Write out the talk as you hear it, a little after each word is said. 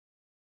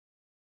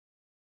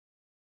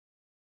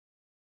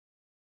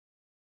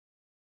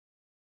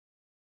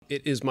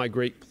It is my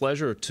great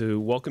pleasure to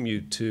welcome you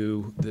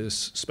to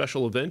this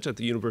special event at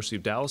the University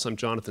of Dallas. I'm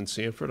Jonathan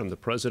Sanford. I'm the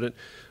president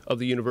of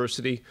the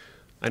university.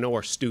 I know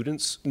our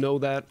students know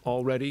that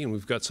already, and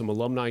we've got some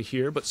alumni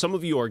here, but some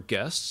of you are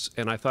guests,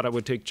 and I thought I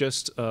would take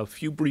just a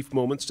few brief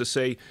moments to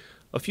say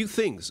a few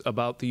things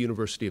about the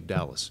University of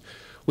Dallas.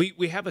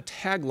 We have a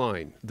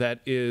tagline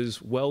that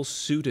is well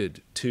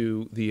suited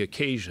to the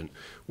occasion.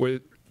 We're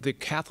the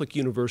Catholic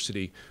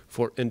University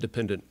for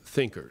Independent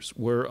Thinkers.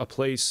 We're a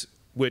place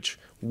which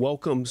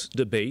welcomes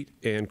debate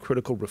and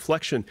critical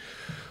reflection.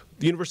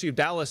 The University of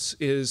Dallas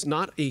is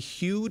not a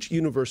huge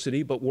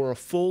university, but we're a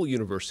full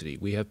university.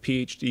 We have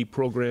Ph.D.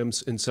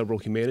 programs in several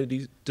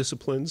humanities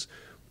disciplines,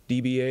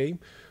 DBA,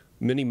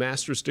 many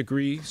master's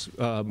degrees,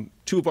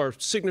 two of our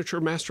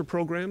signature master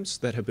programs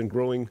that have been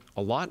growing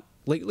a lot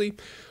lately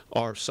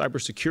are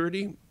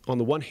cybersecurity on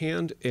the one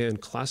hand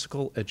and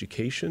classical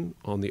education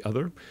on the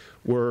other.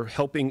 We're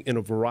helping in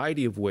a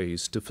variety of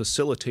ways to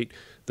facilitate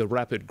the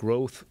rapid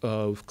growth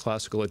of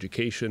classical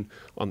education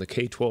on the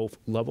K-12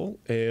 level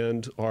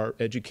and are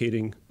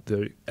educating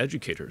the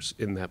educators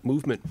in that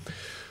movement.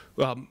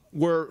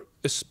 We're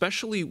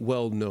especially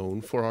well known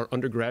for our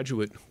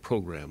undergraduate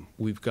program.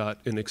 We've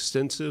got an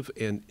extensive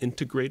and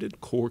integrated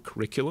core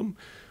curriculum.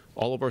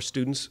 All of our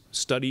students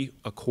study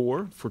a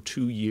core for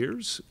 2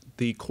 years.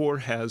 The core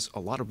has a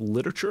lot of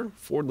literature,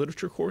 4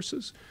 literature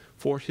courses,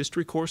 4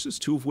 history courses,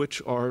 2 of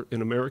which are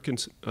in American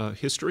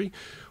history.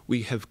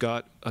 We have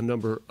got a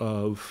number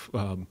of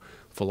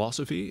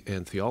philosophy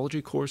and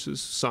theology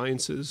courses,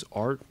 sciences,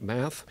 art,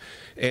 math,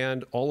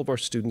 and all of our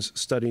students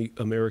study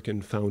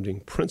American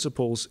founding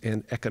principles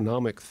and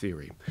economic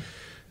theory.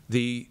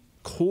 The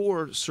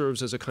core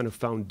serves as a kind of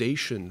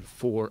foundation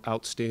for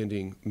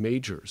outstanding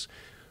majors.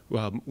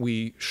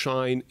 We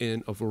shine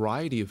in a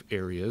variety of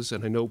areas,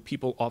 and I know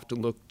people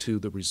often look to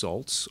the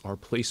results. Our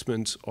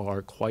placements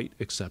are quite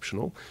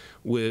exceptional,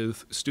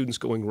 with students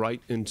going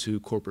right into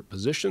corporate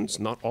positions,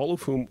 not all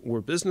of whom were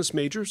business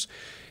majors,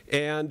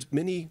 and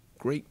many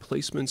great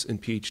placements in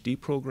PhD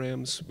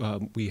programs.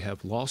 We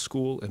have law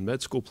school and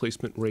med school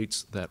placement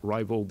rates that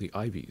rival the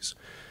Ivies.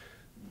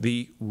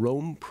 The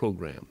Rome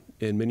program,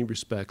 in many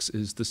respects,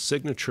 is the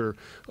signature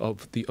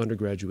of the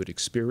undergraduate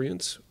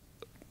experience.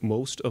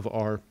 Most of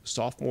our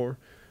sophomore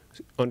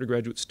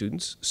undergraduate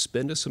students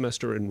spend a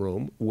semester in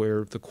Rome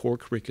where the core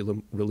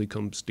curriculum really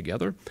comes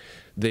together.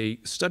 They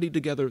study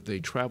together, they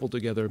travel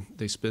together,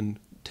 they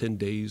spend 10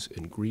 days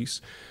in Greece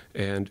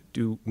and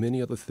do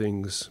many other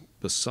things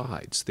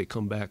besides. They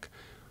come back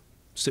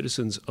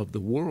citizens of the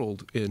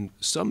world in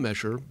some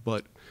measure,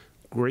 but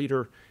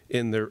greater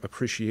in their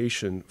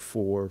appreciation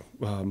for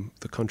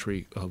the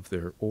country of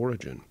their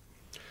origin.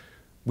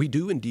 We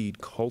do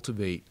indeed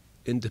cultivate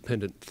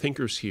independent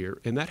thinkers here,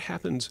 and that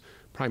happens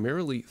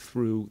primarily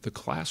through the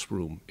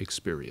classroom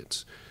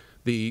experience.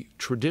 The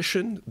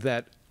tradition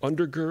that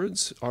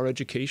undergirds our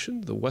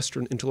education, the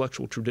Western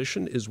intellectual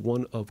tradition, is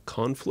one of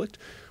conflict,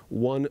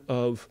 one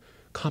of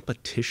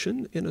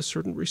competition in a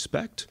certain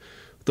respect.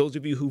 Those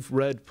of you who've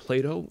read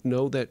Plato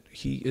know that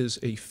he is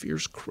a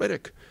fierce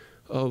critic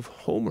of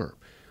Homer.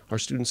 Our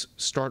students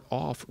start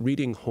off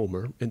reading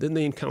Homer, and then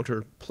they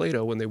encounter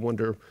Plato, and they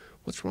wonder,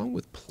 what's wrong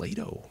with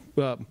Plato?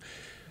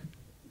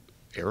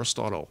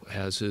 Aristotle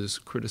has his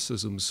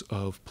criticisms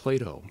of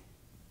Plato.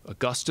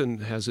 Augustine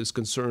has his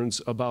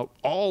concerns about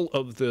all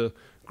of the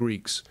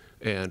Greeks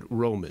and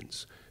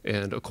Romans.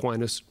 And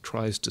Aquinas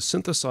tries to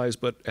synthesize,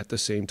 but at the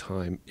same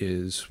time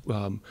is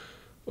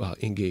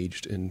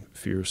engaged in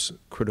fierce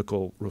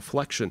critical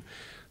reflection.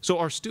 So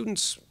our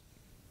students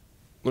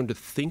learn to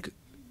think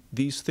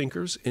these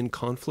thinkers in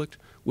conflict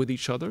with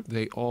each other.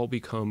 They all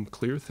become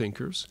clear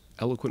thinkers,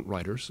 eloquent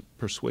writers,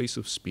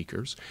 persuasive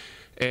speakers,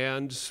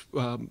 and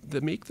they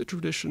make the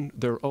tradition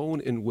their own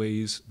in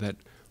ways that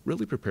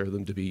really prepare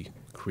them to be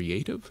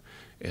creative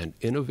and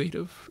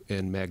innovative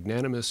and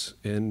magnanimous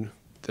in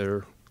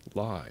their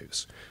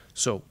lives.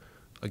 So,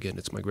 again,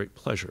 it's my great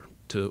pleasure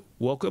to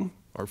welcome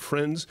our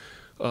friends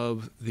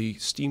of the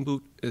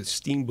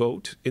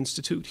Steamboat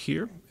Institute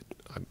here.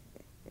 I'm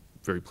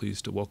very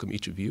pleased to welcome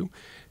each of you.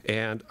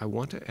 And I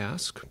want to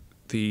ask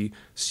the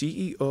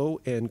CEO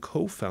and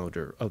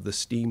co-founder of the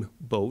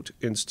Steamboat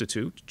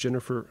Institute,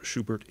 Jennifer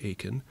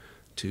Schubert-Aiken,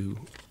 to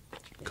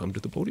come to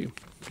the podium.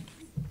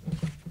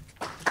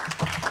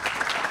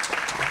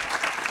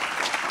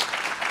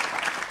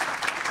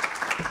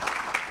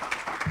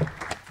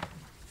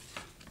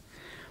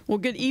 Well,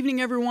 good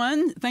evening,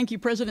 everyone. Thank you,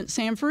 President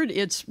Sanford.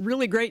 It's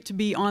really great to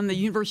be on the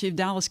University of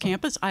Dallas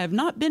campus. I have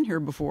not been here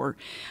before.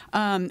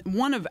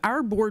 One of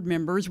our board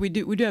members, we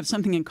do have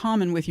something in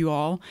common with you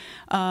all.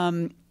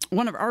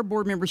 one of our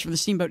board members for the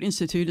Steamboat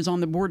Institute is on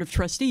the board of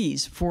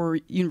trustees for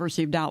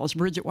University of Dallas,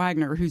 Bridget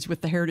Wagner, who's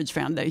with the Heritage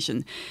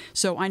Foundation.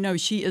 So I know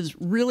she is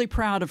really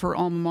proud of her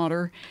alma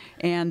mater,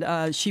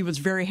 and she was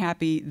very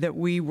happy that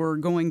we were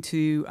going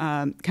to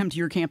come to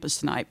your campus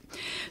tonight.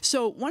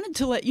 So wanted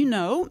to let you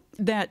know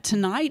that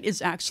tonight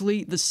is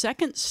actually the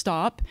second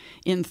stop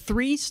in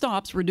 3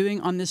 stops we're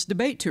doing on this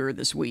debate tour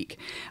this week.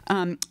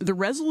 The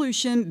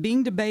resolution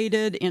being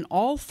debated in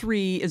all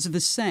 3 is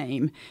the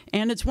same,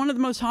 and it's one of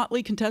the most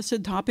hotly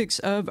contested topics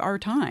of our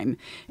time.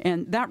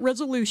 And that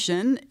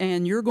resolution,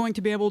 and you're going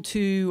to be able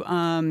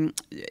to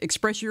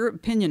express your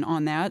opinion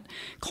on that,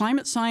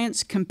 climate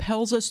science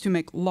compels us to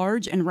make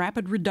large and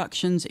rapid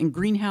reductions in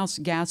greenhouse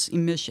gas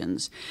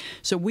emissions.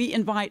 So we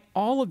invite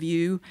all of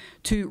you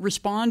to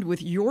respond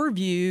with your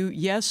view,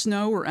 yes,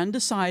 no, or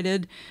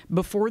undecided,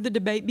 before the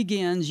debate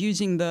begins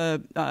using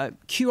the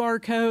QR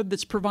code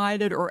that's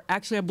provided, or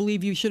actually I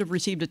believe you should have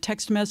received a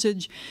text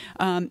message,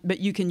 but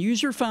you can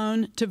use your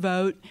phone to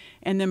vote.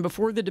 And then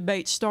before the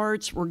debate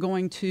starts, we're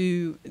going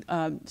to,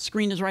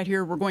 screen is right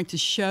here, we're going to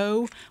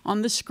show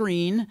on the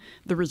screen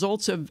the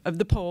results of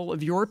the poll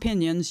of your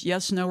opinions,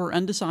 yes, no, or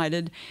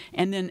undecided.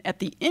 And then at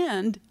the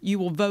end, you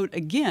will vote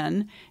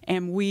again,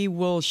 and we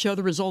will show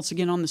the results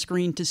again on the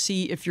screen to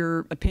see if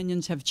your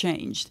opinions have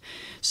changed.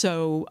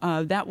 So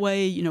that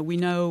way, you know, we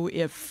know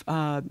if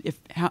how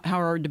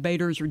our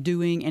debaters are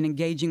doing and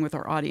engaging with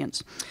our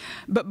audience.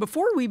 But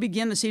before we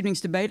begin this evening's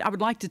debate, I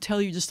would like to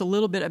tell you just a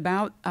little bit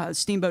about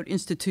Steamboat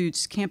Institute's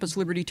Campus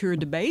Liberty Tour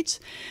debates.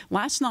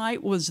 Last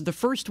night was the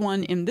first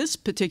one in this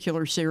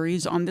particular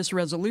series on this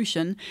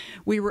resolution.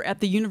 We were at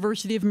the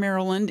University of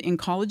Maryland in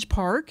College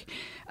Park.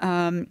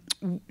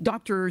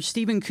 Dr.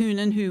 Stephen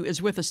Koonin, who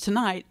is with us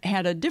tonight,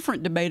 had a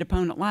different debate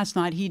opponent last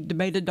night. He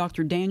debated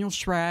Dr. Daniel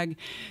Schrag,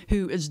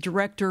 who is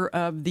director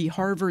of the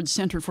Harvard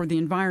Center for the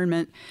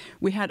Environment.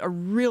 We had a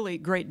really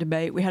great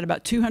debate. We had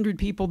about 200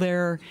 people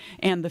there,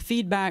 and the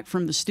feedback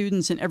from the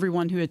students and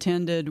everyone who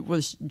attended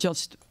was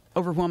just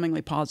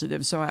overwhelmingly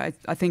positive. So I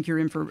think you're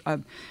in for a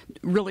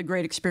really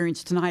great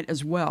experience tonight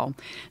as well.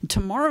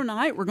 Tomorrow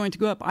night, we're going to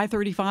go up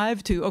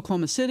I-35 to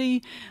Oklahoma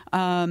City.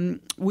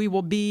 We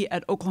will be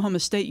at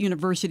Oklahoma State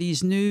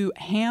University's new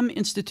Ham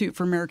Institute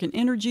for American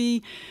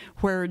Energy,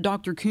 where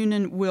Dr.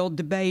 Koonin will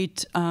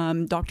debate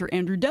Dr.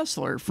 Andrew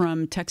Dessler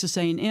from Texas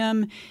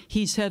A&M.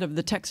 He's head of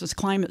the Texas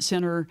Climate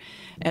Center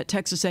at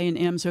Texas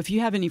A&M. So if you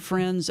have any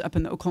friends up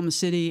in the Oklahoma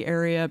City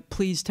area,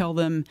 please tell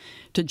them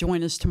to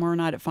join us tomorrow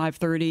night at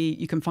 5:30.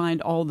 You can find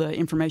all the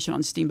information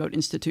on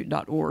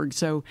steamboatinstitute.org.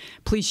 So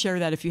please share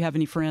that if you have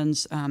any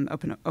friends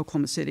up in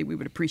Oklahoma City. We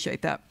would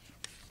appreciate that.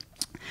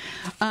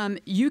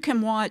 You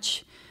can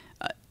watch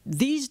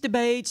these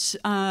debates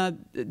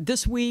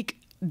this week.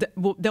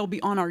 They'll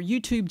be on our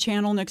YouTube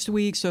channel next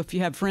week, so if you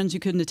have friends who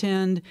couldn't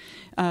attend,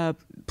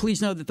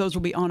 please know that those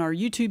will be on our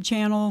YouTube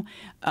channel.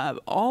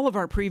 All of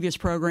our previous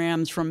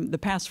programs from the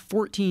past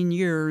 14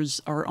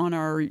 years are on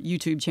our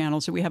YouTube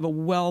channel, so we have a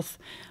wealth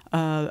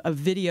of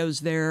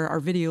videos there. Our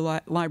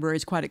video library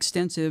is quite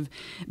extensive.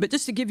 But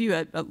just to give you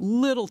a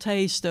little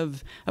taste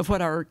of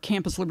what our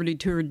Campus Liberty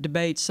Tour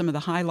debates, some of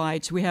the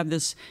highlights, we have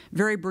this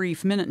very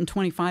brief 1 minute and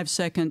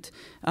 25-second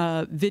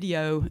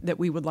video that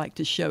we would like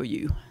to show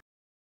you.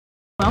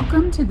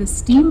 Welcome to the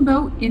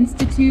Steamboat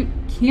Institute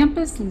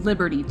Campus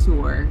Liberty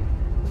Tour.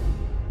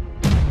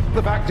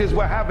 The fact is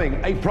we're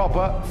having a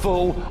proper,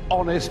 full,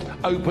 honest,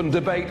 open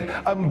debate,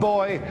 and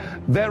boy,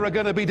 there are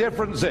going to be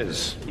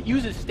differences. It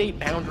uses state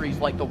boundaries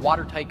like the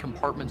watertight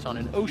compartments on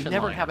an ocean liner.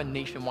 You never have a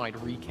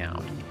nationwide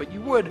recount, but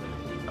you would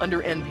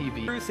under NPV.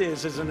 The truth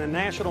is in a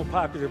national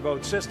popular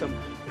vote system,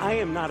 I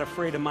am not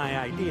afraid of my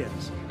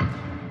ideas.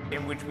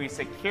 In which we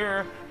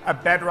secure a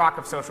bedrock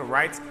of social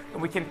rights,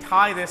 and we can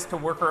tie this to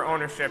worker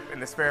ownership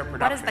in the sphere of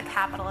production. What is the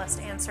capitalist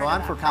answer? Well,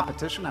 I'm for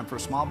competition, I'm for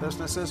small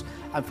businesses,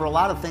 I'm for a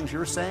lot of things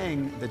you're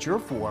saying that you're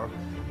for.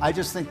 I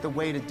just think the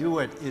way to do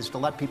it is to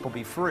let people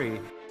be free.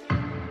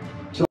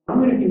 So I'm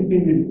going to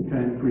continue to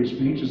defend free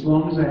speech as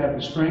long as I have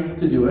the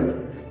strength to do it,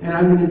 and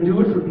I'm going to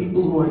do it for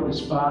people who I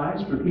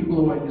despise, for people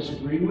who I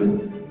disagree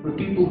with, for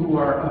people who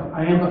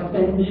I am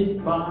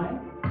offended by.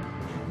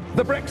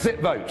 The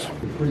Brexit vote.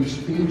 The free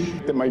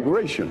speech. The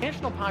migration.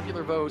 National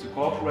popular vote.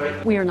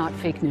 We are not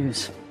fake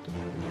news.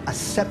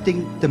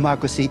 Accepting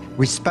democracy,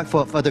 respectful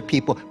of other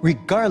people,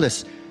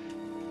 regardless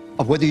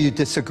of whether you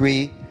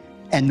disagree,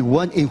 and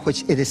one in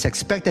which it is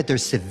expected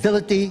there's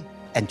civility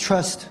and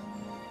trust,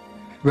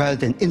 rather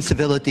than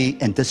incivility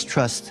and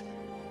distrust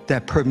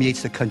that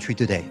permeates the country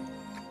today.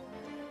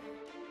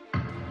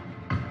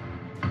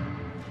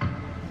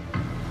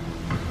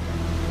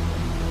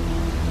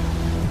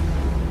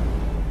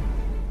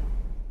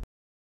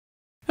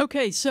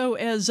 Okay, so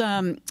as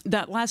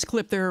that last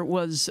clip there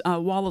was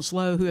Wallace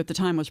Lowe, who at the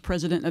time was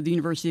president of the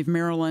University of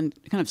Maryland,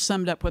 kind of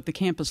summed up what the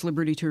Campus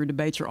Liberty Tour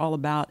debates are all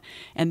about,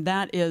 and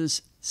that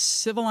is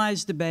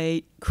civilized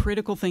debate,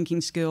 critical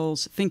thinking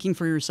skills, thinking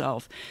for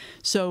yourself.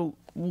 So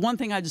one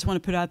thing I just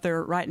want to put out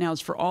there right now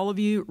is for all of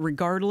you,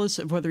 regardless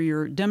of whether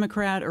you're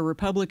Democrat or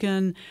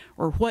Republican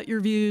or what your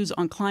views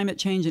on climate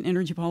change and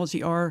energy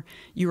policy are,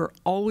 you are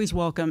always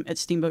welcome at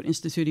Steamboat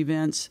Institute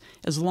events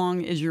as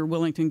long as you're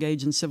willing to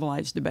engage in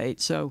civilized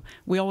debate. So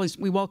we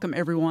welcome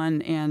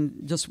everyone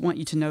and just want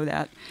you to know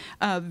that.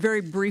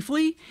 Very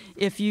briefly,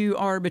 if you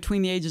are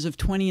between the ages of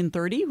 20 and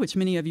 30, which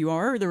many of you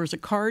are, there was a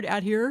card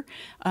out here.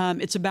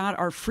 It's about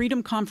our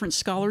Freedom Conference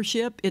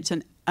Scholarship. It's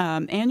an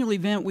annual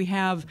event we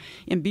have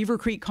in Beaver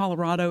Creek,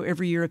 Colorado,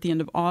 every year at the end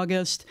of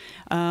August.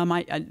 I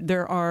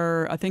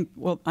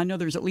know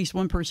there's at least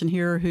one person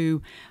here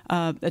who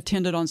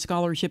attended on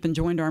scholarship and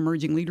joined our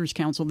Emerging Leaders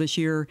Council this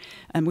year,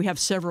 and we have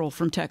several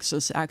from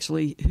Texas,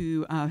 actually,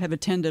 who have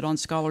attended on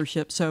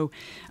scholarship. So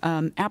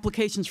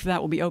applications for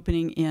that will be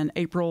opening in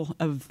April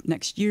of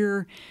next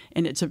year,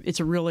 and it's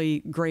a really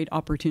great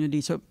opportunity.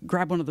 So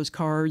grab one of those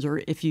cards,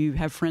 or if you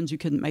have friends who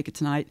couldn't make it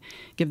tonight,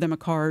 give them a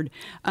card.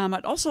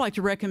 I'd also like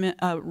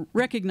to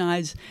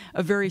recognize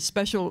a very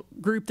special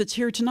group that's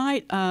here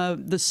tonight,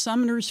 the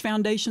Sumner's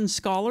Foundation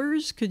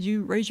Scholars. Could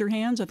you raise your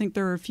hands? I think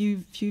there are a few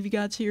of you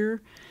guys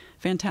here.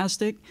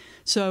 Fantastic.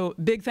 So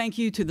big thank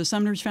you to the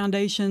Sumner's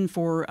Foundation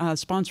for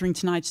sponsoring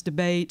tonight's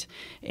debate,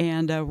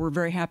 and we're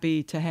very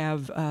happy to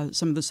have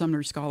some of the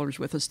Sumner Scholars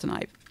with us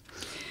tonight.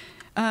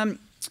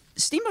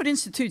 Steamboat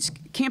Institute's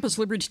Campus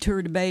Liberty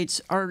Tour debates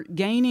are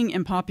gaining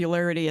in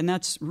popularity, and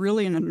that's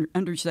really an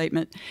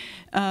understatement.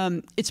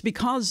 It's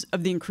because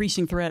of the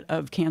increasing threat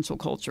of cancel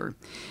culture.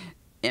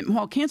 And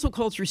while cancel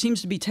culture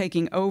seems to be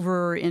taking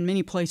over in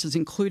many places,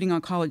 including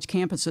on college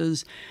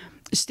campuses,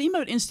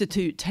 Steamboat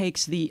Institute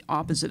takes the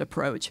opposite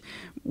approach.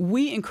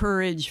 We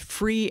encourage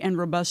free and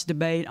robust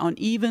debate on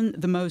even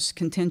the most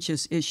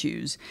contentious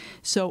issues.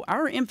 So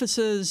our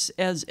emphasis,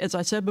 as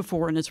I said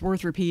before, and it's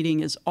worth repeating,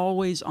 is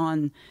always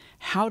on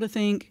how to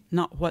think,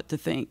 not what to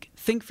think.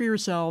 Think for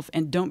yourself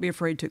and don't be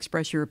afraid to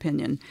express your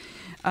opinion.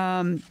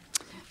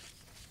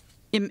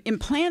 In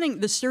planning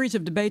this series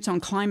of debates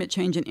on climate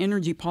change and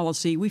energy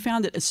policy, we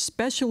found it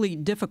especially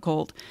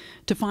difficult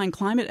to find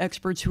climate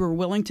experts who are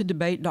willing to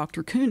debate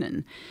Dr.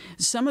 Koonin.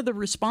 Some of the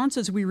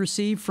responses we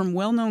received from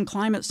well-known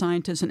climate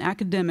scientists and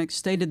academics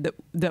stated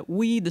that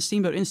we, the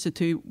Steamboat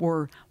Institute,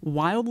 were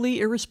wildly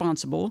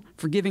irresponsible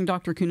for giving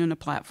Dr. Koonin a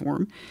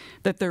platform,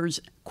 that there's,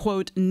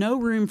 quote, no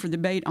room for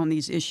debate on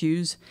these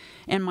issues,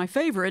 and my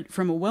favorite,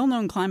 from a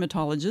well-known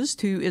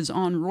climatologist who is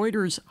on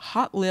Reuters'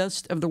 hot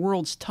list of the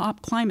world's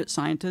top climate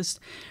scientists,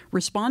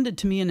 responded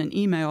to me in an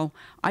email,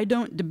 "I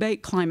don't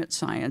debate climate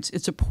science.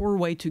 It's a poor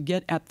way to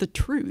get at the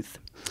truth."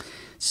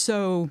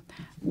 So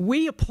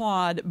we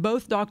applaud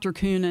both Dr.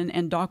 Koonin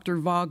and Dr.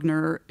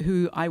 Wagner,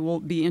 who I will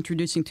be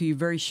introducing to you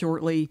very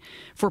shortly,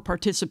 for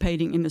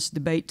participating in this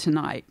debate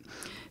tonight.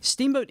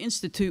 Steamboat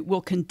Institute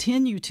will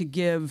continue to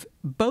give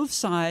both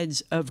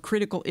sides of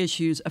critical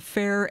issues a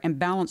fair and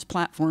balanced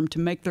platform to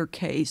make their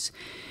case,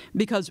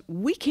 because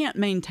we can't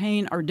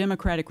maintain our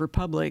democratic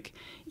republic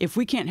if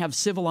we can't have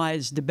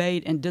civilized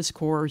debate and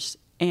discourse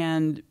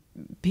and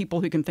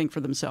people who can think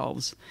for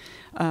themselves.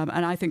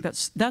 And I think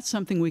that's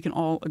something we can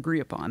all agree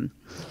upon.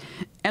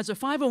 As a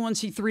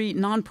 501c3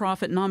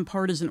 nonprofit,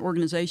 nonpartisan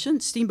organization,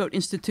 Steamboat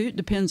Institute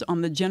depends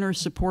on the generous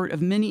support of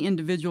many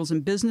individuals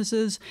and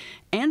businesses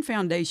and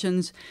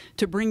foundations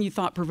to bring you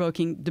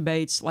thought-provoking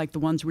debates like the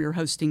ones we are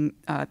hosting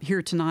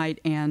here tonight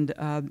and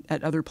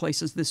at other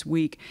places this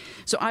week.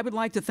 So I would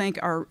like to thank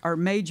our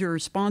major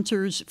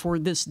sponsors for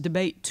this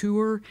debate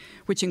tour,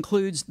 which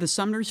includes the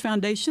Sumner's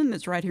Foundation,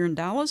 that's right here in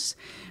Dallas,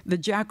 the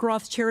Jack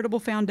Roth Charitable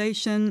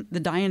Foundation, the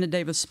Diana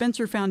Davis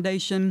Spencer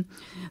Foundation,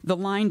 the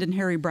Lined and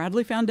Harry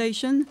Bradley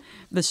Foundation,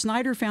 the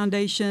Snyder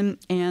Foundation,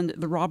 and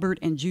the Robert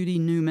and Judy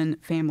Newman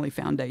Family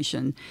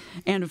Foundation.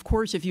 And of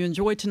course, if you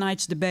enjoy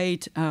tonight's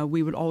debate,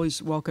 we would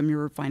always welcome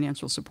your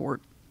financial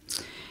support.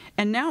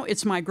 And now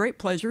it's my great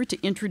pleasure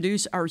to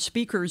introduce our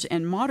speakers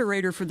and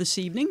moderator for this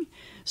evening.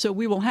 So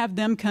we will have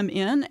them come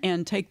in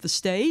and take the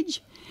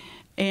stage,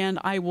 and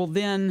I will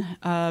then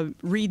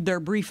read their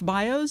brief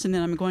bios, and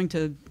then I'm going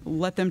to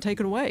let them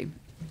take it away.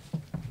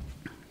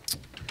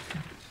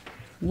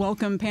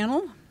 Welcome,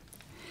 panel.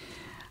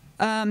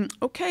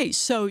 Okay,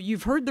 so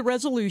you've heard the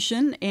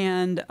resolution,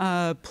 and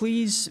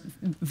please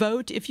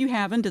vote if you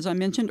haven't, as I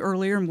mentioned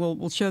earlier, and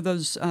we'll show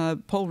those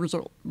poll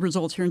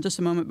results here in just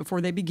a moment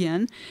before they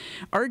begin.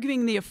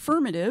 Arguing the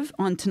affirmative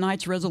on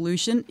tonight's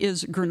resolution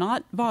is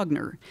Gernot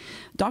Wagner.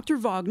 Dr.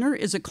 Wagner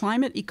is a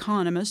climate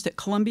economist at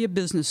Columbia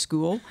Business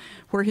School,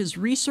 where his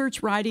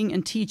research, writing,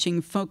 and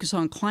teaching focus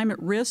on climate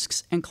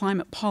risks and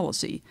climate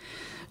policy.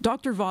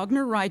 Dr.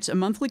 Wagner writes a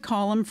monthly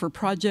column for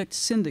Project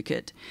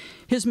Syndicate.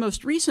 His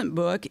most recent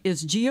book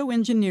is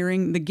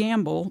Geoengineering the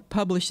Gamble,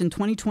 published in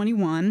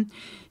 2021.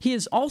 He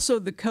is also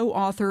the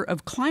co-author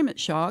of Climate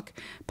Shock,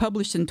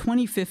 published in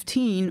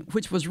 2015,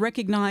 which was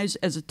recognized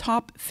as a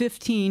top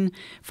 15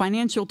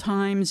 Financial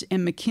Times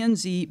and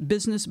McKinsey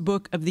Business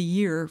Book of the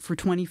Year for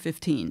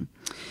 2015.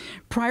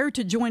 Prior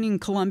to joining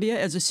Columbia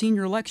as a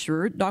senior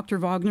lecturer, Dr.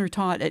 Wagner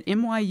taught at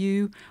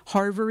NYU,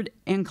 Harvard,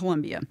 and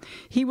Columbia.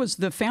 He was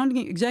the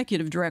founding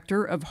executive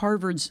director of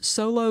Harvard's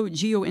Solo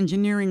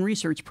Geoengineering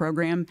Research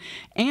Program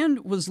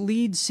and was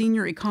lead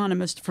senior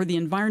economist for the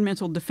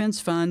Environmental Defense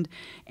Fund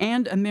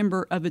and a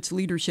member of its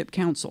Leadership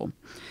Council.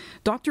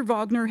 Dr.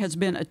 Wagner has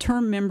been a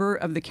term member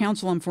of the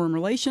Council on Foreign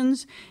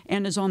Relations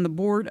and is on the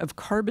board of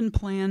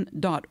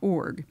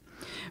carbonplan.org.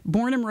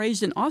 Born and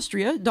raised in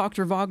Austria,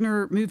 Dr.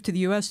 Wagner moved to the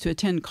U.S. to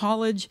attend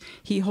college.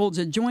 He holds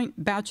a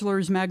joint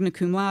bachelor's magna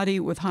cum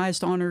laude with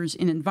highest honors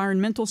in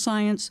environmental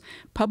science,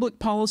 public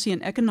policy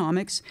and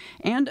economics,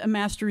 and a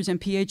master's and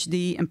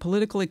Ph.D. in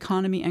political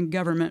economy and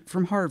government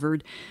from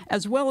Harvard,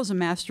 as well as a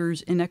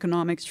master's in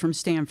economics from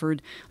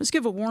Stanford. Let's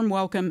give a warm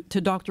welcome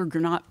to Dr.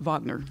 Gernot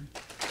Wagner.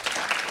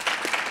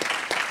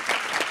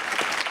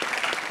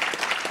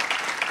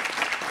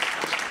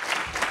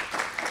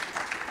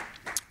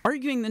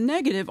 Arguing the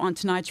negative on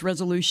tonight's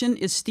resolution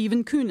is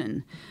Stephen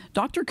Koonin.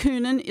 Dr.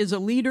 Koonin is a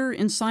leader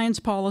in science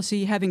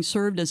policy, having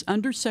served as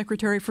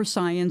Undersecretary for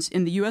Science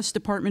in the U.S.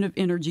 Department of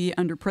Energy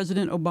under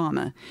President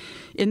Obama.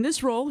 In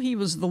this role, he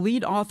was the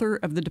lead author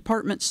of the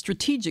department's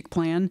strategic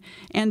plan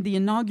and the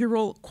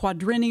inaugural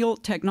Quadrennial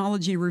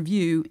Technology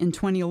Review in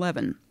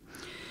 2011.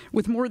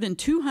 With more than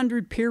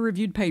 200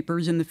 peer-reviewed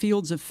papers in the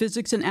fields of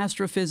physics and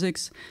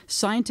astrophysics,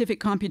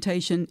 scientific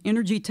computation,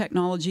 energy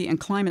technology, and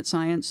climate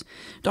science,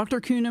 Dr.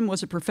 Koonin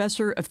was a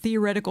professor of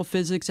theoretical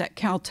physics at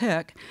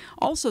Caltech,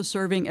 also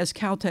serving as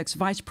Caltech's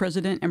vice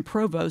president and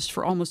provost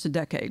for almost a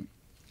decade.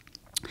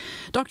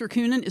 Dr.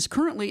 Koonin is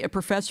currently a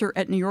professor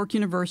at New York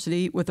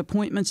University with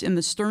appointments in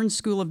the Stern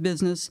School of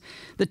Business,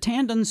 the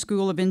Tandon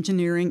School of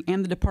Engineering,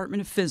 and the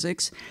Department of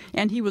Physics,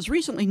 and he was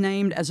recently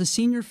named as a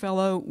senior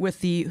fellow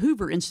with the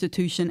Hoover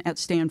Institution at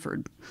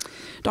Stanford.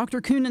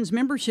 Dr. Koonin's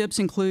memberships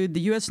include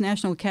the U.S.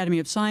 National Academy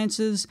of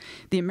Sciences,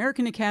 the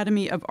American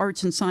Academy of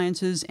Arts and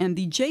Sciences, and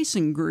the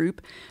Jason Group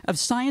of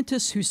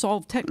scientists who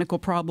solve technical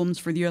problems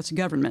for the U.S.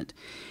 government.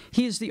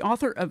 He is the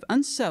author of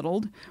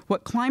Unsettled,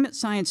 What Climate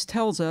Science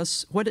Tells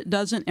Us, What It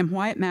Doesn't, and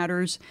Why It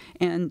Matters,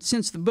 and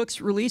since the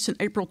book's release in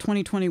April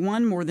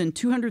 2021, more than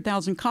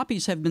 200,000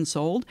 copies have been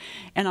sold.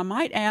 And I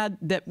might add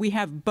that we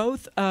have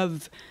both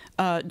of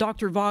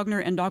Dr. Wagner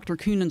and Dr.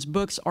 Koonin's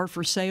books are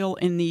for sale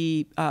in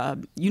the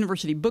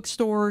university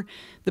bookstore.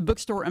 The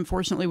bookstore,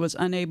 unfortunately, was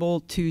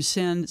unable to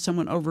send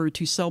someone over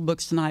to sell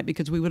books tonight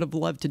because we would have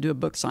loved to do a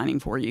book signing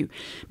for you.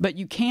 But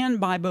you can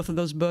buy both of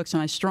those books,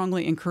 and I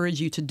strongly encourage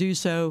you to do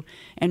so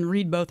and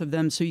read both of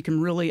them so you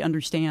can really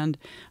understand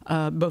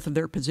both of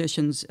their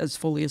positions as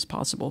fully as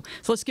possible.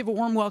 So let's give a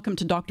warm welcome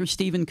to Dr.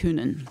 Stephen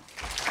Koonin.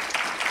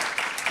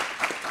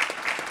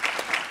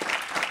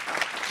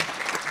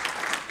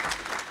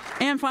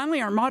 And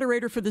finally, our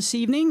moderator for this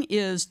evening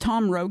is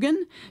Tom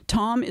Rogan.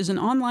 Tom is an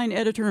online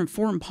editor and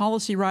foreign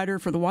policy writer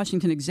for the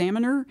Washington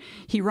Examiner.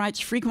 He writes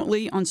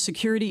frequently on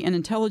security and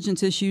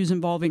intelligence issues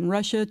involving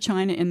Russia,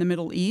 China, and the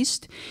Middle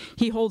East.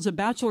 He holds a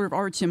Bachelor of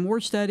Arts in War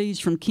Studies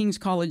from King's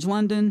College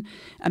London,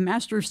 a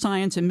Master of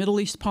Science in Middle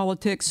East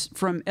Politics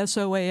from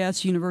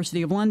SOAS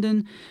University of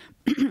London,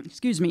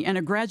 excuse me, and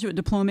a graduate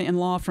diploma in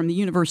law from the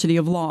University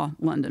of Law,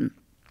 London.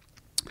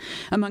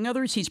 Among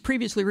others, he's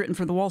previously written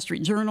for the Wall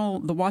Street Journal,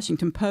 the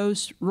Washington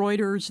Post,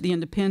 Reuters, The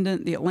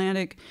Independent, The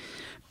Atlantic,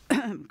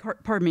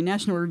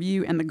 National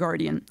Review, and The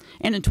Guardian.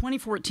 And in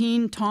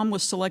 2014, Tom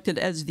was selected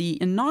as the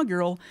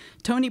inaugural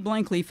Tony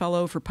Blankley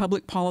Fellow for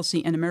Public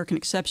Policy and American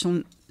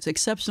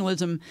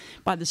Exceptionalism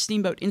by the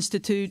Steamboat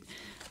Institute.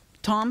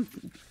 Tom,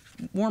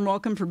 warm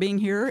welcome for being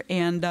here,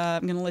 and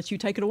I'm going to let you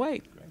take it away.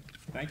 Great.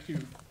 Thank you,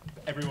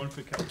 everyone,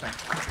 for coming.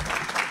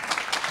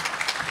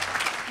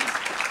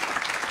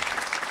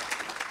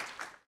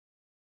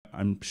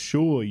 I'm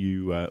sure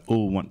you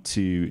all want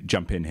to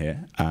jump in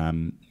here.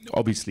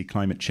 Obviously,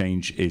 climate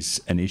change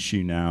is an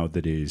issue now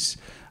that is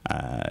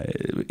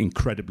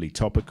incredibly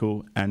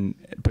topical and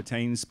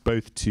pertains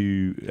both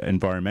to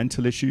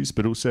environmental issues,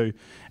 but also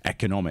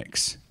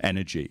economics,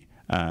 energy.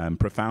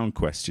 Profound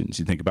questions.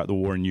 You think about the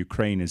war in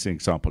Ukraine as an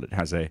example. It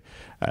has a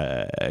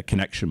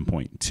connection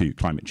point to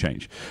climate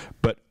change.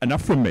 But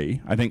enough from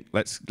me. I think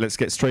let's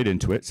get straight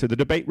into it. So the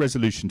debate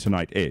resolution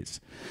tonight is: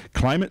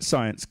 climate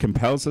science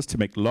compels us to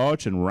make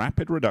large and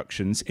rapid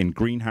reductions in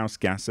greenhouse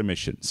gas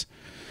emissions.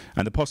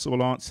 And the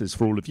possible answers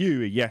for all of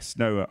you are yes,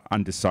 no, or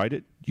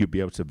undecided. You'll be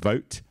able to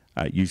vote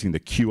using the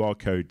QR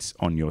codes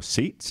on your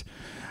seat.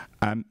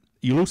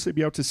 You'll also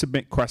be able to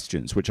submit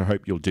questions, which I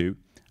hope you'll do.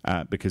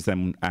 Because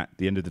then at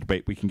the end of the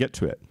debate we can get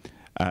to it.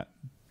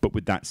 But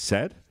with that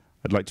said,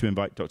 I'd like to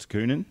invite Dr.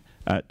 Koonin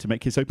to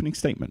make his opening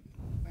statement.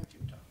 Thank you,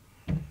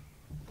 Tom.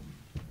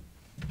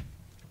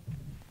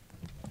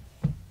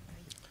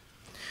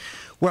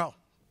 Well,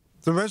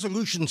 the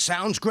resolution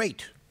sounds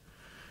great.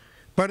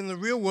 But in the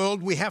real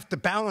world, we have to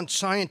balance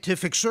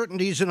scientific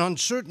certainties and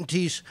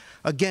uncertainties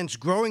against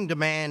growing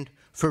demand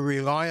for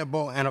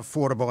reliable and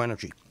affordable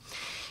energy.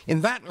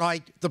 In that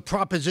light, the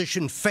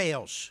proposition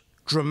fails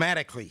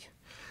dramatically.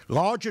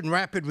 Large and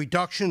rapid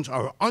reductions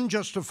are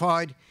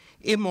unjustified,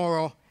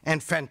 immoral,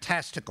 and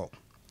fantastical.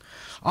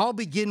 I'll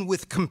begin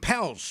with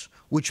compels,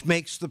 which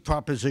makes the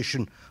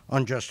proposition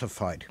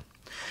unjustified.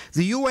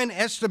 The UN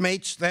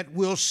estimates that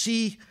we'll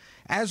see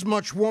as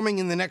much warming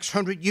in the next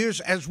 100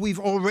 years as we've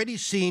already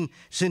seen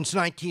since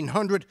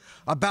 1900,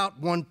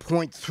 about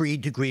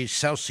 1.3 degrees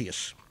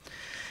Celsius.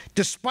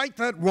 Despite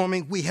that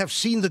warming, we have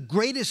seen the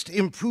greatest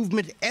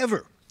improvement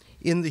ever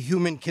in the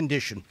human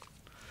condition.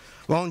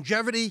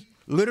 Longevity,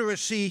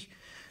 literacy,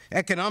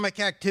 economic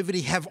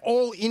activity have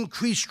all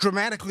increased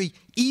dramatically,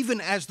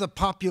 even as the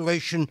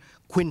population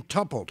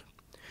quintupled.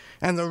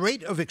 And the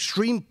rate of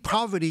extreme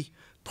poverty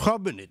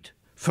plummeted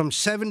from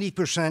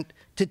 70%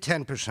 to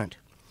 10%.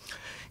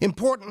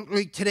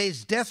 Importantly,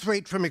 today's death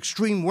rate from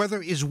extreme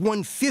weather is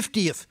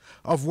 1/50th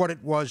of what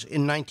it was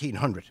in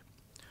 1900.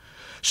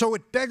 So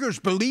it beggars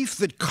belief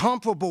that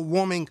comparable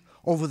warming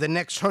over the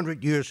next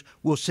 100 years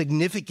will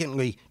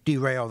significantly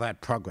derail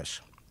that progress.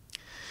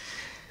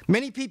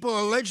 Many people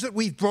allege that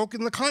we've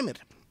broken the climate,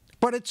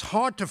 but it's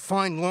hard to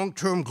find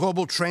long-term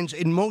global trends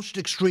in most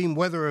extreme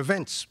weather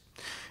events,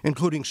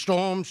 including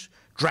storms,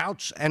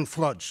 droughts, and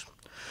floods.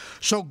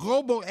 So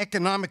global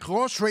economic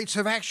loss rates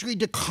have actually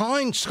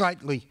declined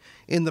slightly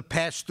in the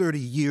past 30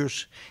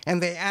 years,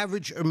 and they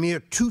average a mere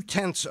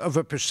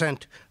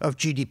 0.2% of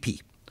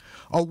GDP.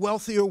 A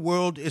wealthier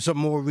world is a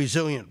more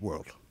resilient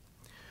world.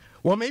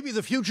 Well, maybe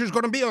the future is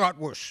going to be a lot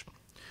worse.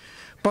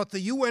 But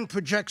the UN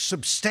projects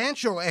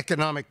substantial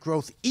economic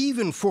growth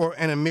even for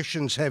an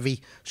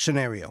emissions-heavy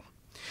scenario.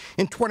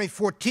 In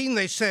 2014,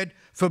 they said,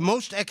 for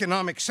most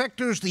economic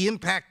sectors, the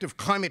impact of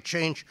climate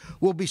change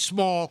will be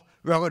small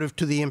relative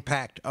to the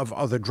impact of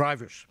other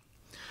drivers.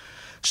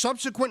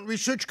 Subsequent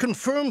research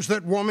confirms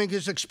that warming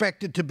is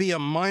expected to be a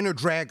minor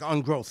drag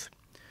on growth.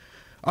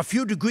 A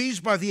few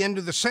degrees by the end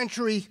of the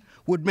century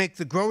would make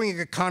the growing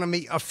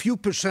economy a few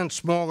percent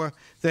smaller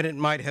than it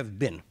might have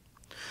been.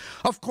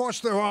 Of course,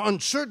 there are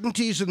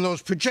uncertainties in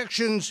those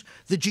projections.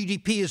 The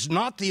GDP is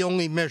not the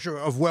only measure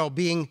of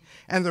well-being,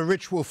 and the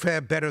rich will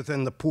fare better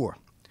than the poor.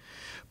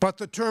 But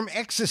the term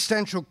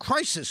existential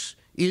crisis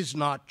is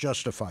not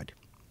justified.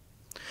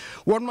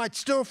 One might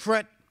still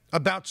fret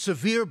about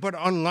severe but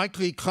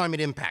unlikely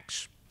climate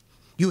impacts.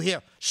 You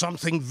hear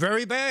something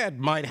very bad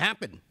might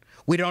happen.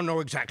 We don't know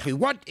exactly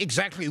what,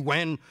 exactly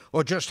when,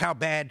 or just how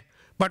bad,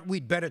 but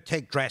we'd better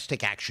take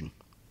drastic action.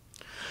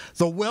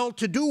 The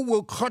well-to-do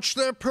will clutch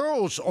their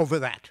pearls over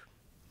that,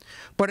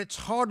 but it's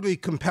hardly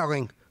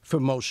compelling for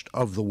most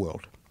of the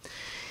world.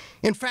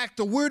 In fact,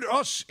 the word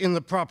us in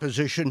the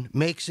proposition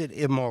makes it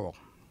immoral.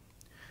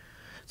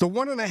 The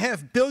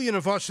 1.5 billion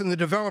of us in the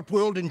developed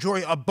world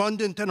enjoy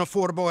abundant and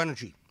affordable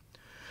energy,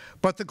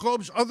 but the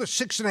globe's other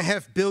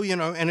 6.5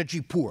 billion are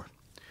energy poor,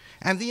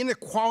 and the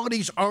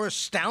inequalities are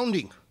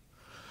astounding.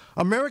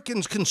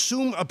 Americans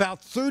consume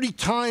about 30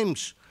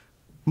 times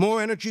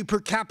more energy per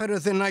capita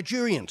than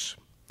Nigerians,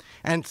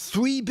 and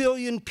 3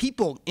 billion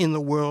people in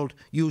the world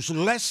use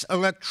less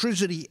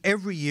electricity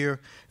every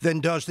year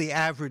than does the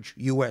average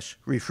U.S.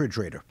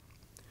 refrigerator.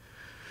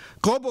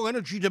 Global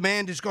energy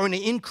demand is going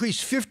to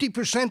increase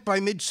 50% by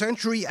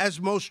mid-century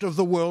as most of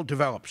the world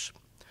develops.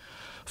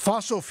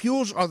 Fossil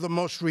fuels are the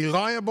most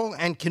reliable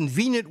and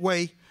convenient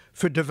way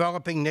for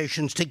developing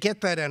nations to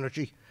get that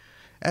energy,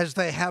 as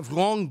they have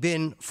long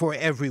been for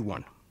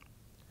everyone.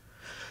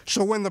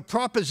 So when the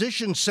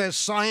proposition says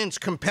science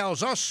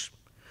compels us,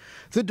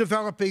 the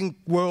developing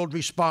world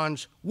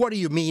responds, what do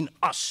you mean,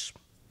 us?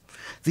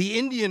 The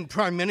Indian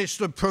Prime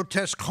Minister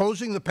protests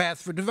closing the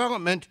path for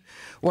development,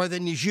 while the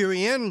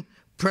Nigerian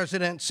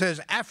President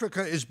says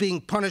Africa is being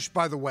punished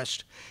by the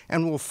West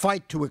and will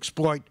fight to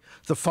exploit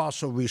the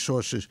fossil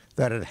resources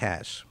that it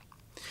has.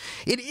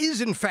 It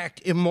is, in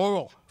fact,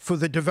 immoral for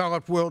the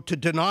developed world to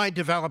deny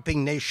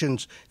developing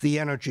nations the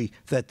energy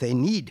that they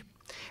need.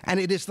 And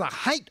it is the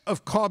height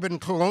of carbon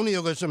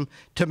colonialism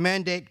to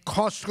mandate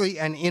costly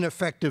and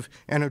ineffective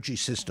energy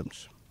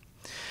systems.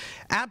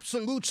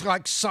 Absolutes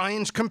like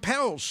science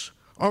compels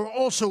are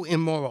also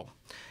immoral.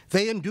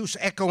 They induce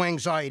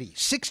eco-anxiety.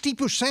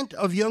 60%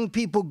 of young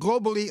people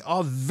globally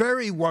are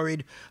very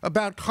worried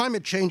about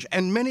climate change,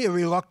 and many are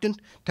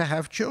reluctant to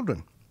have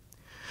children.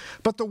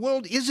 But the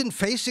world isn't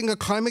facing a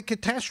climate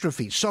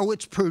catastrophe, so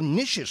it's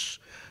pernicious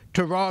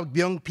to rob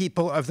young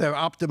people of their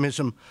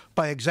optimism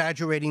by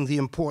exaggerating the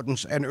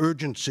importance and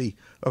urgency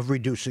of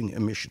reducing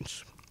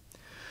emissions.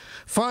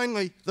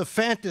 Finally, the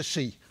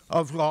fantasy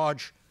of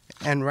large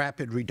and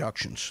rapid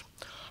reductions.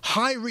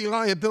 High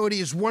reliability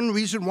is one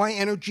reason why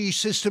energy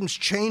systems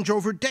change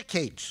over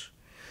decades.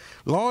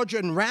 Large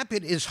and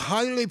rapid is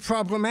highly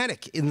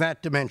problematic in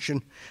that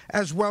dimension,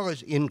 as well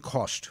as in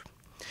cost.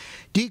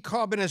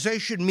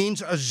 Decarbonization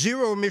means a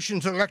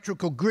zero-emissions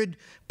electrical grid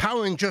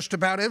powering just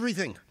about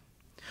everything.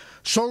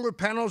 Solar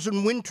panels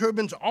and wind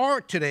turbines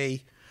are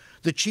today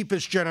the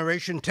cheapest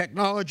generation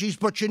technologies,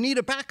 but you need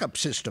a backup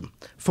system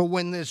for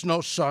when there's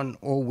no sun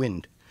or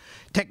wind.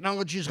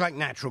 Technologies like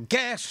natural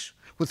gas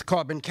with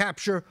carbon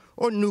capture,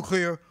 or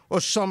nuclear,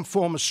 or some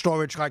form of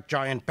storage like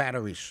giant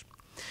batteries.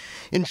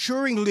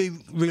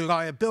 Ensuring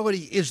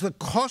reliability is the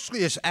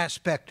costliest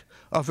aspect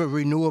of a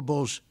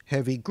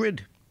renewables-heavy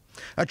grid.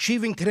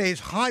 Achieving today's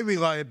high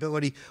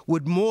reliability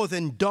would more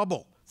than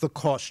double the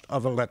cost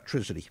of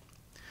electricity.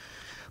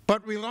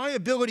 But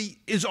reliability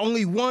is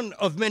only one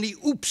of many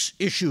oops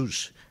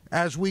issues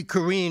as we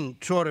careen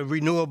toward a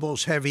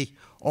renewables-heavy,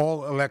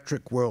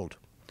 all-electric world.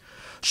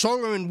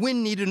 Solar and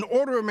wind need an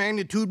order of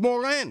magnitude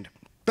more land.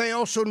 They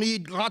also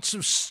need lots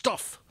of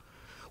stuff.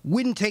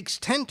 Wind takes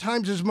 10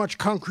 times as much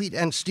concrete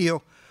and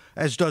steel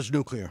as does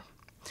nuclear.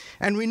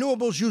 And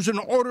renewables use an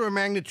order of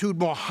magnitude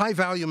more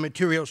high-value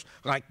materials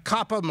like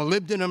copper,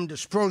 molybdenum,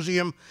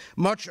 dysprosium,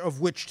 much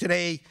of which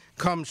today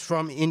comes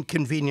from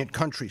inconvenient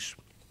countries.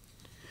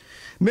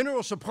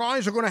 Mineral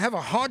supplies are going to have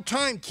a hard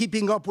time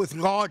keeping up with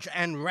large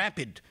and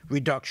rapid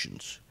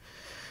reductions.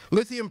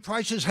 Lithium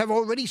prices have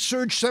already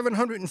surged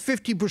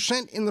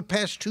 750% in the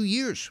past 2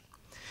 years,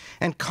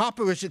 and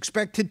copper is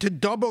expected to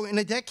double in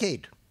a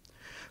decade.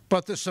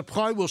 But the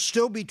supply will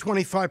still be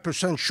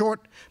 25%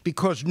 short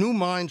because new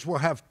mines will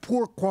have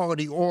poor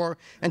quality ore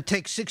and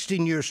take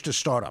 16 years to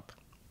start up.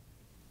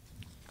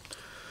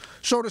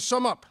 So to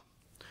sum up,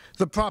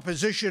 the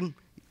proposition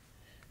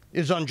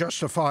is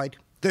unjustified.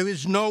 There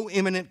is no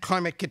imminent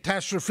climate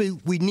catastrophe.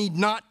 We need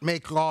not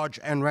make large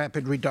and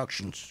rapid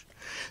reductions.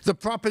 The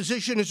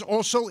proposition is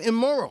also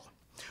immoral.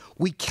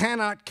 We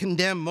cannot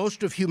condemn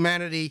most of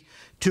humanity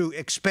to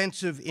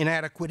expensive,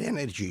 inadequate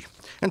energy,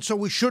 and so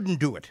we shouldn't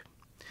do it.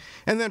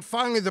 And then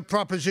finally, the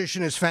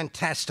proposition is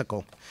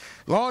fantastical.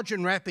 Large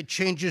and rapid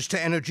changes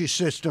to energy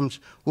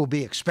systems will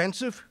be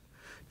expensive,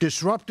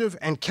 disruptive,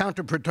 and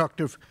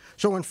counterproductive,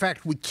 so in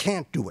fact, we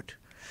can't do it.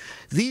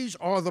 These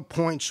are the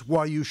points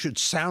why you should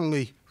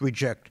soundly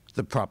reject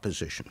the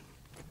proposition.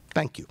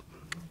 Thank you.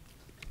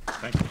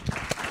 Thank you.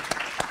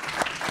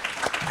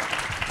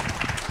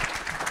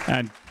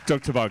 And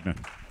Dr. Wagner.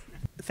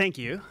 Thank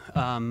you.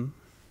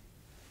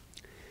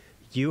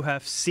 You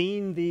have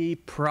seen the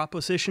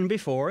proposition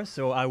before,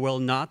 so I will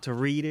not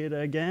read it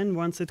again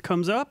once it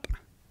comes up.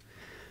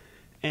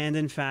 And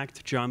in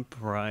fact, jump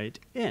right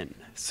in.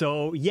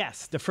 So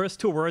yes, the first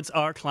two words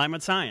are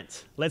climate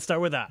science. Let's start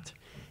with that.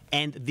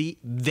 And the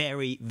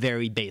very,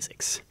 very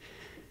basics.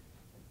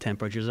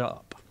 Temperatures are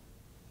up.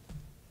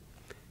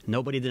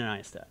 Nobody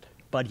denies that.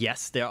 But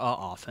yes, there are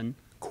often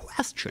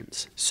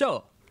questions.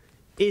 So,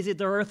 is it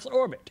the Earth's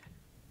orbit?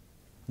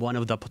 One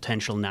of the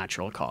potential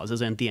natural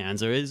causes, and the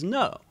answer is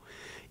no.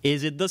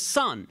 Is it the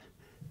sun?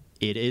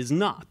 It is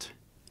not.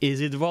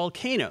 Is it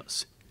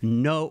volcanoes?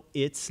 No,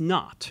 it's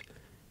not.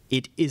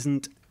 It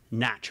isn't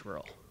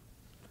natural.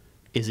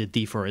 Is it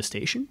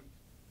deforestation?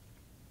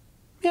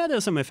 Yeah,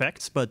 there's some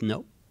effects, but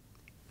no.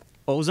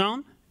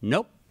 Ozone?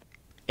 Nope.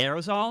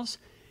 Aerosols?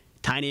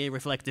 Tiny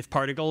reflective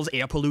particles,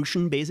 air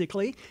pollution,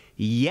 basically.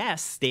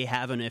 Yes, they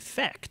have an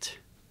effect.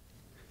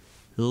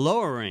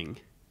 Lowering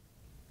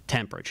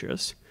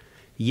temperatures.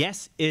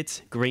 Yes,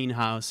 it's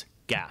greenhouse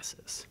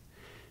gases.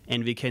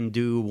 And we can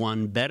do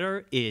one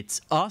better. It's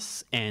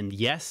us, and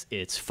yes,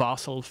 it's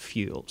fossil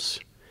fuels.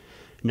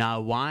 Now,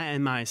 why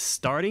am I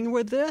starting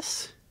with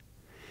this?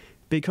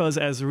 Because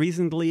as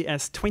recently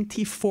as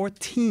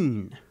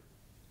 2014,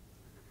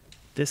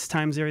 this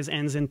time series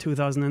ends in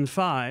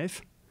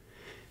 2005,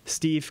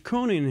 Steve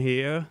Koonin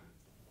here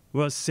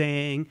was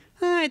saying,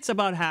 it's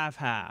about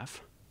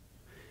half-half.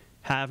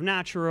 Half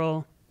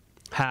natural,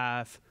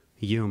 half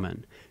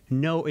human.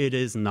 No, it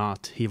is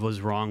not. He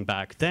was wrong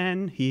back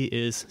then. He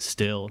is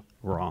still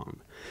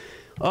wrong.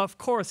 Of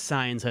course,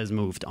 science has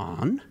moved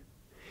on.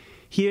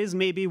 Here's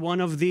maybe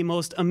one of the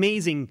most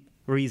amazing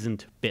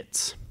recent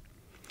bits.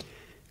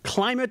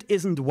 Climate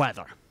isn't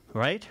weather,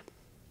 right?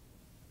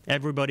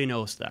 Everybody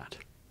knows that.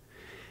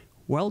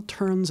 Well,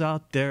 turns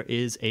out there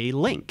is a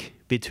link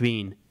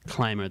between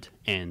climate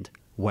and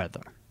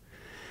weather.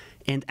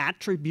 And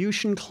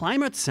attribution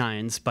climate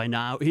science by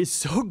now is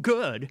so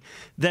good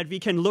that we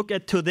can look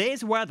at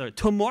today's weather,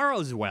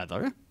 tomorrow's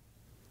weather,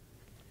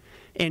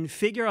 and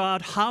figure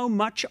out how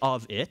much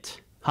of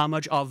it, how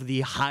much of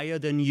the higher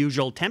than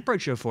usual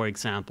temperature, for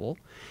example,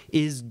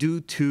 is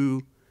due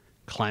to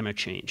climate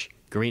change,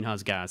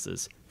 greenhouse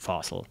gases,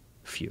 fossil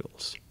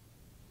fuels.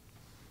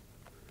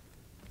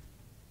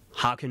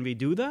 How can we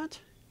do that?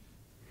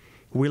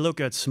 We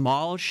look at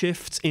small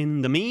shifts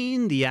in the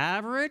mean, the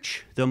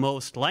average, the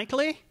most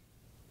likely,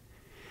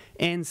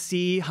 and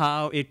see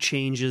how it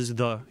changes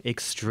the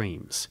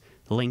extremes,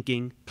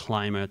 linking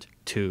climate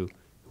to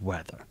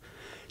weather.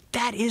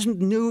 That isn't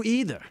new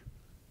either.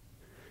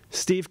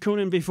 Steve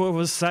Koonin before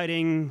was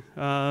citing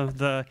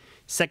the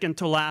second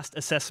to last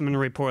assessment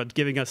report,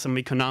 giving us some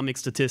economic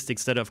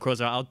statistics that, of course,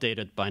 are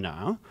outdated by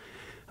now.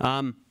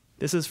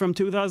 This is from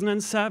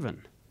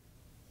 2007.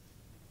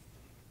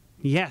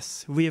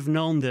 Yes, we have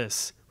known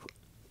this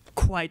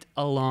quite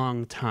a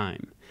long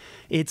time.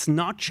 It's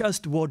not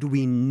just what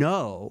we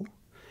know,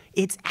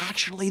 it's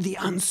actually the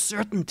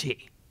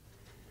uncertainty,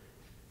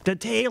 the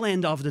tail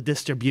end of the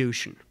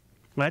distribution.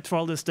 Right, for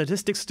all the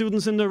statistics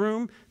students in the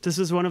room, this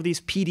is one of these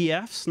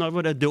PDFs, not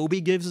what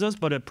Adobe gives us,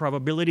 but a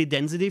probability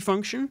density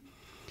function.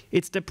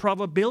 It's the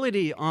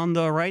probability on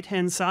the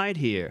right-hand side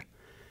here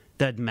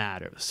that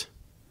matters,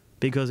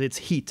 because it's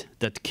heat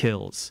that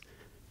kills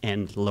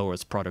and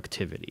lowers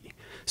productivity.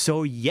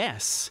 So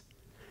yes,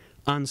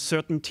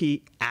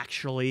 uncertainty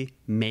actually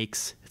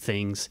makes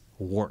things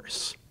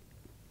worse.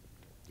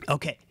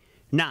 Okay,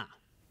 now,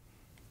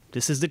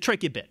 this is the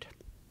tricky bit.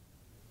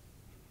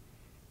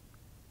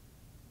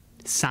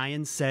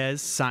 Science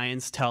says,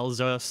 science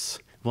tells us,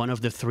 one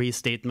of the three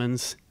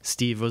statements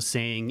Steve was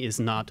saying is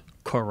not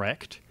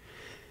correct.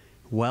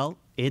 Well,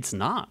 it's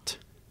not.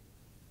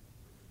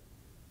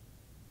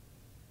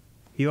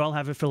 You all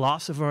have a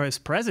philosopher as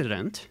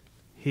president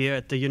here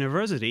at the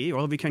university,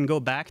 or we can go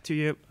back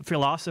to a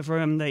philosopher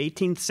in the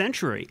 18th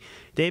century,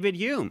 David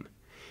Hume.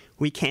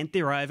 We can't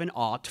derive an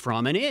ought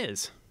from an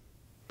is.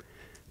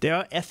 There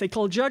are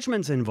ethical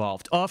judgments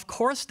involved. Of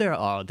course there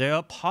are. There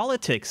are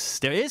politics.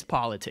 There is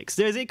politics.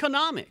 There's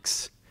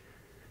economics.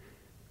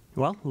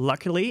 Well,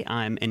 luckily,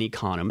 I'm an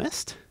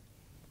economist.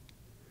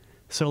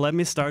 So let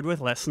me start with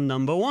lesson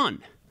number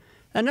 1.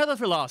 Another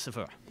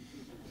philosopher,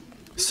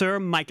 Sir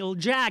Michael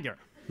Jagger,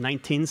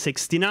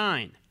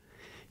 1969.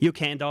 You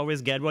can't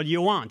always get what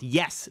you want.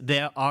 Yes,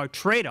 there are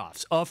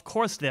trade-offs. Of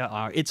course there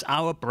are. It's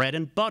our bread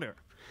and butter.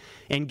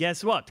 And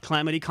guess what?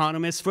 Climate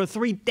economists for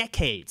 3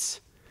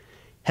 decades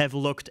have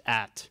looked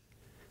at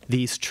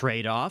these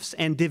trade-offs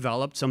and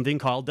developed something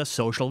called the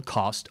social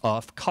cost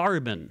of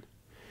carbon,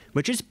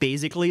 which is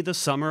basically the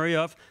summary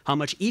of how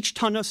much each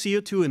ton of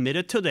CO2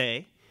 emitted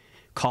today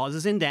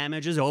causes in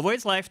damages over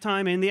its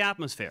lifetime in the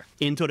atmosphere,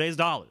 in today's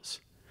dollars.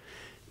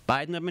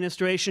 Biden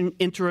administration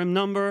interim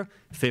number,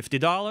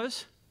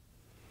 $50.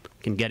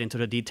 Can get into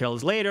the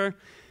details later.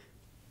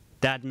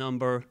 That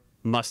number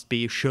must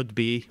be, should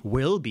be,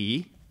 will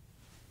be,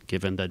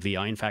 given that we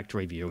are in fact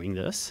reviewing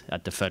this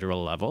at the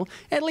federal level,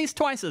 at least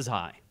twice as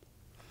high.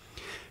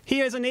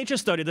 Here's a Nature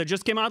study that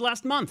just came out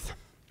last month.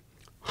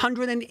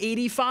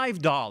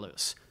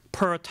 $185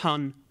 per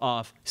ton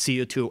of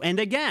CO2. And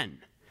again,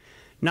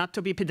 not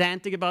to be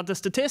pedantic about the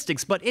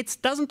statistics, but it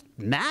doesn't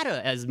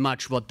matter as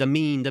much what the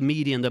mean, the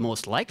median, the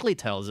most likely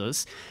tells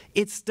us.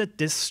 It's the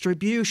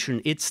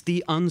distribution. It's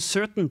the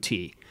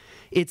uncertainty.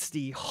 It's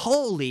the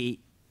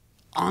wholly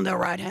on the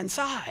right-hand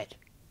side.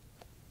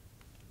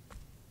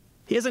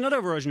 Here's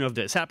another version of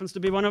this. Happens to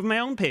be one of my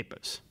own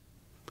papers.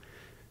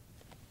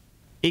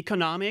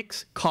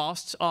 Economics,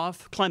 costs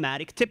of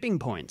climatic tipping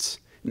points.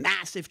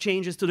 Massive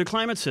changes to the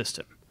climate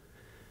system.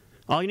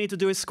 All you need to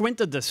do is squint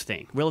at this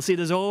thing. We'll see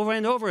this over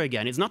and over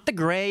again. It's not the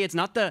gray, it's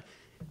not the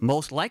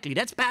most likely.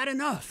 That's bad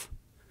enough.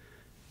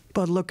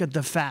 But look at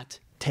the fat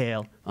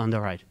tail on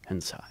the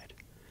right-hand side.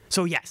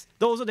 So yes,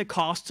 those are the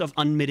costs of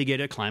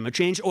unmitigated climate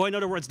change, or in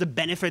other words, the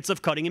benefits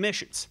of cutting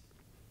emissions.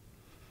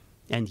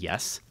 And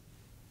yes,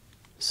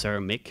 Sir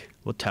Mick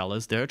will tell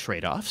us there are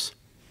trade-offs.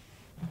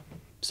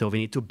 So we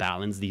need to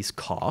balance these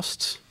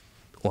costs,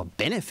 or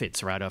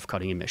benefits rather, of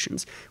cutting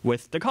emissions,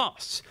 with the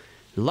costs.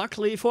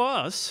 Luckily for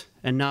us,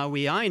 and now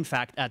we are in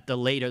fact at the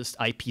latest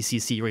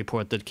IPCC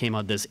report that came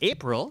out this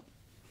April,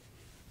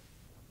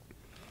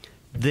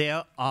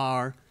 there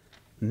are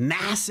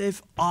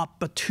massive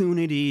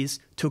opportunities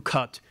to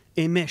cut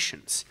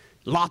emissions.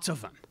 Lots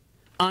of them.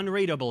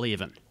 Unreadable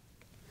even.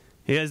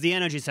 Here's the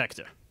energy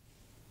sector.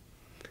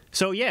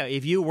 So yeah,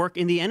 if you work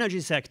in the energy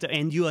sector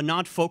and you are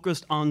not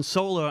focused on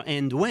solar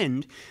and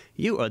wind,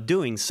 you are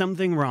doing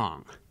something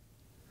wrong.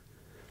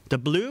 The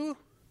blue,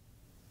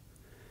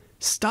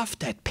 stuff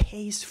that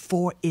pays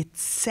for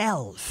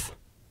itself,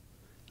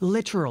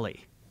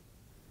 literally.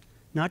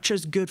 Not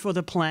just good for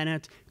the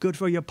planet, good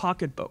for your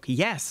pocketbook.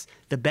 Yes,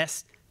 the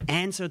best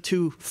answer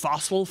to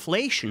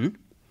fossilflation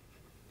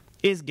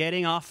is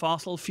getting off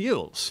fossil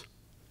fuels.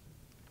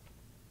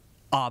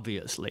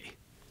 Obviously.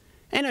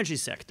 Energy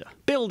sector,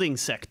 building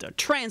sector,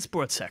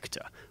 transport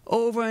sector,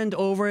 over and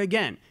over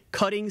again,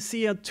 cutting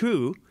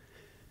CO2,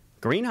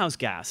 greenhouse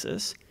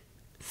gases,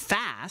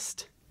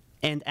 fast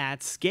and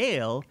at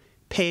scale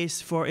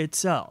pays for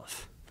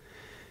itself.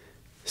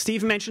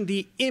 Steve mentioned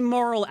the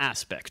immoral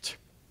aspect.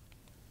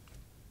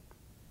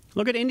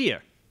 Look at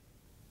India.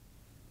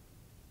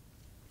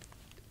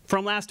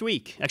 From last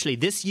week, actually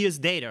this year's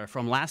data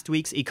from last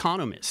week's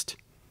Economist.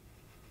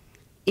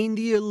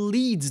 India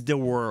leads the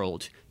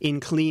world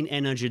in clean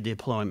energy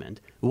deployment.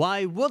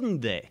 Why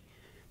wouldn't they?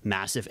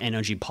 Massive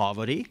energy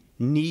poverty,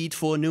 need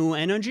for new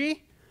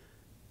energy.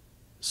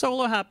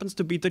 Solar happens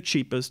to be the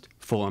cheapest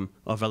form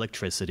of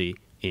electricity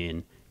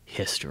in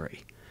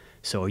history.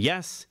 So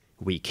yes,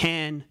 we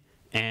can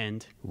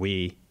and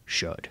we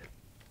should.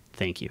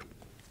 Thank you.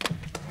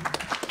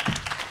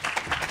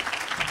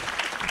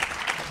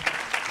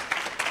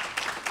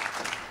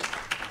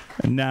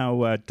 And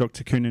now,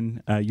 Dr.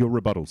 Koonin, your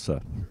rebuttal, sir.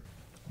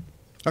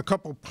 A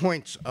couple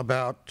points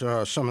about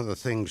some of the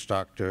things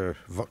Dr.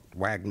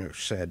 Wagner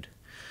said.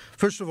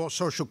 First of all,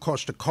 social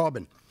cost of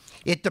carbon.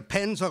 It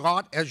depends a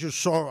lot, as you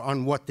saw,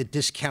 on what the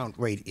discount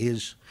rate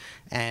is.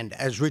 And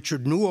as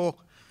Richard Newell,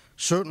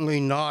 certainly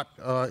not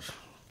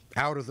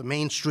out of the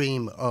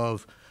mainstream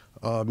of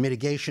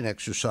mitigation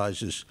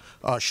exercises,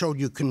 showed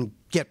you can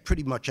get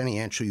pretty much any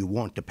answer you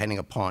want depending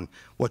upon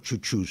what you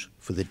choose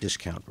for the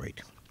discount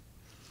rate.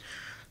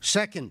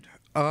 Second,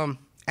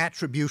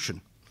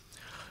 attribution.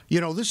 You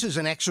know, this is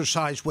an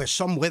exercise where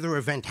some weather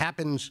event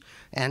happens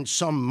and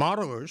some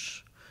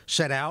modelers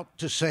set out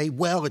to say,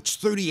 well, it's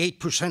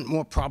 38%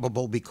 more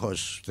probable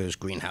because there's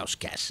greenhouse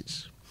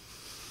gases.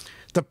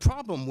 The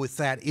problem with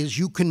that is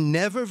you can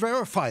never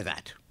verify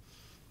that.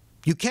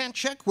 You can't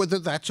check whether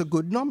that's a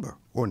good number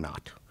or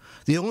not.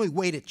 The only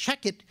way to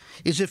check it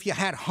is if you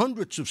had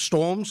hundreds of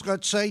storms,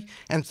 let's say,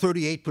 and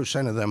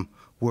 38% of them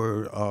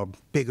were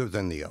bigger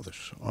than the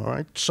others, all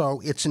right?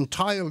 So it's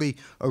entirely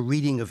a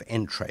reading of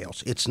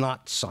entrails. It's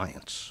not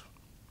science.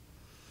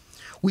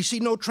 We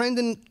see no trend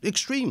in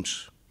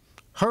extremes.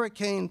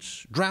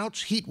 Hurricanes,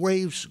 droughts, heat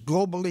waves,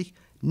 globally,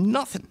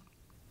 nothing.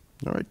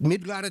 All right,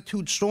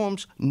 mid-latitude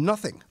storms,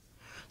 nothing.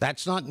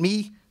 That's not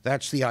me,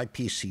 that's the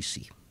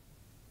IPCC.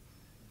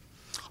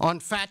 On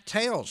fat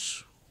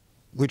tails,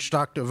 which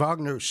Dr.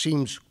 Wagner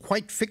seems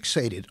quite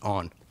fixated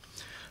on,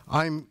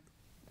 I'm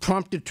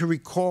prompted to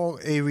recall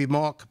a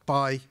remark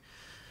by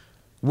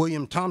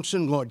William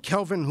Thomson, Lord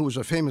Kelvin, who was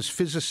a famous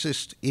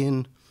physicist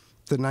in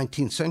the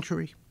 19th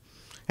century.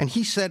 And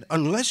he said,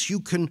 unless you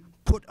can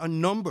put a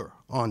number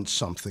on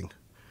something,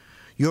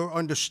 your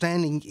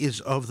understanding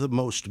is of the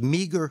most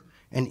meager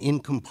and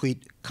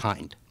incomplete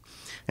kind.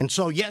 And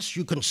so, yes,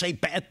 you can say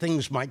bad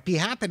things might be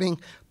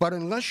happening, but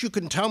unless you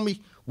can tell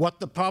me what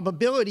the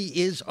probability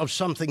is of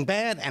something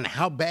bad and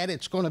how bad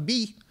it's going to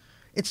be,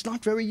 it's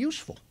not very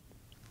useful.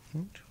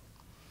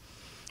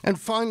 And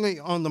finally,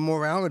 on the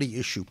morality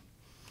issue,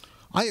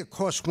 I, of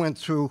course, went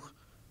through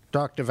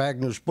Dr.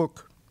 Wagner's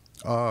book,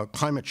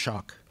 Climate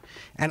Shock,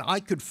 and I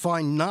could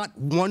find not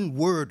one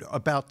word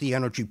about the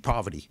energy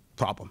poverty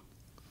problem.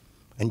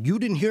 And you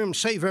didn't hear him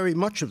say very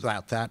much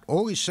about that.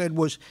 All he said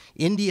was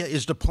India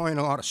is deploying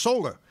a lot of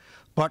solar,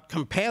 but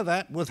compare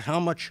that with how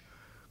much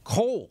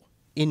coal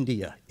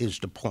India is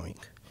deploying.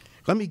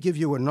 Let me give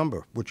you a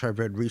number, which I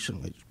read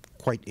recently.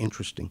 It's quite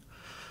interesting.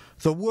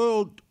 The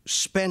world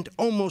spent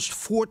almost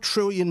 $4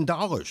 trillion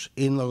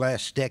in the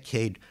last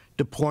decade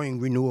deploying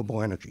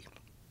renewable energy.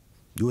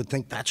 You would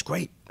think that's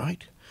great,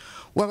 right?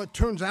 Well, it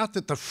turns out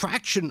that the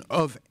fraction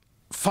of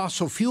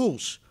fossil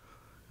fuels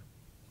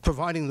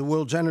providing the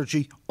world's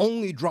energy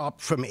only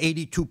dropped from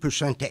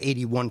 82% to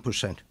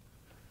 81%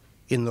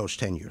 in those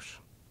 10 years.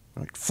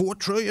 Right? $4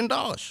 trillion.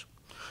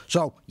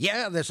 So,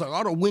 yeah, there's a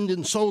lot of wind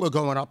and solar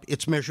going up.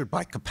 It's measured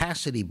by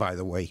capacity, by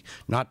the way,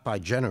 not by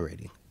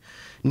generating.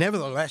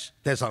 Nevertheless,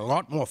 there's a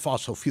lot more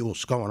fossil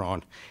fuels going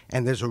on,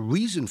 and there's a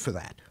reason for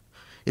that.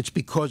 It's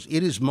because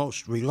it is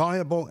most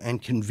reliable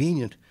and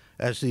convenient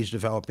as these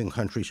developing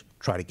countries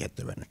try to get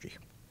their energy.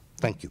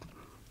 Thank you.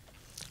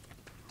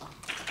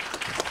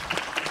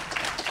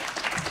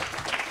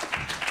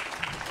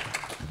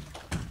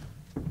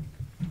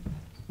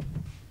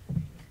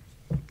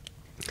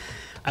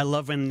 I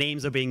love when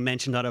names are being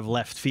mentioned out of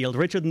left field.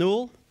 Richard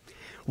Newell,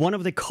 one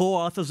of the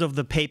co-authors of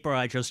the paper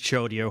I just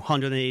showed you,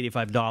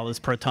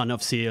 $185 per ton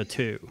of CO2.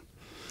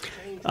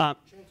 Change the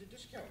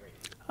discount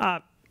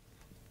rate.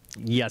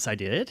 Yes, I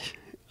did.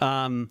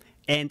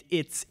 And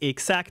it's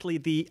exactly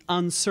the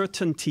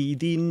uncertainty,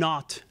 the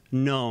not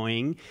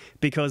knowing,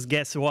 because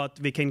guess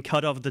what? We can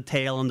cut off the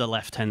tail on the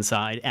left-hand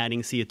side.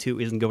 Adding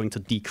CO2 isn't going to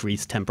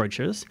decrease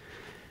temperatures,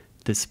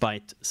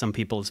 despite some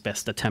people's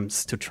best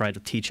attempts to try to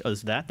teach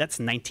us that. That's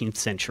 19th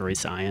century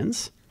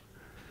science.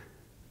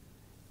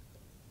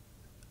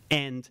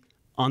 And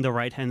on the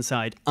right-hand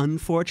side,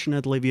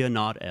 unfortunately, we are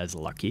not as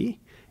lucky.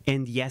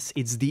 And yes,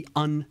 it's the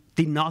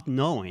not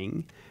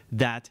knowing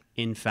that,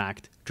 in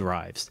fact,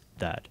 drives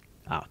that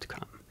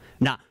outcome.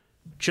 Now,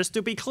 just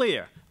to be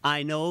clear,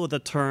 I know the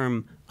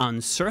term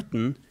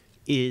uncertain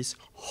is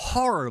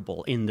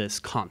horrible in this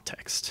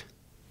context.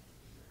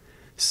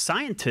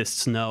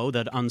 Scientists know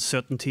that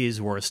uncertainty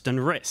is worse than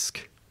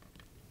risk.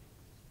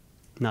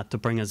 Not to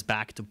bring us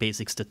back to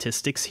basic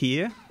statistics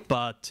here,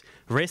 but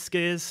risk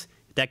is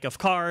deck of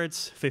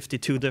cards,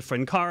 52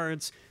 different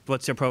cards.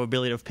 What's your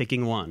probability of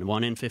picking one?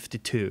 1 in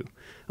 52.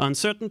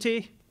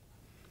 Uncertainty,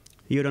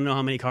 you don't know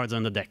how many cards are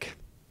on the deck.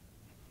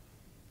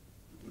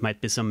 Might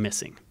be some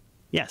missing.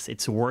 Yes,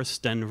 it's worse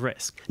than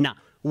risk. Now,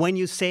 when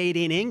you say it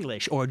in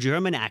English, or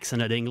German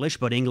accented English,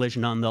 but English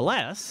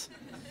nonetheless,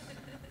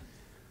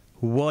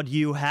 what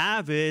you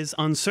have is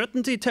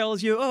uncertainty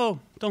tells you, oh,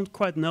 don't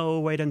quite know,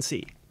 wait and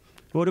see.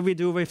 What do we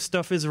do if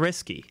stuff is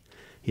risky?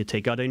 You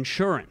take out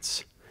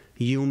insurance.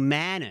 You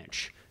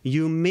manage.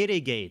 You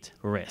mitigate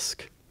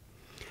risk.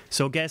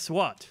 So guess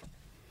what?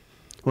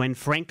 When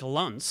Frank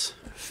Luntz,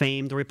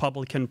 famed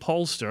Republican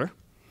pollster,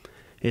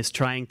 is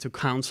trying to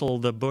counsel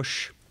the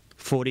Bush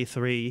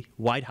 43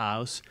 White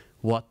House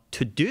what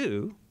to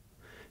do,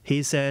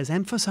 he says,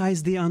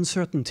 emphasize the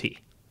uncertainty.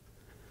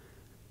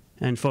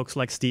 And folks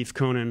like Steve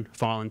Koonin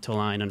fall into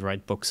line and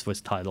write books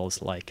with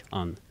titles like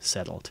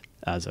Unsettled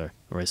as a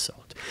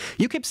result.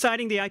 You keep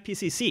citing the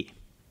IPCC.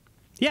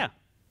 Yeah,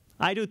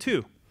 I do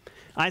too.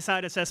 I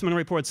cite Assessment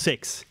Report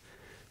 6.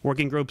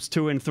 Working Groups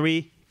 2 and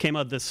 3 came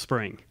out this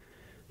spring.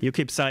 You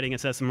keep citing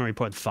Assessment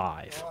Report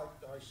 5. Well,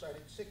 I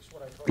cited 6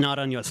 when I told Not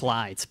on your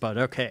slides, but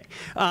okay.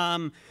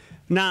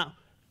 Now,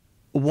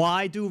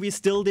 why do we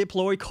still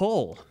deploy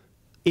coal?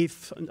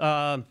 If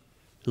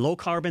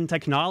low-carbon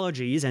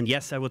technologies, and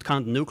yes, I would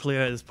count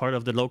nuclear as part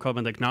of the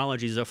low-carbon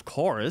technologies, of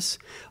course,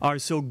 are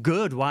so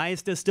good, why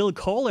is there still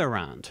coal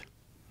around?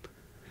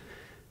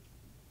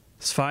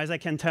 As far as I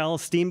can tell,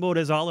 Steamboat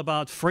is all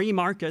about free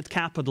market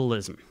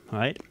capitalism,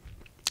 right?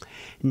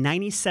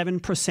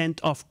 97%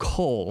 of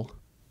coal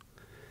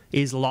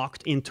is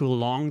locked into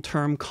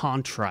long-term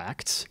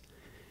contracts,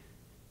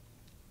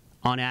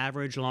 on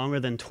average longer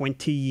than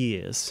 20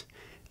 years,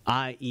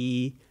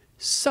 i.e.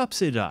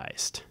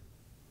 subsidized.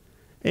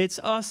 It's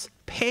us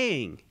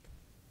paying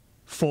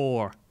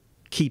for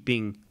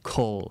keeping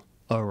coal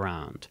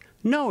around.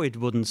 No, it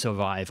wouldn't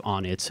survive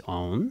on its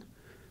own.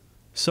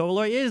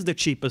 Solar is the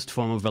cheapest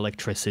form of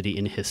electricity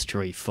in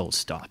history, full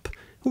stop.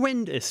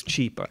 Wind is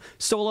cheaper.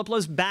 Solar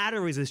plus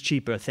batteries is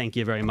cheaper, thank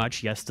you very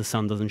much. Yes, the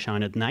sun doesn't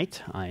shine at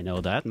night. I know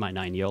that. My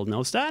 9-year-old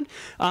knows that.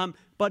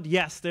 But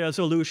yes, there are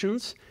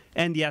solutions.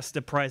 And yes,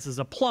 the prices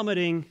are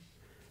plummeting.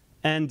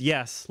 And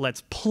yes,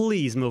 let's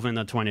please move in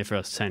the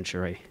 21st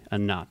century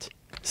and not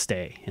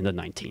stay in the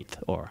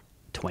 19th or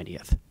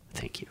 20th.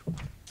 Thank you.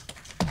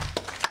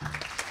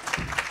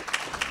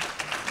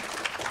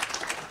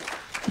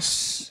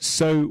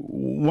 So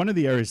one of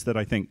the areas that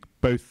I think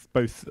both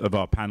of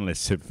our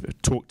panelists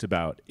have talked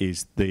about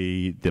is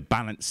the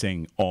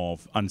balancing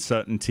of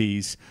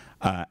uncertainties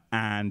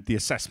and the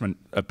assessment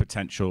of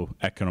potential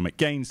economic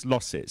gains,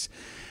 losses.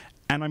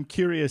 And I'm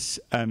curious,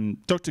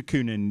 Dr.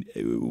 Koonin,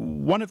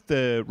 one of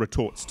the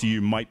retorts to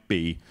you might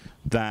be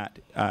that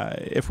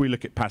if we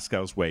look at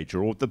Pascal's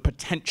wager or the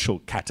potential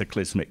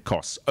cataclysmic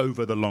costs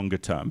over the longer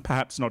term,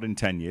 perhaps not in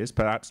 10 years,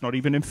 perhaps not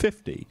even in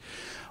 50,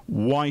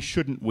 why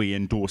shouldn't we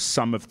endorse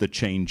some of the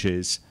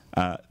changes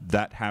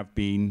that have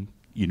been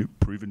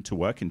proven to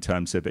work in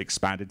terms of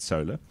expanded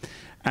solar?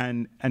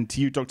 And to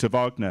you, Dr.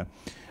 Wagner,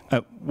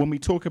 when we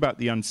talk about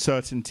the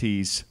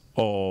uncertainties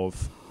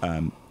of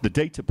the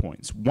data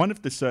points, one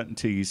of the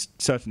certainties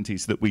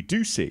that we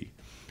do see,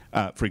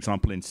 for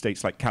example, in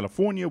states like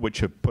California, which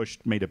have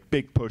made a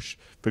big push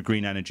for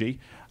green energy,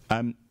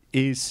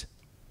 is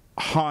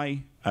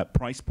high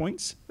price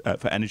points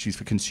for energies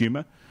for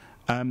consumer.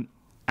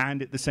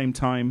 And at the same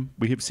time,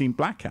 we have seen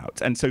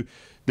blackouts. And so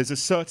there's a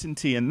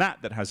certainty in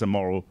that has a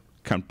moral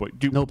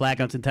counterpoint. No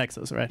blackouts in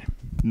Texas, right?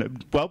 No,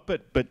 well,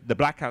 but the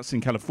blackouts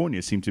in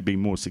California seem to be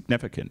more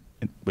significant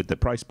with the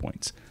price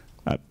points.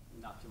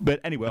 But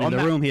anyway, in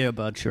the room here,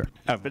 bud, sure.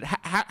 But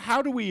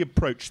how do we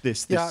approach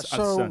this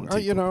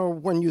uncertainty?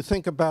 When you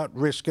think about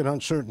risk and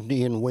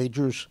uncertainty in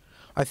wagers,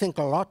 I think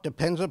a lot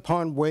depends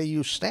upon where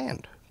you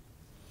stand.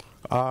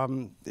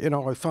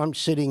 If I'm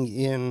sitting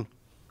in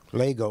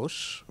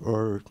Lagos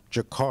or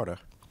Jakarta,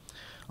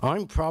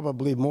 I'm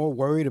probably more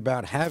worried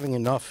about having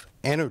enough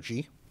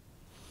energy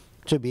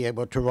to be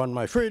able to run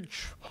my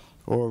fridge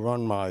or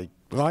run my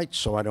lights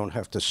so I don't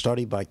have to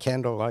study by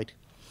candlelight.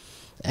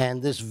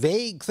 And this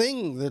vague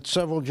thing that's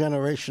several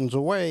generations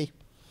away,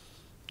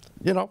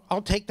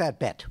 I'll take that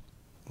bet.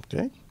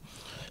 Okay?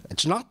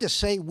 It's not to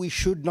say we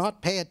should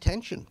not pay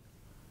attention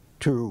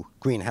to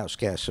greenhouse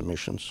gas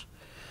emissions,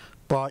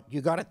 but you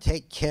got to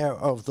take care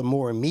of the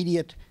more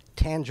immediate,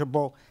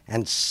 tangible,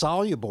 and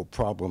soluble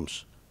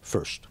problems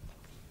first.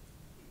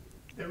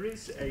 There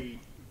is a...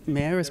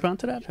 May I respond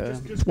to that?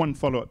 Just one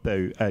follow-up,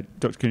 though,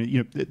 Dr.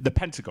 Koonin. The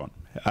Pentagon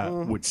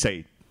would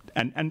say,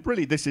 and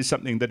really this is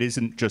something that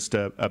isn't just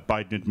a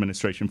Biden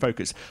administration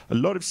focus. A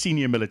lot of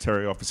senior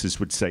military officers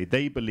would say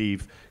they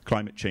believe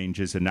climate change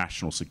is a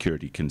national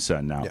security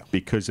concern now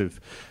because of...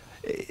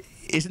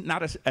 Isn't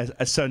that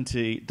a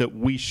certainty that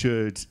we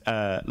should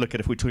look at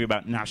if we're talking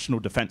about national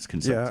defense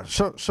concerns?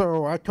 Yeah,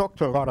 so I talked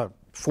to a lot of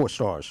 4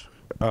 stars,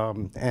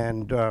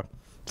 and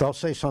they'll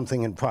say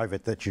something in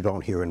private that you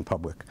don't hear in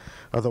public.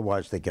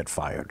 Otherwise, they get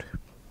fired.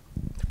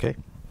 Okay?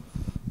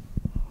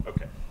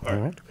 Okay. All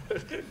right.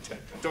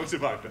 Dr.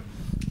 Wagner.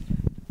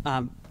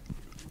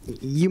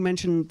 You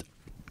mentioned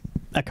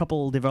a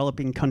couple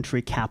developing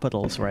country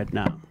capitals right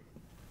now.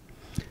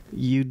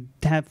 You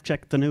have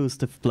checked the news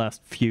the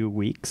last few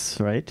weeks,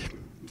 right?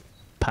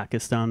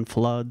 Pakistan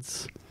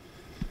floods,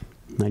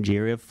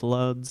 Nigeria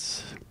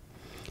floods.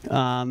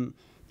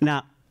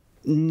 Now,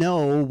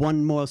 no,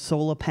 one more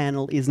solar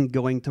panel isn't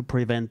going to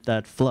prevent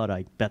that flood.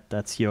 I bet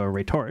that's your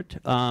retort.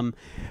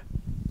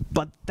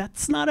 But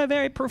that's not a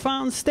very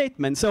profound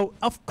statement. So,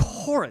 of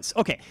course,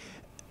 okay,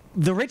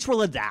 the rich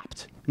will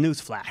adapt.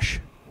 Newsflash.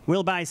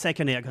 We'll buy a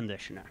second air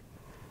conditioner.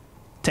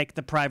 Take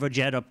the private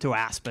jet up to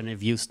Aspen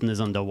if Houston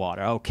is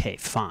underwater. Okay,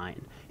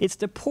 fine. It's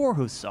the poor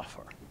who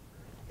suffer.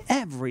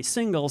 Every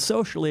single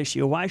social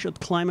issue, why should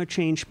climate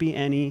change be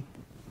any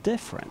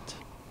different?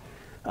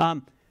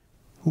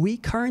 We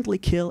currently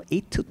kill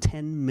 8 to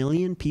 10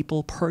 million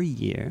people per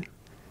year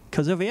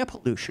because of air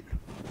pollution.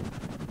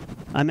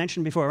 I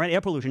mentioned before, right? Air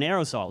pollution,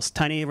 aerosols,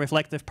 tiny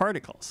reflective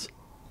particles.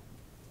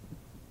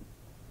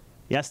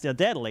 Yes, they're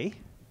deadly.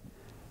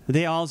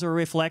 They also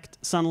reflect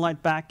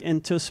sunlight back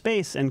into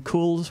space and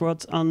cools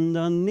what's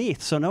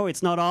underneath. So no,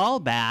 it's not all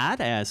bad,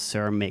 as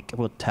Sir Mick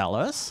would tell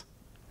us.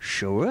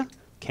 Sure,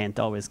 can't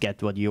always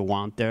get what you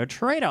want. There are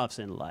trade-offs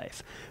in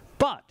life.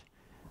 But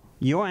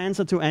your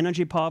answer to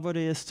energy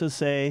poverty is to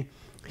say,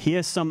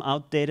 here's some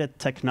outdated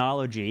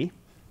technology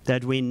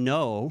that we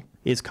know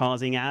is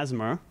causing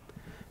asthma.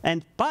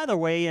 And by the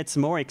way, it's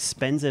more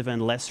expensive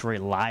and less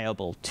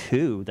reliable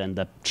too than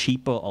the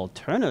cheaper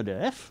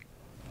alternative.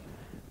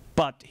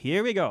 But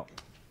here we go.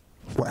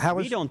 Well,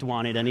 we don't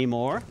want it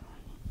anymore.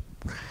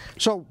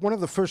 So one of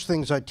the first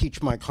things I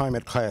teach my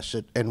climate class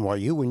at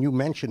NYU, when you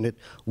mentioned it,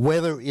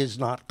 weather is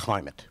not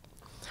climate.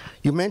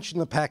 You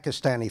mentioned the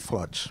Pakistani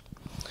floods.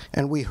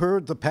 And we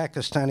heard the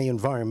Pakistani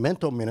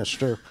environmental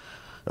minister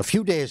a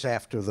few days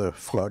after the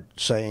flood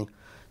saying,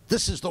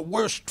 this is the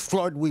worst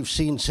flood we've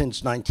seen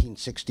since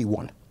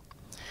 1961.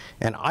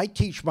 And I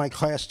teach my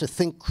class to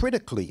think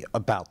critically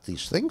about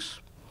these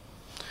things.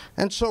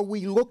 And so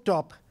we looked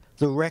up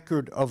the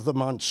record of the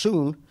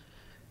monsoon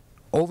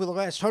over the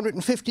last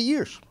 150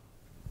 years.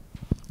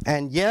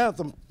 And yeah,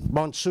 the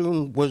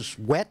monsoon was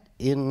wet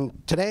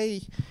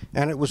today,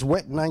 and it was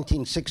wet in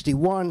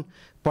 1961,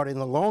 but in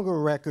the longer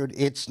record,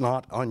 it's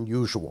not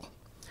unusual.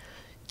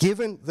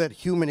 Given that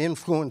human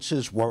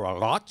influences were a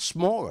lot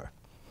smaller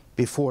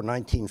before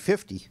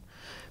 1950,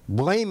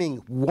 blaming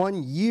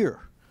 1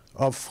 year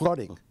of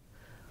flooding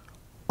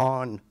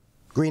on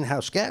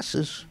greenhouse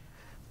gases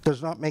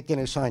does not make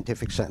any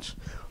scientific sense.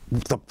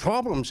 The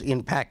problems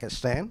in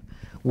Pakistan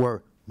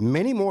were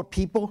many more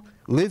people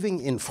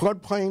living in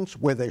floodplains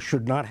where they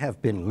should not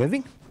have been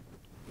living,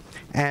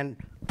 and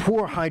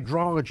poor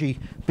hydrology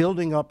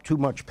building up too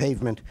much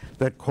pavement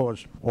that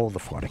caused all the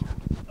flooding.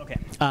 Okay.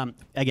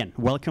 Again,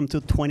 welcome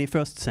to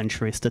 21st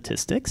century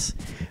statistics.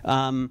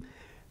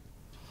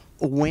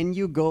 When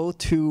you go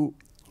to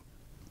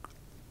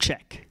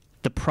check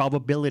the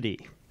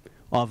probability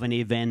of an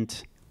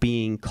event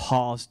being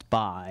caused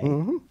by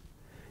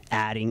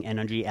adding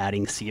energy,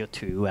 adding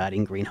CO2,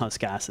 adding greenhouse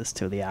gases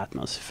to the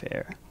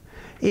atmosphere,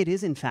 it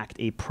is in fact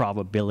a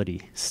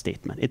probability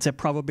statement. It's a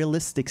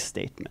probabilistic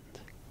statement.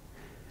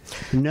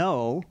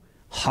 No,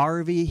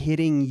 Harvey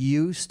hitting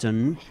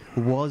Houston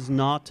was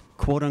not,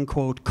 quote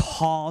unquote,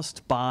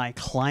 caused by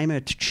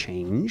climate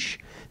change.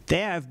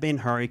 There have been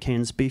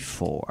hurricanes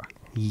before.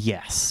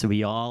 Yes,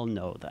 we all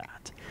know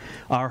that.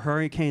 Are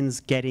hurricanes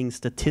getting,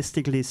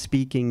 statistically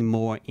speaking,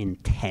 more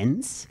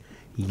intense?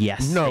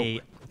 Yes,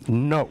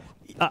 No.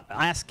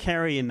 Ask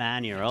Kerry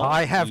Emanuel.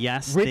 I have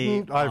yes,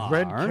 I've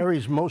read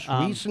Kerry's most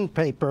recent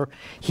paper.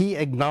 He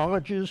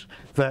acknowledges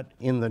that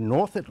in the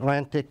North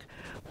Atlantic,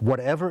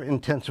 whatever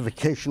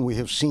intensification we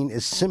have seen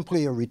is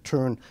simply a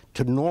return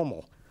to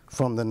normal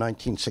from the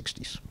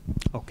 1960s.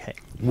 Okay.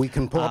 We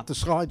can pull up the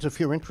slides if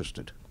you're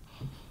interested.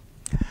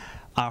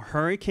 Are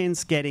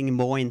hurricanes getting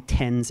more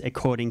intense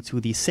according to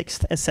the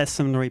 6th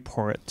assessment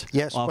report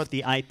of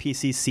the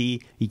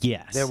IPCC?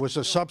 Yes. There was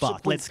a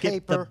subsequent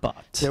paper.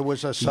 There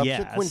was a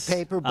subsequent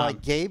paper by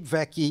Gabe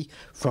Vecchi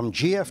from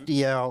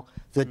GFDL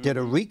that did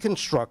a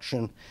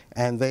reconstruction,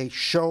 and they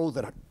show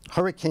that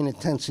hurricane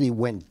intensity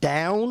went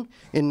down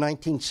in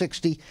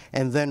 1960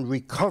 and then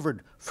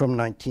recovered from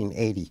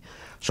 1980.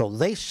 So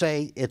they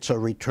say it's a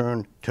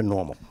return to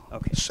normal.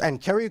 Okay.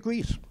 And Kerry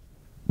agrees.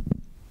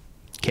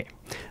 Okay.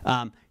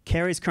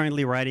 Kerry's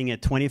currently writing a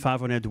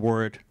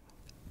 2,500-word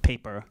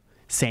paper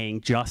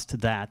saying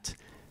just that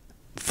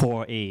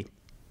for a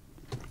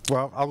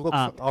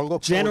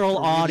general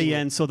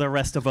audience so the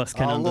rest of us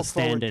can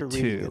understand it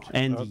too.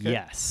 And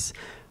yes,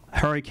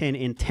 hurricane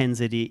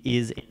intensity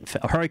is,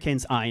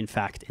 hurricanes are in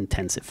fact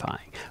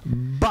intensifying.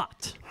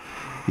 But,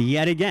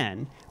 yet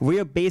again, we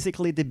are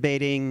basically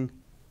debating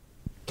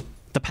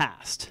the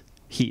past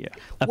here,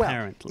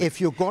 apparently. Well, if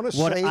you're going to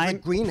say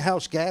that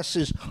greenhouse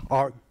gases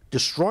are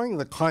destroying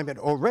the climate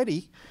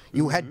already,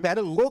 you had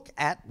better look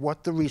at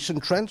what the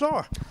recent trends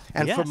are.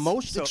 And for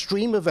most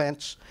extreme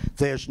events,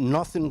 there's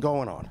nothing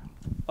going on.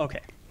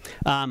 Okay.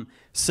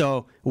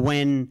 So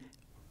when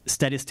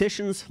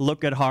statisticians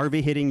look at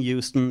Harvey hitting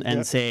Houston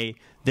and say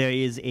there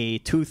is a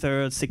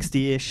 2/3,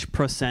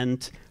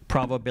 60-ish%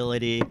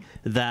 probability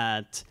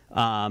that,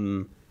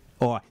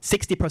 or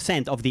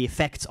 60% of the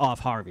effects of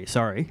Harvey,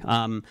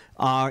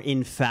 are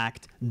in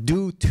fact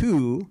due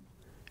to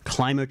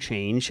climate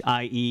change,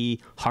 i.e.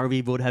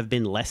 Harvey would have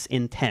been less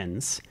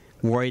intense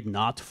were it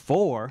not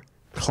for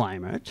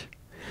climate.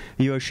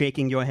 You are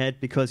shaking your head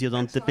because you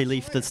don't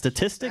believe the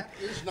statistic?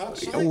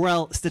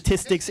 Well,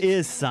 statistics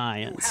is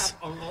science.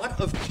 You have a lot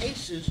of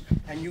cases,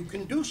 and you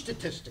can do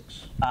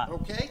statistics,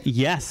 okay?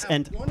 Yes,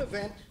 and one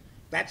event,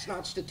 that's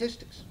not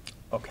statistics.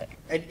 Okay.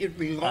 And it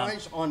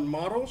relies on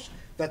models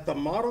that the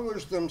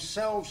modelers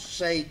themselves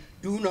say,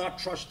 do not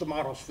trust the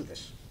models for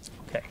this.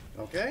 Okay.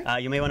 Okay?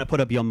 You may want to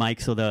put up your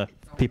mic so the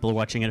people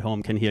watching at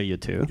home can hear you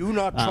too. Do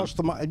not trust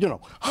the,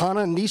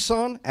 Hana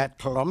Nissan at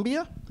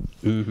Columbia,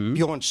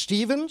 Bjorn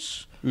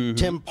Stevens,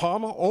 Tim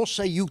Palmer all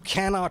say you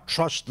cannot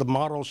trust the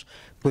models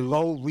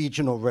below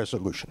regional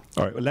resolution.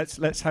 All right, well,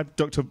 let's have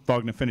Dr.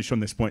 Wagner finish on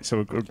this point, so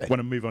we want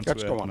to move on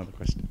to another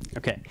question.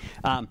 Okay.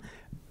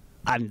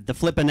 the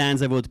flippant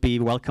answer would be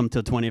welcome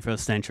to 21st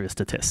century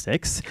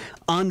statistics.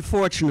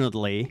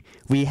 Unfortunately,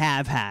 we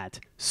have had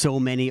so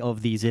many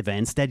of these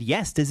events that,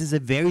 yes, this is a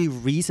very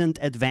recent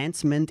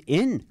advancement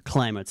in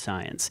climate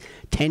science.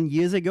 10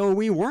 years ago,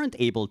 we weren't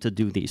able to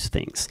do these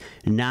things.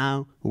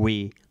 Now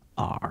we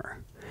are.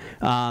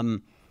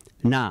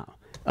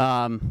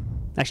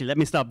 Actually, let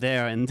me stop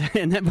there and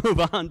then move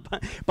on.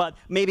 But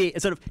maybe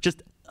sort of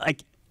just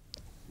like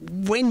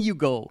when you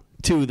go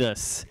to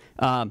this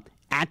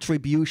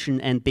attribution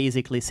and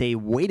basically say,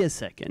 wait a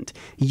second,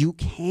 you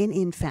can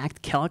in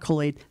fact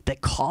calculate the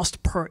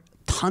cost per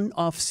ton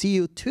of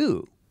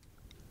CO2.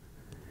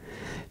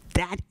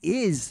 That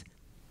is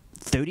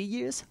 30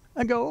 years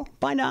ago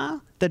by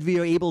now that we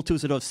are able to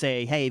sort of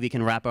say, hey, we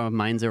can wrap our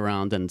minds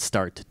around and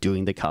start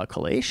doing the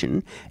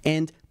calculation.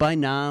 And by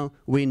now,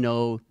 we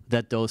know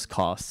that those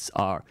costs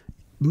are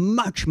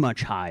much,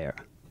 much higher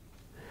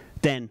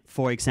than,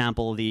 for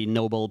example, the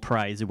Nobel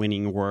Prize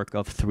winning work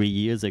of 3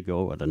 years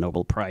ago, or the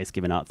Nobel Prize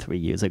given out 3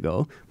 years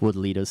ago, would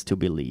lead us to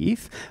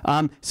believe.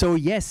 So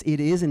yes, it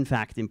is in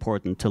fact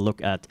important to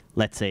look at,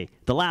 let's say,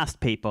 the last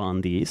paper on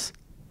these,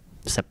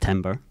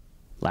 September,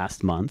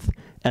 last month,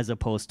 as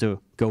opposed to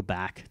go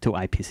back to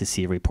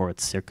IPCC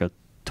reports circa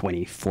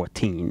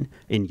 2014,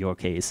 in your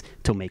case,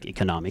 to make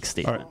economic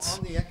statements.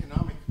 On the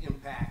economic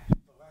impact, the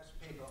last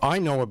paper I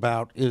know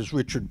about is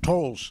Richard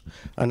Toll's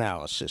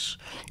analysis,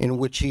 in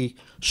which he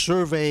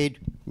surveyed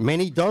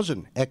many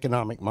dozen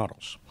economic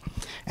models.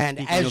 And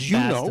as you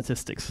know,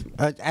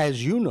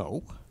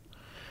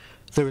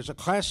 there is a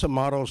class of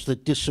models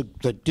that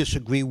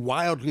disagree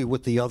wildly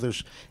with the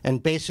others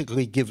and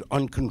basically give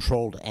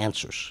uncontrolled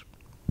answers.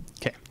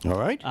 Okay. All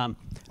right. All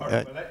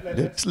right,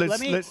 well,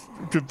 let's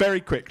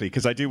very quickly,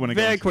 because I do want to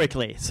go very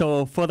quickly.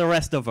 So for the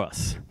rest of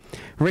us,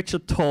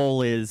 Richard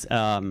Toll is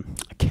a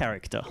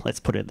character. Let's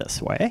put it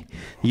this way.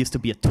 There used to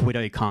be a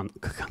Twitter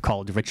account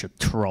called Richard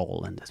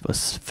Troll, and it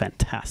was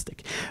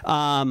fantastic.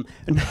 Now,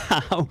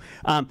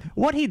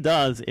 what he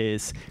does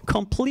is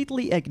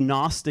completely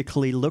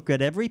agnostically look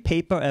at every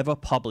paper ever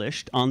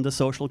published on the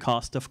social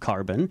cost of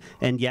carbon.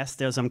 And yes,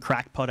 there's some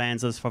crackpot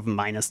answers for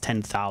minus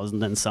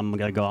 10,000, and some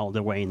go all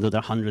the way into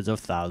the hundreds of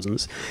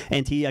thousands.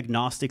 And he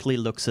agnostically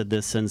looks at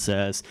this and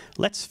says,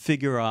 let's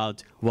figure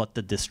out what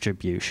the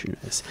distribution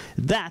is.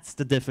 That's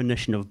the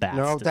definition of bad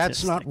No,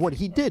 that's not what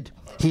he did.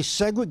 He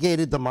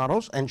segregated the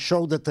models and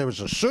showed that there was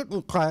a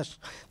certain class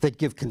that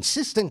give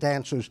consistent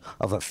answers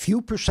of a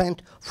few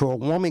percent for a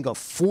warming of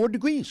 4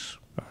 degrees,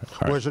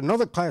 whereas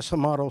another class of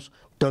models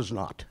does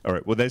not. All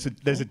right, well, there's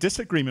a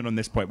disagreement on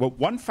this point. Well,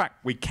 one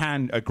fact we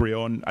can agree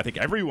on, I think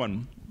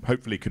everyone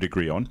hopefully could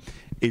agree on,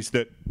 is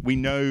that we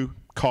know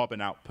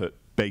carbon output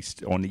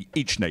based on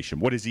each nation.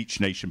 What is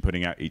each nation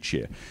putting out each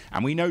year?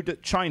 And we know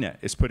that China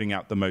is putting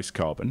out the most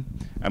carbon,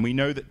 and we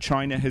know that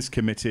China has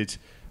committed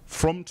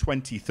from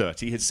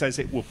 2030, it says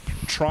it will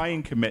try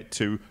and commit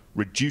to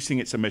reducing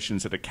its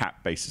emissions at a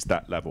cap basis,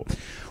 that level.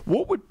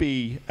 What would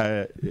be,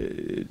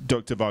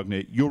 Dr.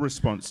 Wagner, your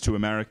response to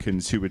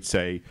Americans who would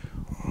say,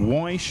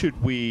 why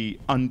should we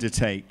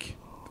undertake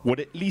what,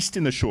 at least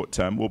in the short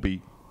term, will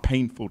be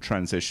painful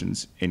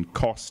transitions in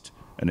cost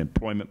and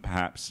employment,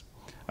 perhaps,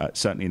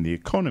 certainly in the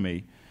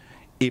economy,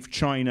 if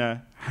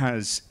China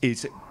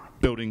is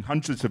building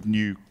hundreds of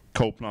new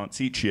coal plants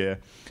each year,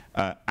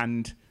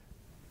 and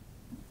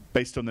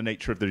based on the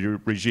nature of the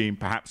regime,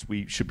 perhaps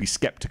we should be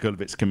skeptical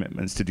of its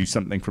commitments to do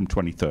something from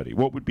 2030.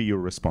 What would be your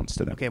response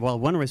to that? Okay, well,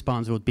 one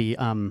response would be,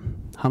 how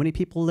many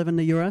people live in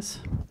the US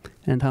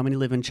and how many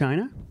live in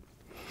China?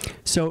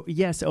 So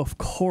yes, of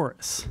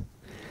course,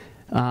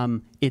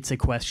 it's a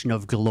question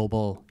of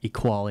global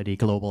equality,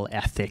 global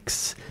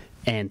ethics,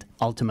 and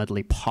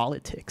ultimately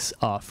politics,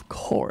 of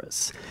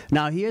course.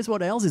 Now, here's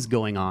what else is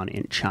going on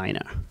in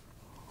China.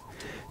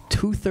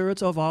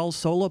 2/3 of all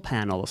solar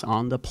panels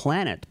on the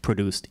planet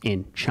produced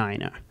in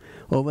China.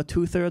 Over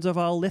 2/3 of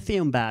all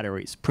lithium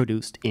batteries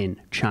produced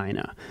in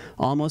China.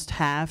 Almost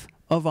half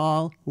of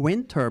all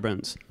wind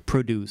turbines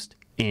produced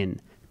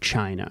in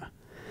China.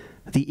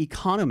 The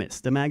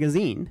Economist, the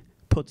magazine,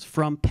 puts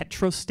from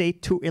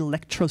petrostate to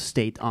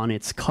electrostate on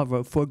its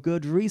cover for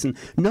good reason.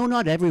 No,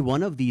 not every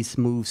one of these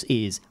moves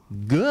is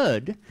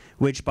good,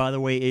 which, by the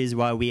way, is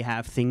why we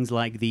have things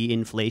like the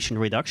Inflation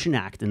Reduction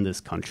Act in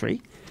this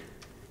country.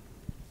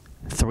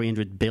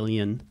 $300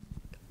 billion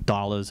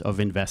of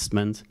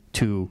investment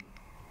to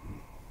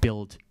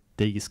build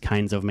these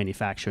kinds of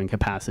manufacturing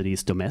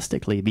capacities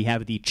domestically. We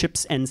have the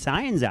Chips and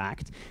Science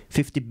Act,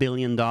 $50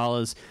 billion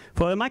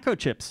for the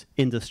microchips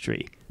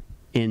industry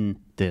in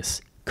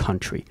this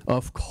country.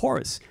 Of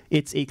course,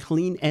 it's a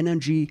clean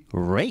energy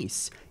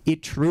race.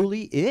 It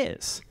truly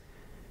is.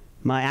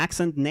 My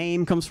accent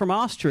name comes from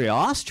Austria.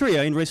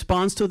 Austria, in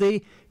response to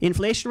the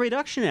Inflation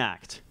Reduction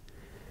Act,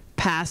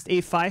 passed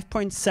a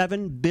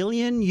 5.7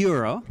 billion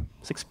euro,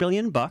 $6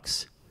 billion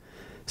bucks,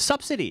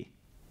 subsidy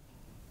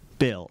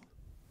bill,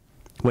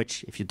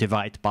 which, if you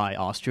divide by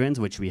Austrians,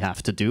 which we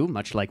have to do,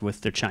 much like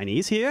with the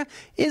Chinese here,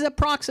 is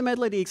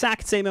approximately the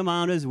exact same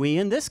amount as we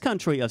in this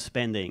country are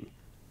spending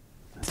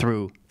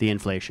through the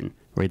Inflation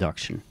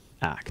Reduction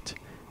Act.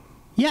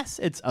 Yes,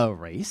 it's a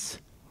race.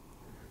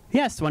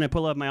 Yes, when I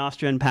pull up my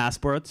Austrian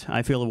passport,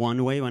 I feel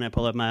one way. When I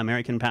pull up my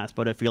American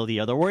passport, I feel the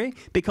other way.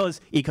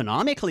 Because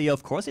economically,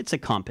 of course, it's a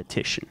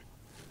competition.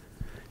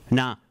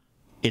 Now,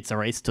 it's a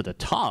race to the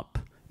top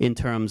in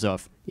terms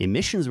of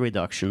emissions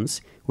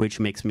reductions, which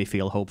makes me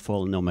feel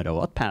hopeful no matter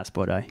what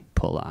passport I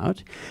pull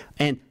out.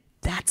 And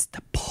that's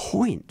the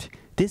point.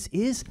 This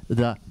is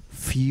the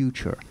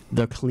future,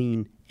 the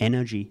clean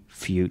energy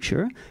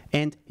future.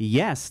 And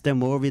yes, the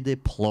more we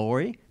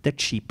deploy, the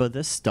cheaper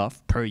the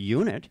stuff per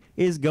unit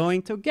is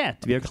going to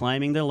get. We are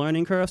climbing the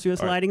learning curves, we are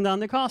sliding down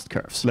the cost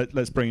curves.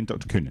 Let's bring in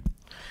Dr. Koonin.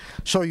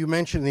 So you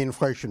mentioned the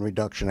Inflation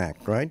Reduction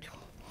Act, right?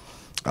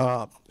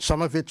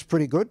 Some of it's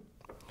pretty good.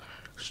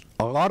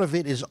 A lot of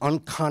it is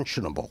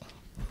unconscionable.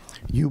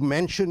 You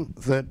mentioned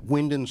that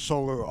wind and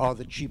solar are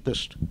the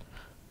cheapest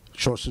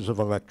sources of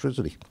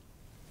electricity.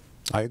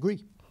 I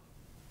agree.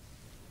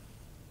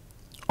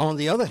 On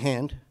the other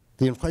hand,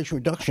 the Inflation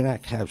Reduction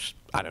Act has,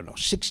 I don't know,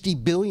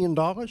 $60 billion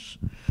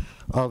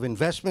of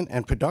investment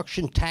and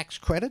production tax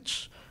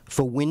credits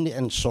for wind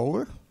and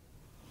solar.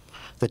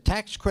 The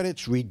tax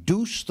credits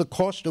reduce the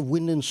cost of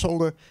wind and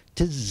solar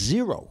to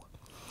zero.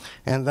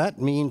 And that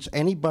means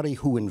anybody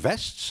who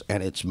invests,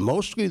 and it's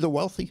mostly the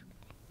wealthy,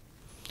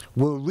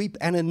 will reap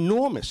an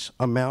enormous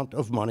amount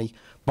of money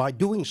by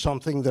doing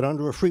something that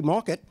under a free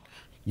market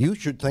you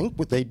should think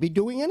what they'd be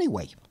doing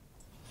anyway.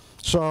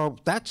 So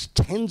that's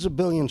tens of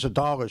billions of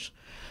dollars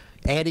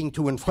adding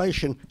to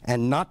inflation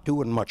and not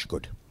doing much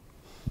good.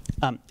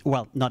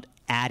 Well, not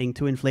adding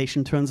to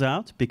inflation, turns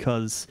out,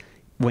 because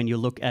when you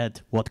look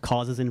at what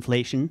causes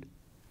inflation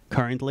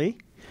currently,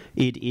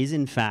 it is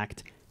in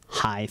fact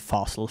high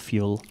fossil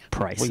fuel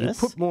prices. When you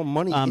put more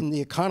money in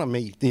the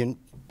economy, the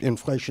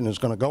inflation is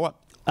going to go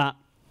up.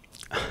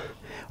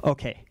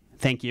 Okay,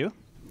 thank you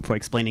for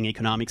explaining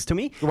economics to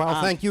me.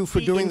 Well, thank you for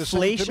doing the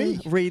same to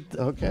me.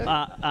 Okay.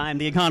 I'm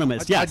the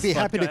economist, yes. I'd be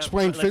happy to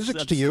explain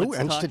physics to you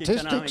and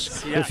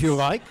statistics, if you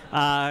like.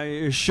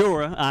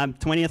 Sure.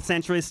 20th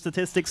century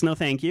statistics, no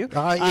thank you.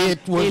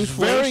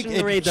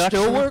 It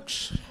still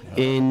works.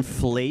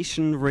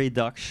 Inflation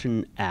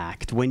Reduction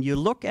Act. When you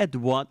look at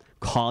what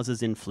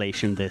causes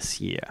inflation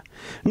this year,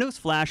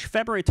 newsflash,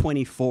 February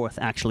 24th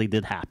actually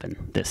did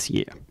happen this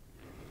year.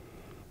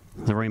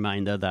 The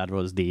reminder, that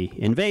was the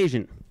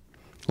invasion.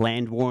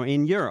 Land war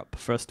in Europe,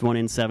 first one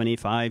in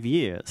 75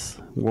 years.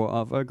 War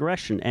of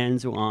aggression, and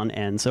so on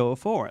and so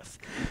forth.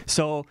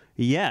 So,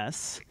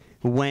 yes,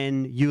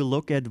 when you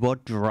look at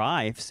what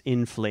drives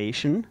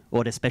inflation,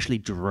 what especially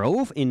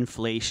drove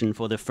inflation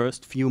for the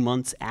first few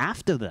months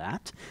after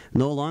that,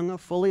 no longer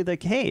fully the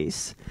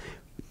case,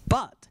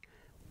 but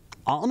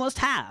almost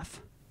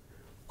half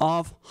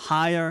of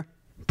higher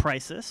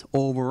prices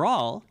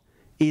overall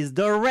is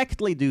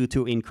directly due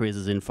to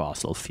increases in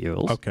fossil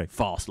fuels,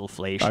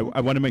 fossilflation.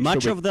 I want to make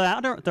much sure of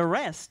the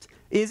rest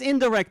is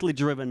indirectly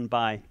driven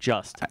by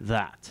just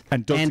that.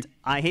 And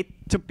I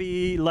hate to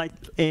be like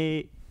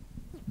a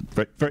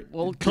but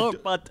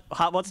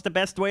what's the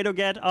best way to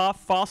get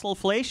off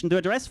fossilflation, to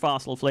address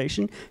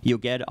fossilflation? You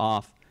get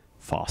off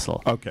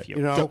fossil fuel.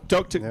 You know,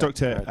 Dr.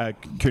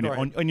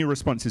 Koonin, on your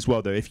response as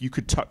well, though, if you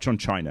could touch on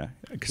China,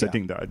 because I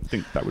think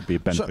that would be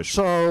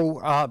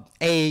beneficial.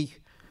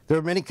 There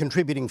are many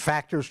contributing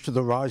factors to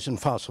the rise in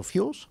fossil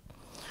fuels.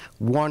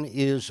 One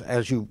is,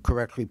 as you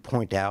correctly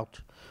point out,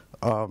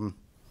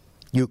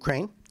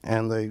 Ukraine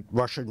and the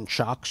Russian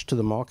shocks to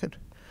the market.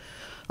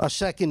 A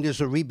second is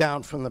a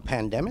rebound from the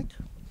pandemic.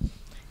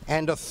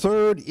 And a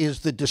third is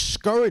the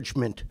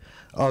discouragement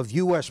of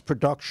U.S.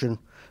 production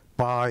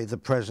by the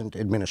present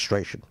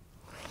administration.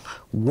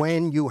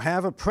 When you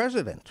have a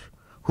president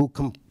who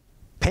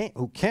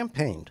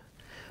campaigned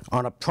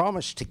on a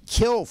promise to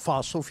kill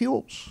fossil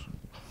fuels,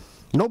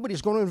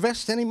 nobody's going to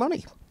invest any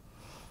money.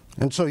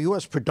 And so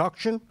U.S.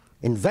 production,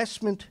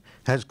 investment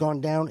has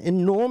gone down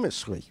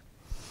enormously.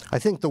 I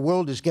think the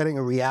world is getting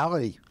a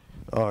reality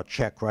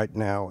check right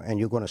now, and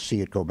you're going to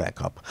see it go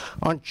back up.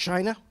 On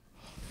China,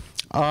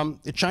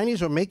 the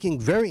Chinese are making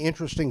very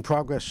interesting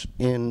progress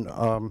in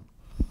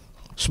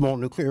small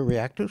nuclear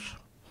reactors.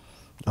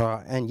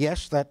 And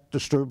yes, that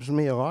disturbs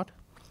me a lot.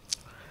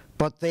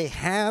 But they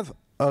have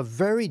a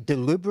very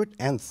deliberate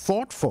and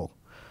thoughtful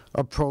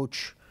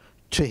approach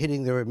to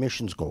hitting their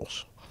emissions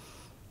goals.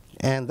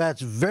 And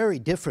that's very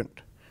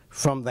different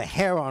from the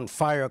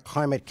hair-on-fire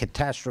climate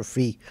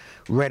catastrophe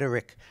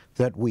rhetoric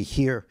that we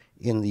hear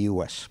in the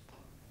U.S.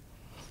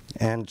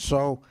 And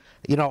so,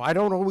 you know, I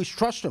don't always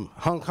trust them.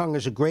 Hong Kong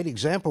is a great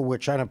example where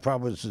China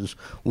promises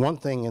one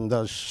thing and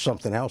does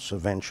something else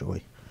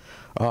eventually.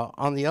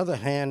 On the other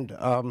hand,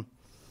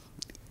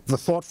 the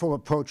thoughtful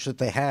approach that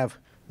they have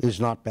is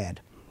not bad.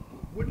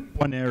 Wouldn't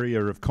one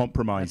area of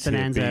compromise That's an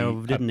here answer I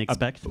be didn't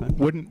expect.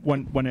 Wouldn't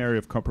one area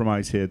of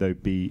compromise here, though,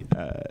 be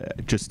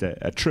just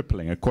a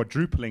tripling, a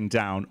quadrupling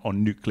down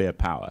on nuclear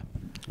power?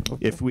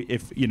 Okay.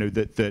 If you know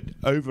that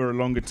over a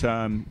longer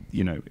term,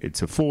 you know,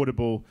 it's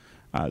affordable,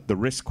 the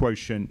risk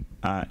quotient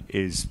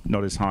is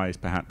not as high as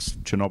perhaps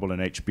Chernobyl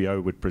and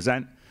HBO would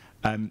present.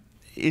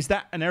 Is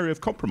that an area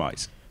of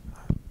compromise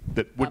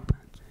that would?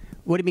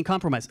 What do you mean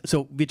compromise?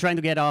 So we're trying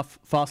to get off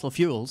fossil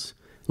fuels,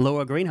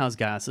 lower greenhouse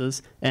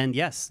gases, and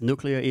yes,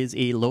 nuclear is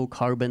a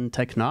low-carbon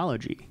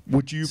technology.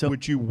 Would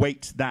you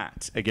weight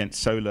that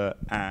against solar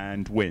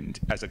and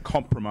wind as a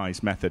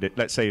compromise method?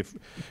 Let's say if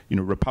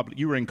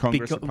you were in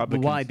Congress,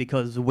 Republicans. Why?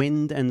 Because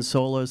wind and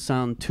solar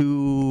sound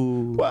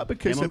too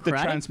because of the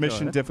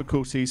transmission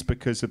difficulties,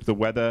 because of the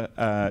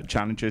weather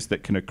challenges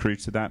that can accrue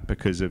to that,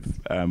 because of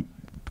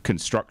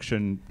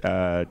construction,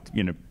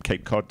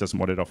 Cape Cod doesn't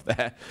want it off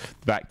their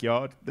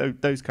backyard,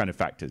 those kind of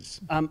factors.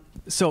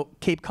 So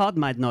Cape Cod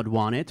might not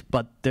want it,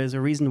 but there's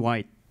a reason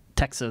why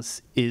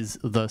Texas is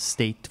the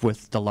state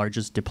with the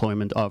largest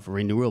deployment of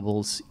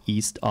renewables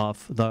east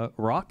of the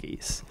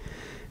Rockies,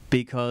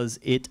 because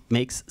it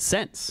makes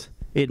sense.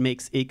 It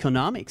makes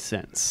economic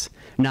sense.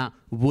 Now,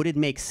 would it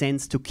make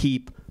sense to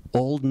keep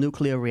old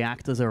nuclear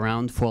reactors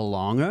around for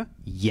longer?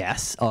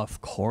 Yes,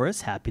 of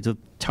course. Happy to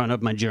turn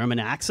up my German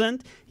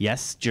accent.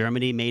 Yes,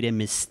 Germany made a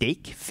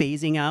mistake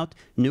phasing out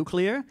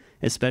nuclear,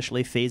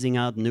 especially phasing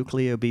out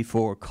nuclear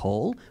before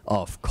coal.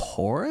 Of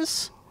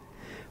course.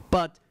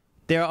 But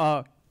there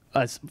are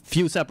a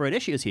few separate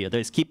issues here.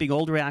 There's keeping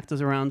old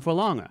reactors around for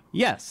longer.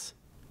 Yes.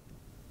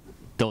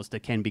 Those that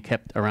can be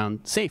kept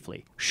around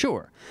safely.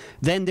 Sure.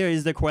 Then there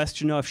is the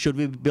question of, should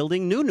we be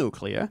building new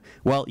nuclear?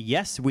 Well,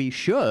 yes, we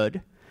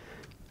should.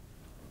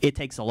 It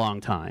takes a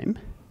long time.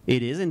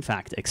 It is, in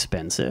fact,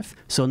 expensive.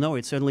 So no,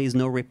 it certainly is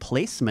no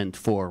replacement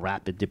for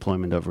rapid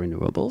deployment of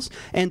renewables.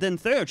 And then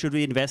third, should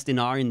we invest in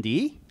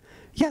R&D?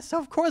 Yes,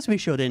 of course we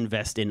should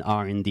invest in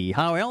R&D.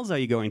 How else are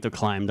you going to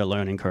climb the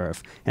learning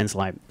curve and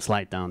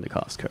slide down the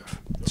cost curve?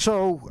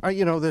 So,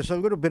 there's a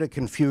little bit of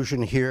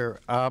confusion here.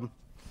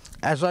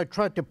 As I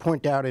tried to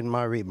point out in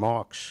my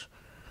remarks,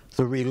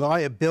 the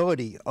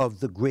reliability of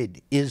the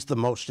grid is the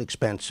most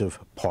expensive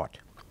part.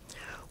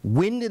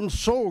 Wind and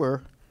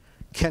solar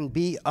can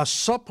be a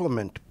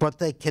supplement, but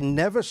they can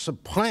never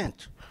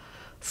supplant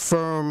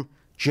firm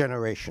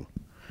generation.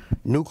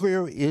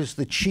 Nuclear is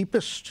the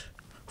cheapest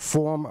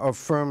form of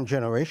firm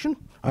generation.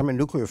 I'm a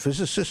nuclear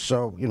physicist,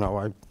 so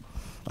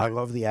I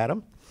love the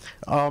atom.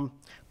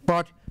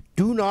 But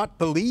do not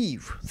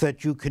believe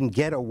that you can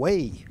get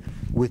away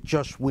with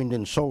just wind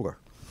and solar.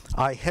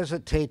 I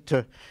hesitate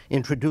to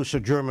introduce a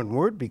German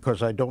word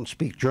because I don't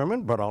speak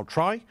German, but I'll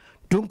try.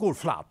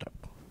 Dunkelflaute,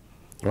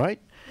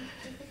 right?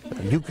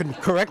 You can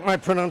correct my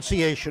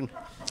pronunciation.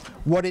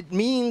 What it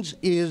means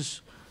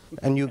is,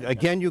 and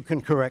you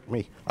can correct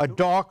me, a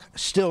dark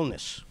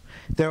stillness.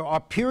 There are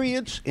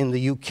periods in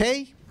the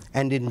UK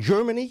and in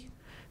Germany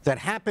that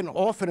happen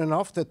often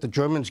enough that the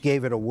Germans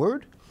gave it a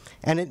word,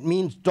 and it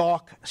means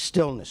dark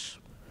stillness.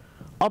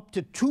 Up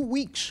to 2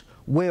 weeks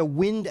where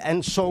wind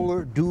and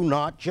solar do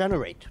not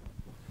generate.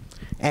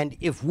 And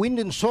if wind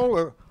and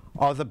solar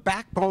are the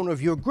backbone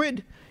of your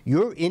grid,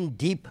 you're in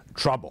deep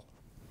trouble.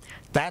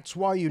 That's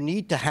why you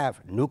need to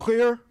have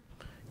nuclear,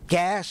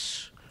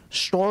 gas,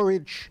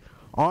 storage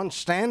on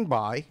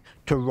standby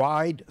to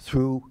ride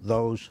through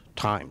those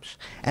times.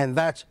 And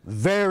that's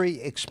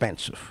very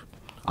expensive.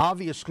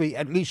 Obviously,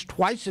 at least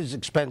twice as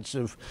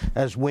expensive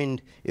as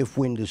wind, if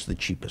wind is the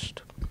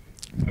cheapest.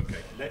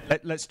 Okay,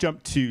 let's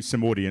jump to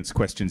some audience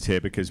questions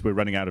here because we're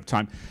running out of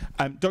time.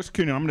 Dr.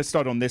 Koonin, I'm going to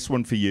start on this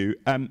one for you.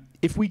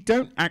 If we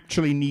don't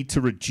actually need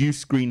to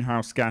reduce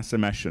greenhouse gas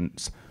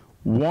emissions,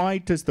 why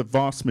does the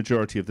vast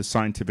majority of the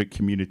scientific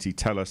community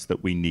tell us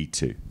that we need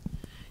to?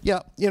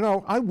 Yeah,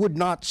 I would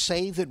not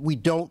say that we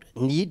don't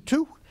need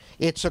to.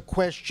 It's a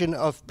question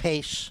of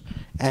pace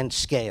and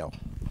scale.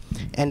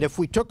 And if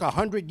we took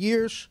 100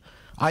 years,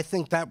 I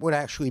think that would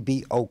actually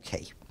be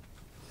okay.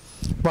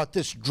 But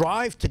this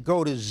drive to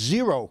go to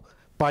zero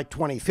by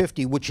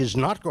 2050, which is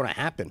not going to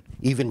happen,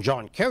 even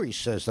John Kerry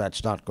says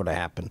that's not going to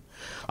happen,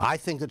 I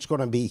think it's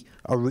going to be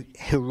a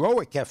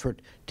heroic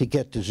effort to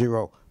get to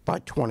zero by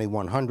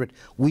 2100.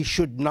 We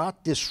should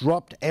not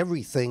disrupt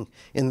everything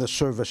in the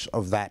service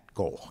of that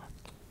goal.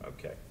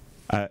 Okay.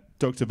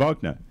 Dr.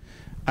 Wagner,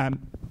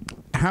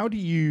 how do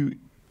you...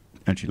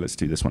 Actually, let's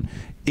do this one.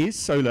 Is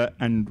solar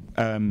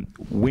and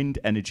wind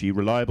energy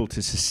reliable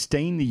to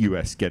sustain the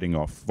U.S. getting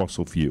off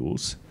fossil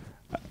fuels?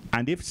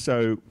 And if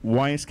so,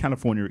 why is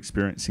California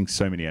experiencing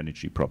so many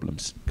energy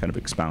problems? Kind of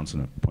expounds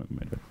on a point we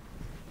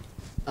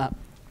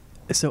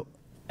made. So,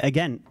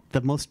 again,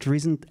 the most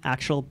recent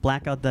actual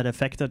blackout that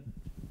affected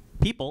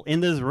people in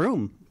this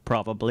room,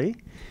 probably,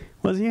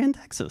 was here in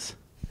Texas.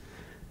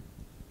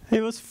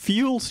 It was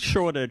fuel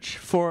shortage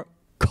for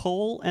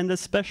coal and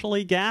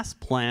especially gas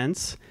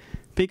plants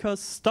because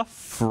stuff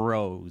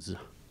froze.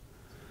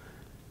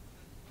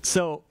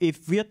 So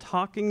if we're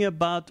talking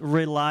about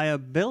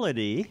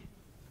reliability,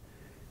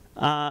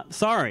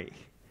 sorry.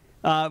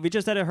 We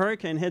just had a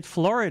hurricane hit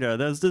Florida.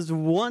 There's this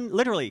one,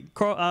 literally,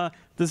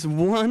 this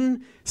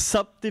one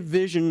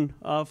subdivision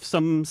of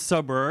some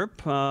suburb.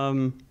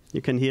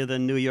 You can hear the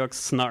New York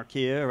snark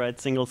here, right?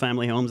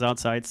 Single-family homes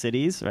outside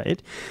cities,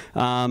 right?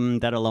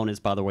 That alone is,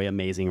 by the way,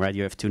 amazing, right?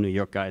 You have two New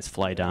York guys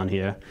fly down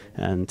here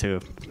and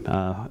to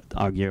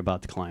argue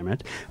about the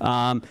climate.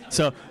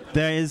 So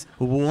there is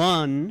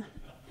one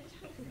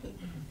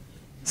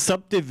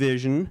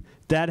subdivision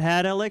that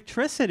had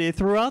electricity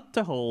throughout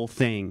the whole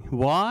thing.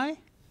 Why?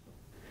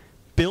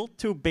 Built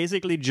to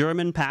basically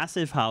German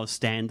passive house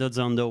standards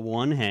on the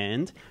one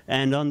hand,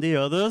 and on the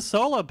other,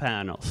 solar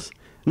panels.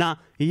 Now,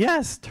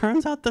 yes,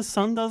 turns out the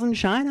sun doesn't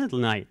shine at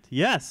night.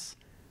 Yes.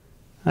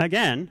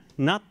 Again,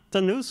 not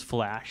the news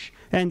flash.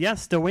 And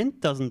yes, the wind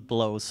doesn't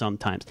blow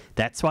sometimes.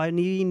 That's why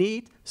we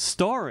need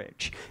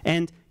storage.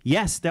 And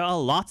yes, there are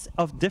lots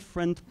of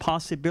different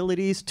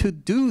possibilities to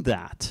do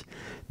that.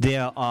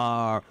 There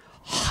are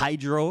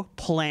hydro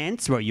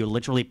plants where you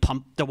literally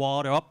pump the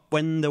water up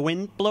when the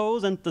wind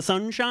blows and the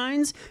sun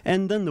shines,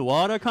 and then the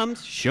water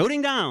comes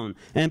shooting down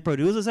and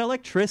produces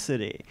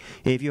electricity.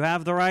 If you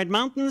have the right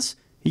mountains,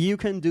 you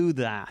can do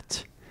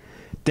that.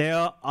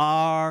 There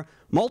are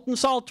molten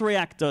salt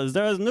reactors,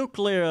 there's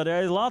nuclear,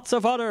 there's lots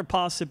of other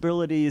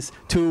possibilities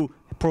to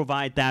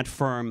provide that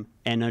firm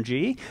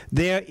energy.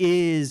 There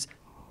is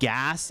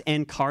gas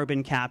and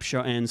carbon capture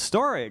and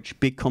storage,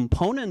 big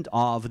component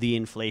of the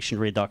Inflation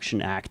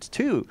Reduction Act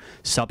too.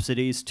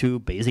 Subsidies to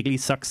basically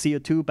suck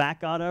CO2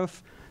 back out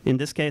of, in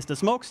this case, the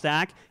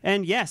smokestack.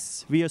 And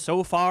yes, we are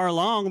so far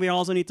along, we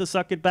also need to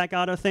suck it back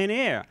out of thin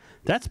air.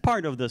 That's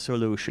part of the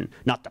solution.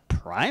 Not the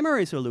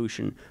primary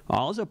solution,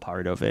 also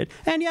part of it.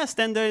 And yes,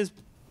 then there's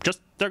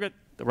just the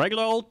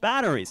regular old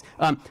batteries.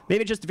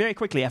 Maybe just very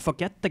quickly, I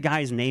forget the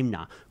guy's name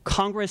now.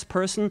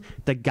 Congressperson,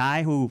 the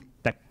guy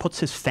that puts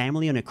his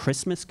family on a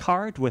Christmas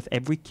card with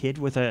every kid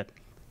with a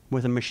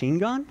machine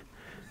gun.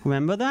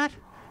 Remember that?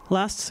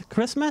 Last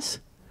Christmas?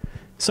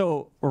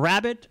 So,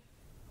 rabbit,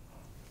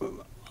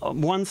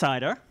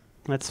 one-sider,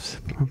 let's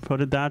put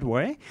it that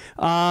way.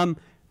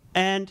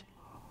 And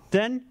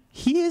then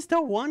he is the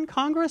one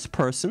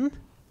congressperson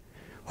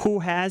who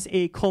has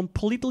a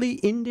completely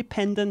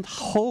independent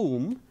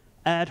home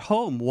at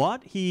home.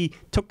 What? He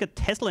took a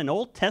Tesla, an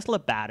old Tesla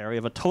battery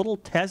of a total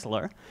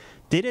Tesla,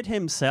 did it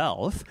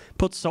himself,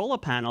 put solar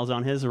panels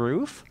on his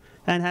roof,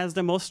 and has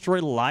the most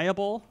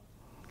reliable,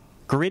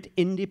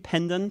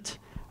 grid-independent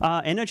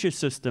energy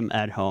system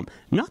at home.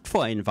 Not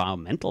for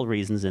environmental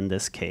reasons in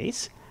this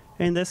case.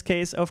 In this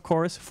case, of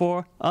course,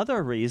 for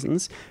other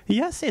reasons.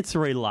 Yes, it's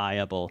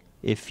reliable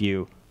if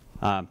you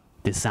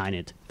design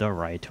it the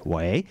right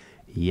way.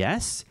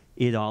 Yes,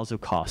 it also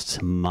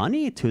costs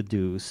money to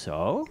do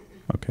so.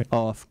 Okay.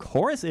 Of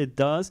course it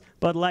does,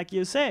 but like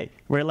you say,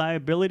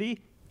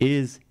 reliability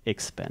is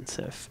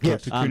expensive.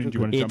 Yes. Dr. Koonin, do you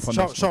want to jump on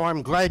this? So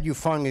I'm glad you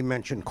finally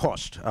mentioned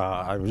cost.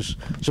 I was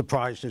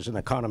surprised as an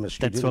economist.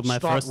 That's what my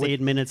first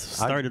 8 minutes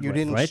started with, You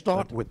didn't right?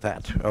 start with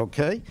that,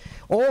 okay?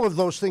 All of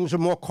those things are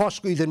more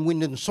costly than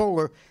wind and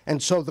solar,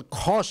 and so the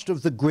cost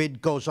of the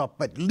grid goes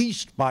up at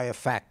least by a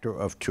factor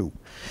of 2.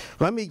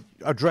 Let me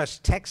address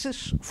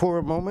Texas for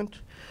a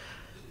moment.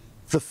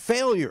 The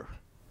failure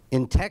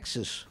in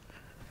Texas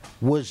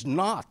was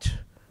not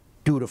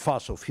due to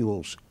fossil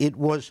fuels. It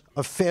was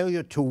a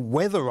failure to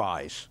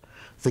weatherize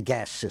the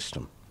gas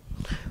system.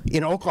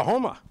 In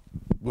Oklahoma,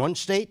 one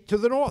state to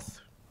the north,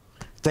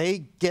 they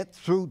get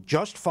through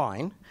just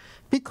fine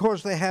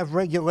because they have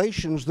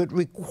regulations that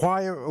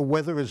require a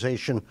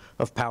weatherization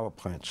of power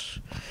plants.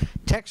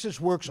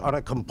 Texas works on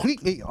a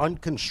completely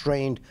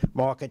unconstrained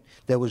market.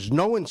 There was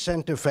no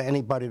incentive for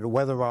anybody to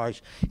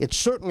weatherize. It's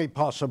certainly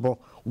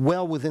possible,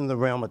 well within the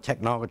realm of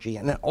technology.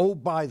 And oh,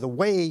 by the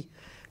way,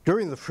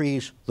 during the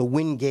freeze, the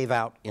wind gave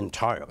out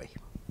entirely.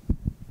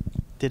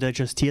 Did I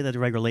just hear that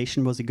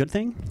regulation was a good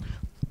thing?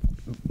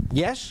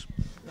 Yes,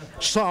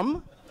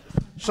 some,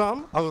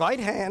 a light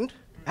hand,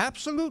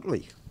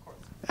 absolutely,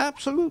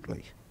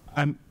 absolutely.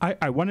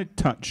 I want to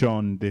touch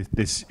on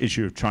this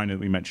issue of China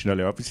that we mentioned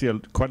earlier. Obviously,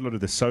 quite a lot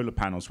of the solar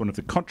panels, one of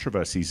the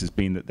controversies has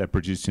been that they're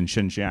produced in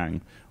Xinjiang,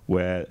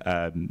 where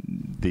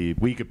the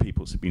Uyghur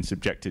peoples have been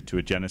subjected to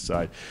a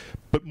genocide.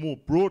 But more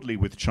broadly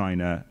with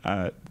China,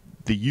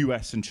 the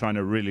US and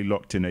China really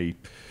locked in a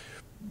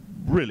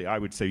really, I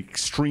would say,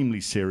 extremely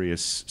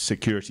serious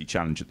security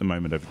challenge at the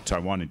moment over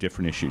Taiwan and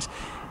different issues.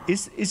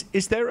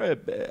 Is there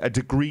a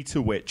degree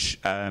to which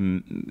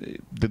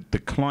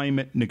the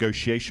climate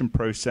negotiation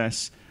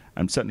process,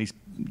 certainly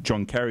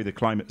John Kerry, the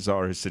climate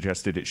czar, has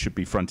suggested it should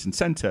be front and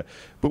center,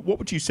 but what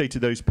would you say to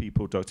those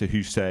people, Doctor,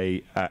 who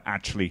say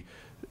actually,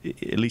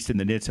 at least in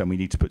the near term, we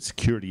need to put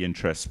security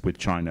interests with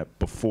China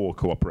before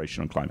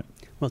cooperation on climate?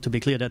 Well, to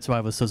be clear, that's why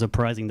it was so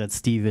surprising that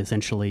Steve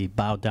essentially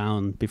bowed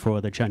down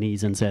before the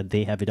Chinese and said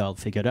they have it all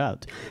figured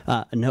out.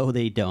 No,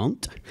 they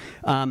don't.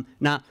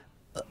 Now,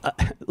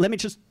 let me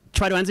just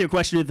try to answer your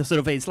question in sort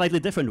of a slightly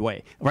different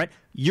way, right?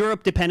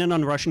 Europe dependent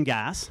on Russian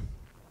gas.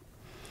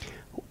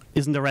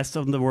 Isn't the rest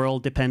of the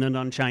world dependent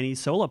on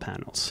Chinese solar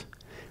panels?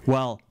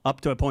 Well,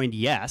 up to a point,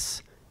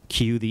 yes.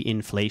 Cue the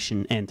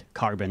Inflation and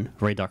Carbon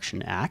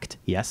Reduction Act.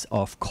 Yes,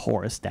 of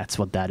course, that's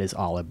what that is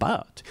all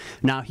about.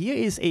 Now, here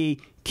is a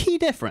key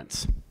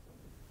difference.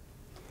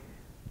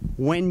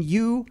 When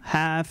you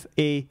have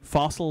a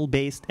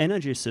fossil-based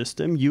energy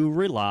system, you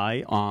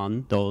rely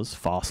on those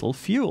fossil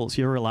fuels.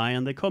 You rely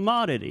on the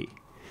commodity.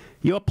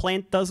 Your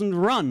plant doesn't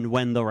run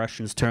when the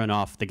Russians turn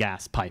off the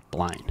gas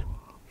pipeline.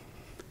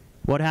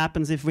 What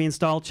happens if we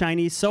install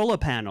Chinese solar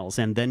panels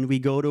and then we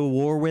go to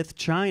war with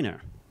China?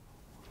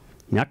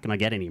 Not going to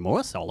get any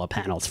more solar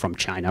panels from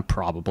China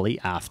probably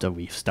after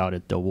we've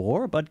started the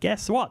war, but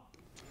guess what?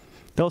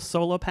 Those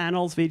solar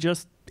panels we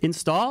just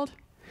installed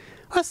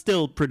are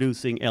still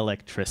producing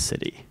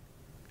electricity.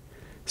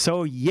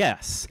 So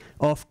yes,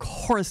 of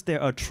course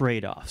there are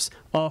trade-offs.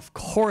 Of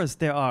course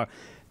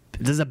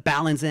there's a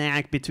balancing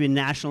act between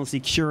national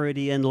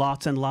security and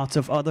lots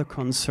of other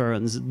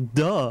concerns.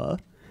 Duh.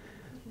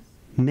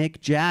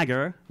 Mick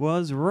Jagger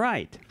was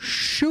right.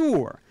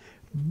 Sure.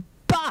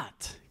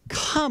 But,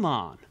 come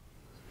on.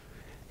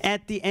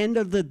 At the end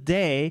of the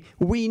day,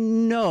 we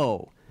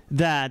know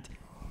that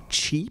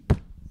cheap,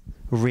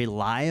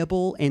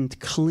 reliable, and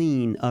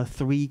clean are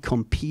three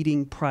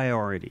competing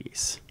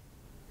priorities.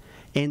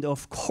 And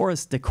of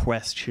course the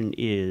question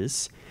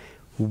is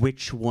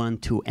which one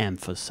to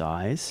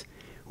emphasize,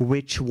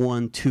 which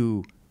one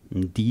to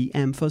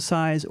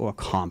de-emphasize or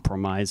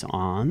compromise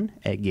on.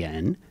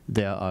 Again,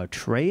 there are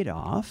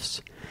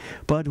trade-offs.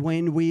 But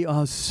when we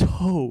are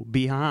so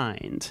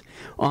behind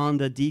on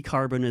the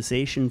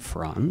decarbonization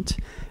front,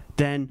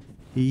 then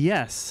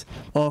yes,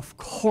 of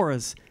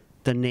course,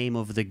 the name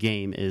of the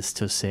game is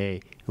to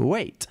say,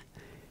 wait,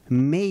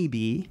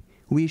 maybe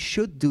we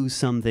should do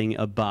something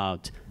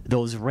about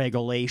those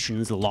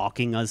regulations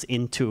locking us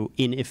into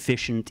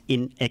inefficient,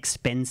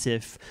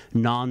 inexpensive,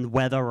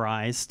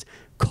 non-weatherized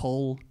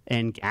coal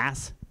and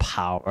gas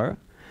power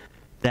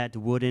that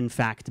would in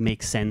fact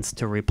make sense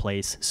to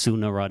replace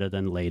sooner rather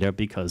than later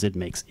because it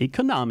makes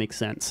economic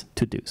sense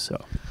to do so.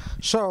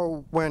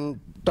 So when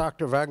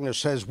Dr. Wagner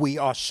says we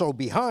are so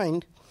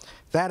behind,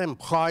 that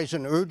implies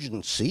an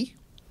urgency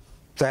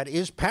that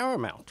is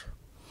paramount.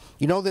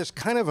 You know, there's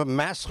kind of a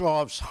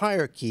Maslow's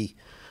hierarchy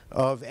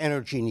of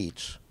energy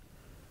needs.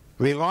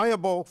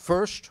 Reliable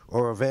first,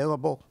 or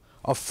available,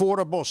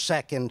 affordable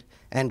second,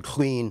 and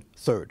clean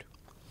third.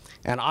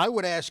 And I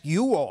would ask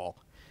you all,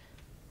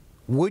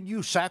 would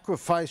you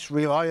sacrifice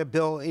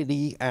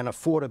reliability and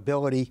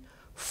affordability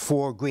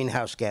for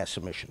greenhouse gas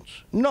emissions?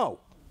 No.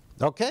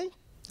 Okay?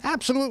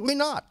 Absolutely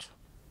not.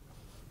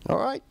 All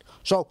right?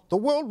 So the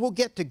world will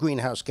get to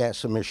greenhouse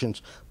gas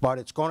emissions, but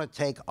it's going to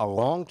take a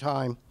long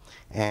time,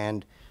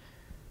 and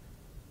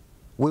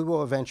we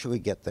will eventually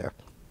get there.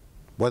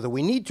 Whether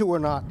we need to or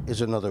not is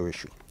another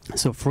issue.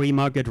 So free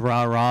market,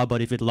 rah-rah,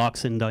 but if it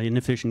locks in the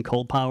inefficient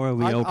coal power, are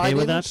we okay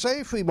with that? I didn't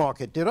say free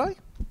market, did I?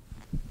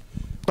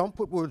 Don't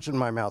put words in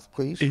my mouth,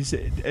 please.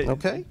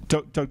 Okay?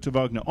 Dr.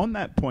 Wagner, on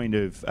that point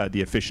of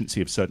the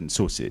efficiency of certain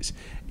sources,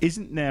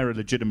 isn't there a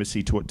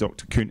legitimacy to what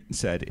Dr. Koonin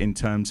said in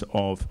terms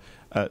of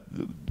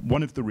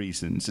one of the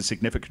reasons, a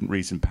significant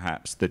reason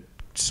perhaps, that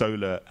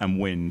solar and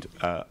wind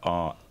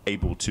are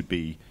able to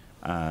be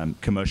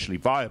commercially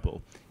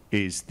viable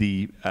is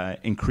the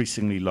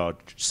increasingly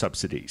large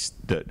subsidies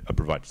that are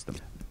provided to them?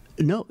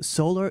 No,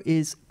 solar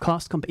is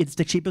it's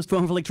the cheapest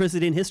form of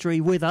electricity in history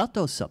without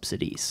those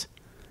subsidies.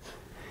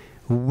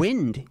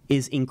 Wind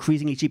is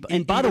increasingly cheap.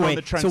 And by the way,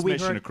 since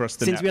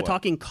we're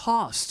talking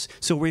costs,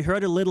 so we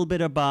heard a little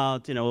bit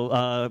about,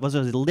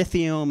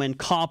 lithium and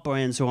copper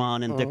and so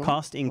on, and the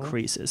cost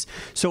increases.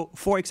 So,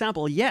 for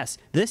example, yes,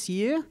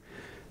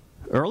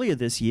 earlier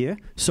this year,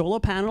 solar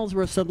panels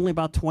were suddenly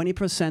about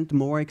 20%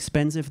 more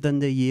expensive than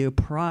the year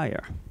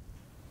prior.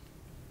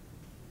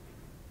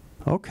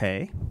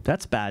 Okay,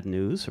 that's bad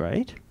news,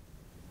 right?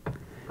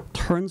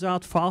 Turns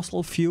out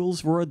fossil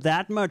fuels were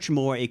that much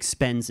more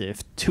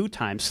expensive, 2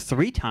 times,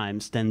 3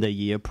 times than the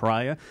year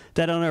prior,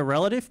 that on a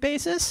relative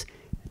basis,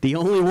 the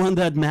only one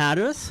that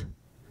matters,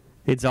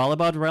 it's all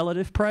about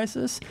relative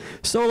prices.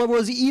 Solar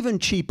was even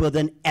cheaper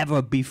than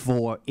ever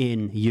before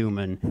in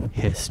human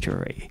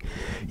history.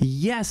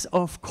 Yes,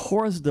 of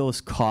course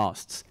those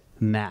costs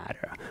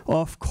matter.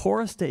 Of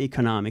course the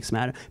economics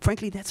matter.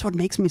 Frankly, that's what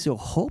makes me so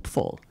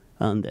hopeful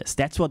on this.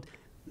 That's what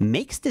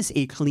makes this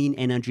a clean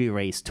energy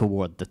race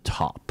toward the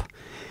top.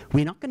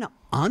 We're not going to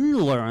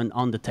unlearn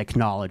on the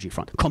technology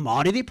front.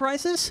 Commodity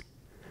prices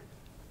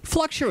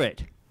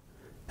fluctuate.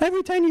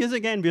 Every 10 years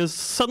again, we're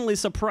suddenly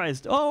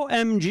surprised.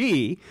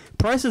 OMG,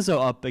 prices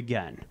are up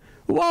again.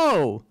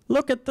 Whoa,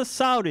 look at the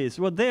Saudis,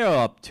 what they're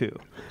up to.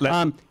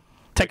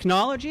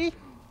 Technology,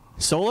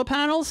 solar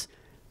panels,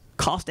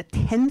 cost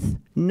 1/10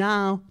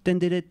 now than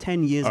they did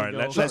 10 years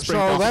ago. Let's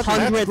so that's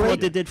 100 great.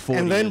 what they did 40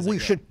 And then years we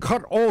ago. should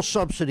cut all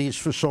subsidies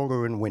for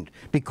solar and wind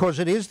because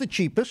it is the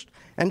cheapest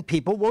and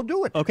people will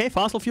do it. Okay,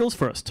 fossil fuels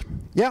first.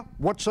 Yeah,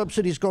 what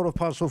subsidies go to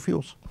fossil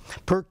fuels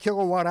per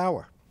kilowatt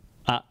hour?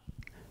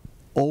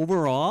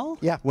 Overall,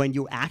 when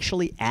you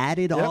actually add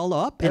it all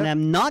up, and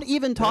I'm not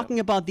even talking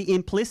about the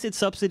implicit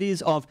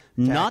subsidies of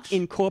not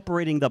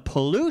incorporating the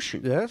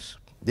pollution. Yes,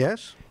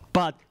 yes.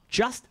 But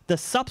just the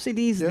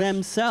subsidies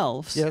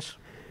themselves. Yes.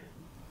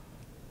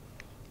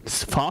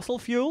 Fossil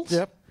fuels,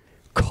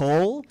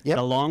 coal,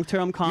 the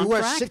long-term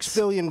contracts. U.S. $6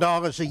 billion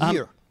a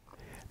year.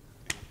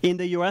 In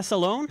the U.S.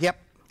 alone?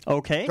 Yep.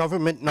 Okay.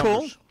 Government numbers.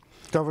 Cool.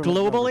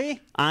 globally,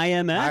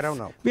 IMF. I don't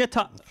know. We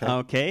are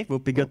okay,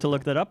 would be good to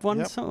look that up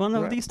one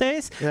of these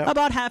days. Yep.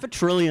 About $500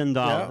 billion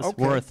okay.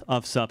 worth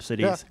of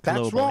subsidies that's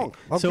globally. wrong.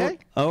 Okay,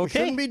 so, we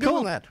shouldn't be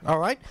doing that. All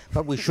right,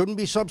 but we shouldn't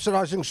be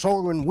subsidizing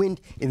solar and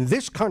wind in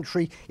this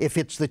country if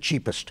it's the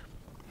cheapest.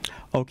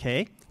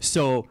 Okay,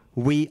 so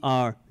we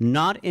are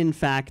not, in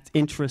fact,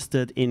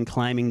 interested in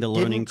climbing the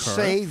learning curve.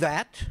 Say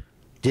that.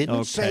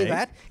 Didn't say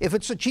that. If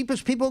it's the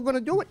cheapest, people are going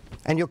to do it,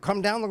 and you'll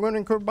come down the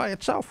learning curve by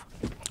itself.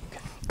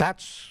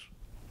 That's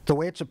the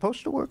way it's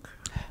supposed to work.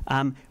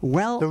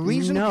 Well, the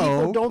reason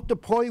people don't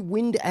deploy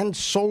wind and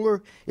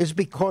solar is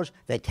because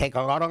they take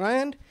a lot of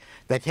land,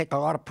 they take a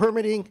lot of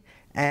permitting,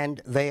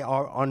 and they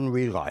are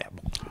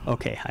unreliable.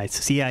 Okay, I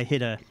see I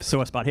hit a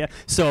sore spot here.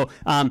 So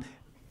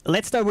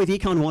let's start with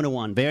Econ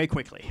 101 very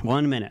quickly.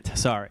 1 minute,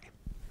 sorry.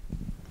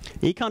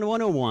 Econ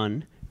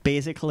 101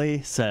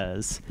 basically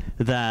says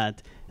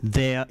that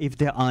if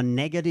there are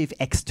negative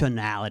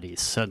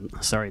externalities, so,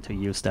 sorry to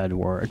use that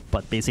word,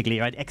 but basically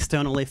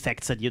external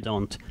effects that you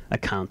don't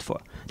account for.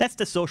 That's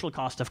the social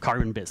cost of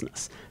carbon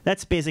business.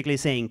 That's basically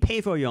saying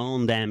pay for your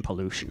own damn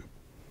pollution.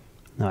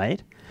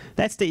 Right?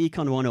 That's the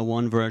Econ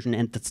 101 version,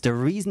 and that's the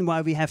reason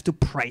why we have to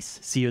price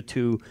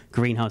CO2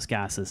 greenhouse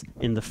gases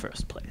in the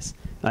first place.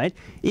 Right?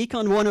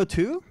 Econ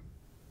 102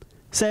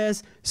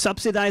 says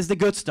subsidize the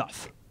good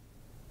stuff.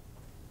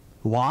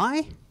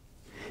 Why?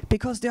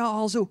 Because there are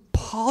also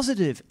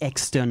positive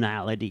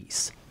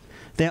externalities.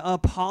 There are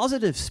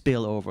positive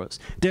spillovers.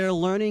 There are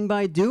learning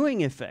by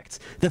doing effects.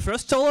 The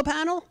first solar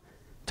panel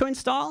to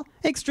install,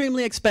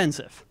 extremely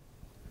expensive.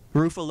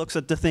 Roofer looks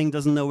at the thing,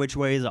 doesn't know which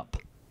way is up.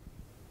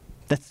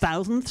 The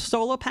 1,000th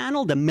solar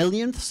panel, the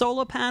 1,000,000th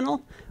solar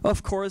panel,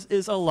 of course,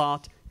 is a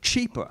lot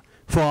cheaper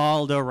for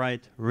all the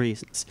right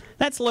reasons.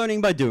 That's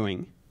learning by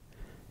doing.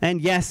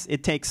 And yes,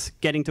 it takes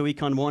getting to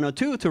Econ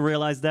 102 to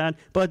realize that,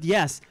 but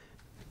yes,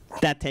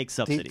 that takes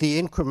subsidies.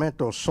 The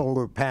incremental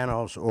solar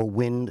panels or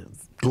wind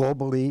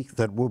globally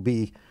that will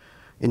be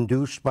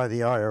induced by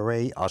the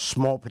IRA are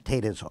small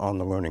potatoes on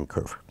the learning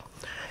curve.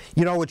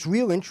 You know, it's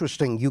real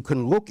interesting. You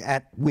can look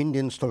at wind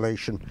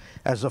installation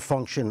as a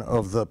function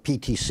of the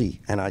PTC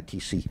and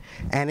ITC,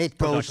 and it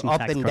goes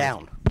up and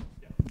down.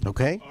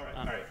 Okay?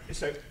 All right.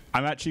 So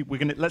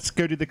let's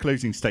go to the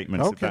closing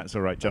statements, if that's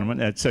all right,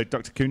 gentlemen. So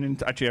Dr.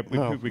 Koonin, actually,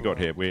 who have we got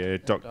here? We're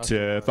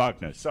Dr.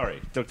 Wagner.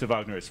 Sorry, Dr.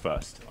 Wagner is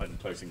first on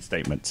closing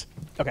statements.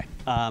 Okay.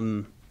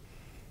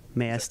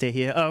 May I stay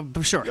here? Oh,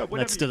 sure. Yeah,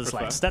 let's do the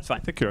slides. That's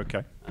fine. I think you're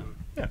okay.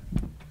 Yeah.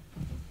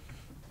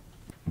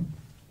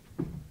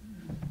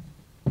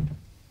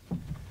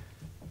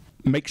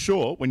 Make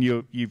sure when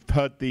you've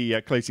heard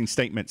the closing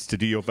statements to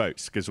do your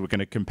votes, because we're going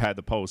to compare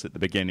the polls at the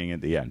beginning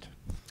and the end.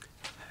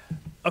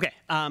 Okay,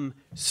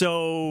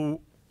 so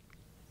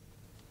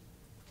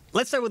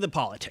let's start with the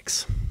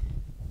politics.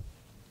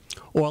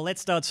 Or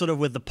let's start sort of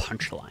with the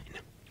punchline,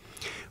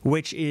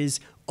 which is,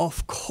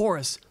 of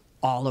course,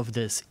 all of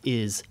this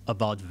is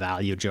about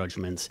value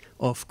judgments.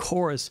 Of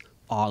course,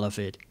 all of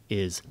it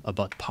is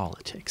about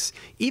politics.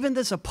 Even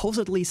the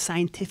supposedly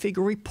scientific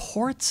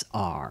reports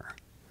are.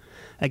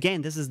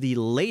 Again, this is the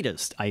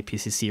latest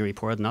IPCC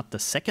report, not the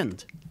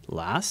second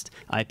last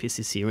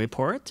IPCC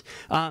report.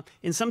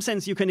 In some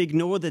sense, you can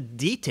ignore the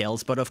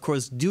details, but of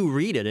course, do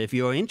read it if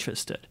you're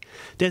interested.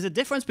 There's a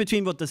difference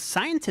between what the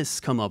scientists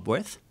come up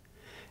with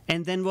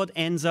and then what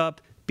ends up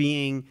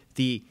being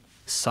the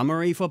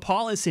summary for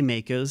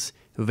policymakers,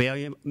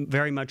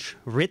 very much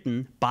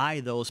written by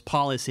those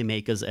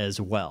policymakers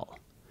as well.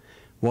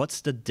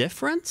 What's the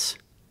difference?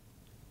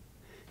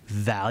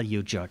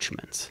 Value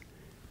judgments,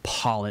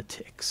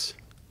 politics.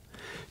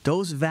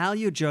 Those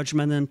value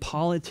judgment and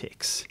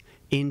politics,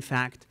 in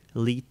fact,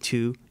 lead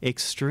to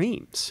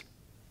extremes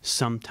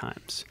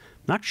sometimes.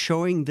 I'm not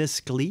showing this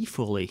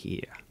gleefully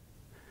here.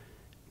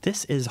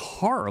 This is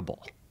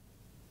horrible.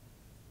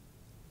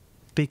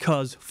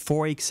 Because,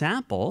 for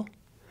example,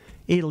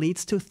 it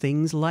leads to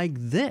things like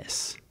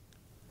this.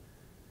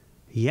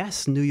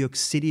 Yes, New York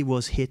City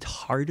was hit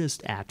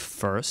hardest at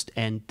first,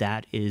 and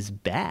that is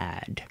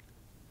bad.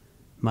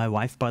 My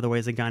wife, by the way,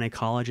 is a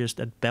gynecologist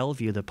at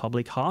Bellevue, the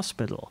public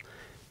hospital.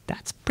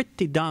 That's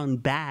pretty darn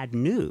bad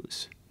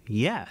news.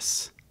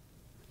 Yes.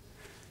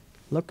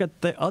 Look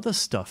at the other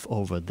stuff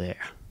over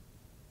there.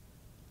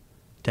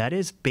 That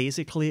is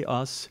basically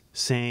us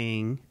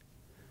saying,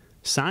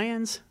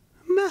 science,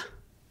 meh.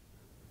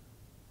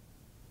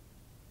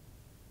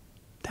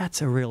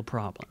 That's a real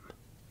problem.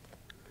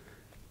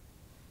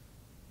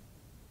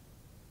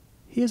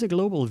 Here's a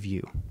global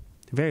view,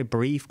 a very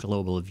brief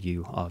global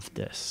view of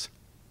this.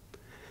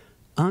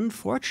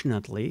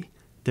 Unfortunately,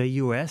 the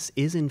US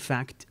is in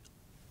fact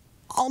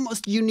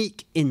almost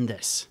unique in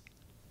this.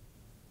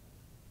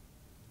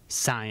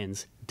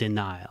 Science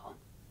denial.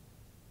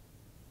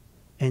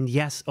 And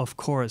yes, of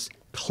course,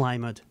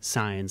 climate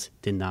science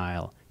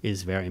denial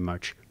is very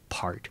much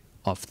part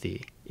of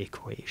the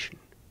equation.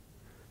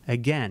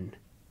 Again,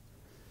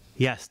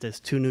 yes, there's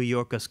two New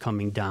Yorkers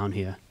coming down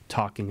here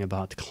talking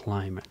about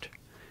climate.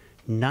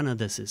 None of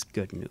this is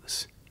good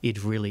news.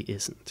 It really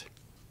isn't.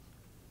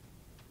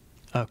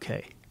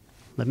 Okay,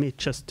 let me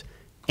just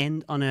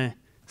end on a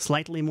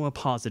slightly more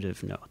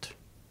positive note.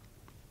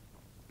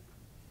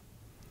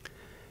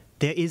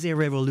 There is a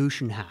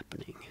revolution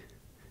happening.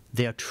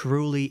 There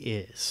truly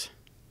is.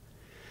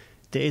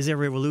 There is a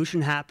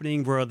revolution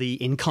happening where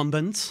the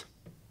incumbents,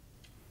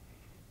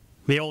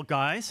 the old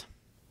guys,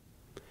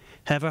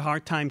 have a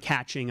hard time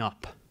catching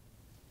up.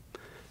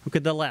 Look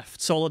at the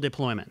left, solar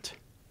deployment.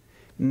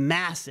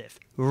 Massive,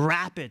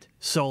 rapid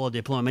solar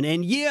deployment.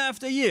 And year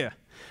after year,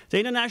 the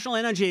International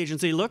Energy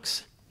Agency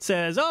looks,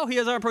 says, oh,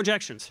 here's our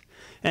projections.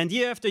 And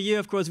year after year,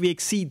 of course, we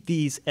exceed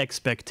these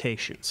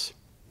expectations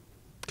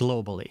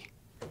globally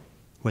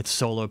with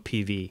solar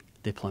PV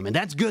deployment.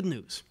 That's good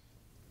news.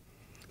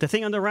 The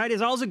thing on the right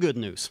is also good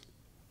news.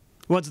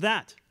 What's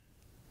that?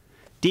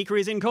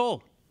 Decrease in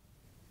coal.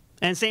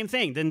 And same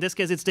thing. In this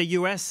case, it's the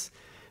US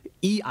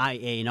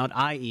EIA, not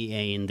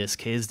IEA in this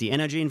case, the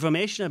Energy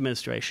Information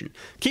Administration,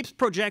 keeps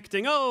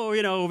projecting, oh,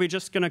 you know, we're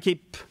just going to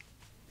keep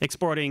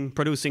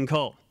producing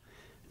coal.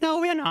 No,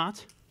 we're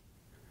not.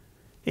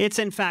 It's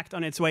in fact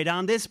on its way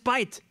down,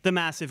 despite the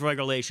massive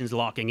regulations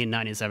locking in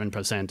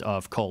 97%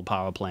 of coal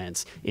power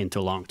plants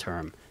into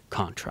long-term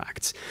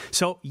contracts.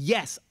 So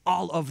yes,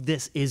 all of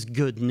this is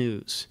good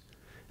news.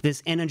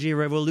 This energy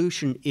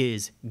revolution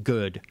is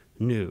good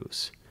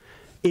news.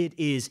 It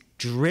is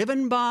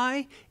driven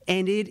by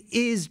and it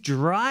is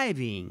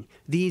driving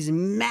these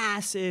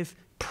massive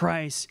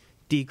price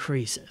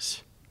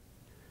decreases.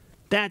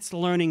 That's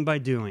learning by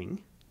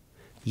doing.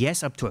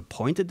 Yes, up to a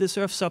point it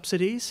deserves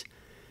subsidies.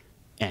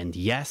 And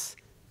yes,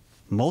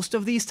 most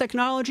of these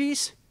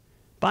technologies,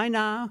 by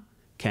now,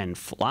 can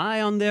fly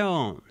on their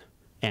own.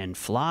 And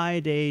fly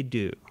they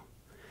do.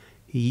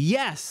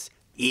 Yes,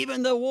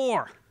 even the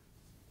war.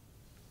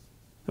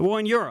 The war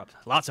in Europe.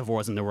 Lots of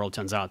wars in the world,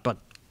 turns out, but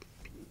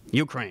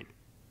Ukraine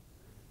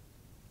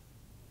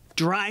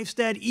drives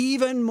that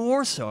even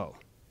more so.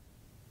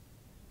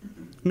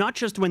 Not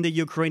just when the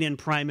Ukrainian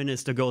prime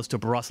minister goes to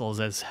Brussels,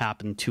 as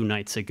happened 2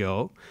 nights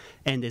ago,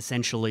 and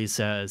essentially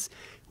says,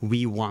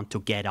 we want to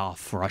get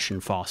off Russian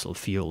fossil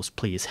fuels,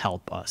 please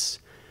help us.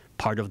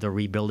 Part of the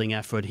rebuilding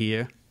effort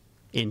here,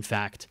 in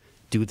fact,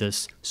 do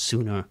this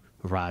sooner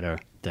rather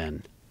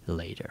than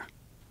later.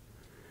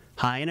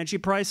 High energy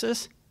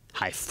prices,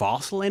 high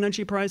fossil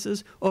energy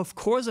prices, of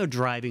course are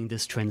driving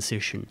this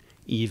transition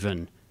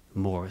even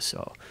more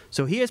so.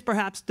 So here's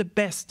perhaps the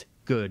best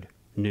good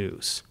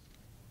news.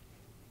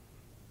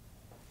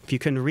 If you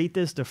can read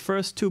this, the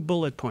first 2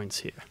 bullet points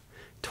here.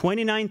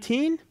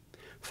 2019,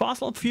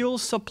 fossil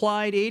fuels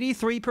supplied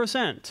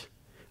 83%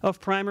 of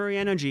primary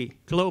energy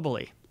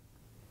globally.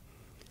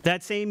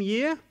 That same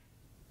year,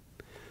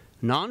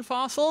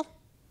 non-fossil,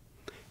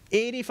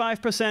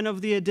 85%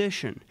 of the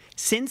addition.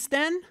 Since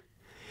then,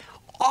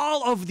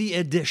 all of the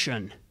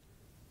addition,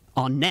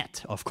 on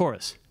net, of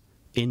course,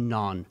 in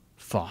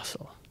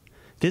non-fossil.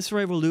 This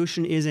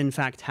revolution is in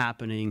fact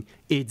happening.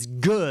 It's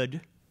good,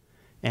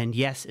 and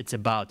yes, it's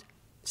about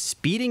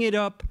speeding it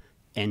up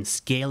and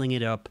scaling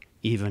it up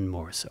even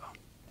more so.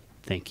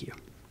 Thank you.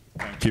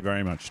 Thank you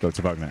very much,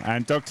 Dr. Wagner.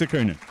 And Dr.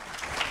 Koonin.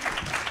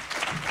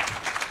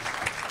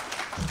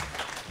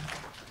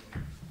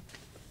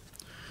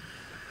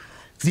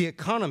 The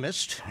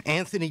Economist,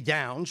 Anthony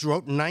Downs,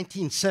 wrote in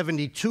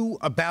 1972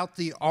 about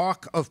the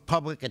arc of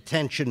public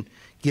attention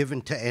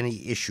given to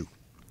any issue.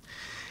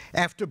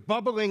 After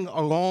bubbling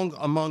along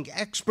among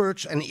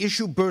experts, an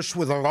issue burst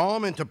with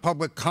alarm into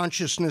public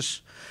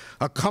consciousness,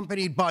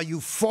 accompanied by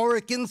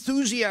euphoric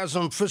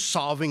enthusiasm for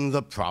solving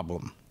the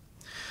problem.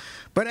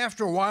 But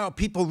after a while,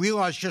 people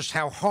realize just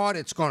how hard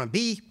it's going to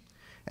be,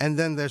 and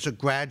then there's a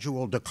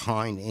gradual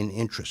decline in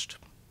interest.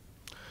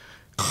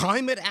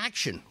 Climate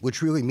action,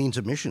 which really means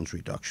emissions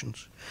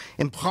reductions,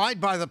 implied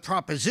by the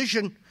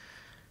proposition,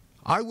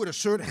 I would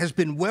assert, has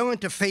been well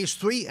into phase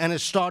 3 and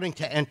is starting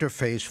to enter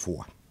phase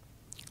 4.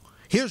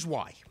 Here's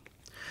why.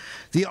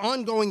 The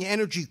ongoing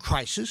energy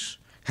crisis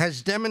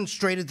has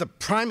demonstrated the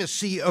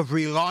primacy of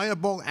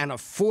reliable and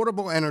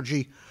affordable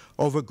energy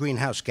over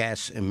greenhouse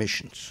gas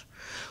emissions.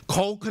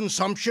 Coal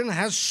consumption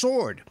has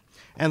soared,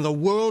 and the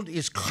world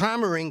is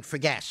clamoring for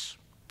gas.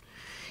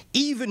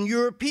 Even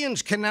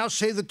Europeans can now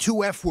say the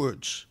 2 F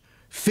words,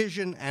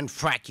 fission and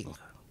fracking.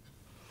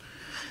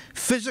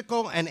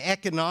 Physical and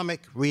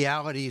economic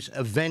realities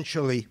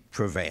eventually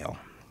prevail.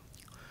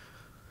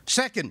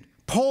 Second,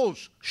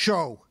 polls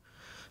show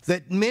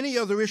that many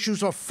other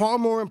issues are far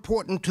more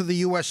important to the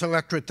U.S.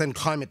 electorate than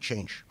climate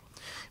change,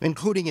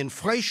 including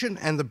inflation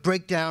and the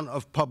breakdown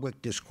of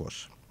public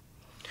discourse.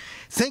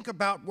 Think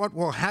about what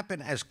will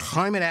happen as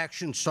climate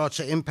action starts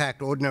to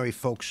impact ordinary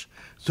folks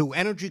through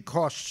energy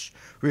costs,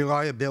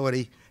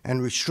 reliability,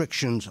 and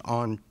restrictions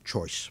on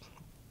choice.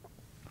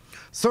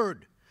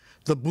 Third,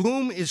 the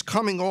bloom is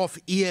coming off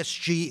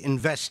ESG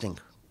investing.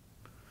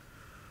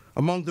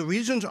 Among the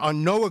reasons are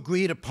no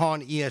agreed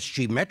upon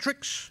ESG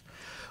metrics,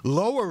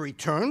 lower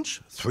returns,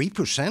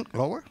 3%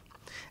 lower,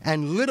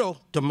 and little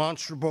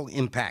demonstrable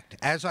impact.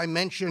 As I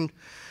mentioned,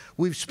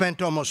 we've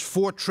spent almost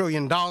 $4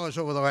 trillion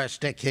over the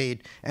last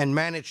decade and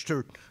managed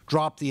to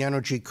drop the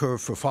energy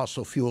curve for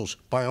fossil fuels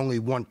by only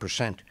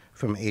 1%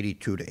 from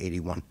 82 to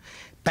 81.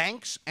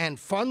 Banks and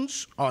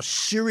funds are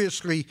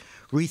seriously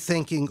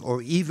rethinking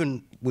or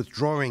even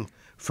withdrawing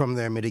from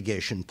their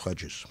mitigation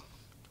pledges.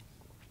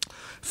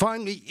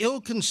 Finally,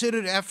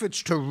 ill-considered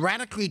efforts to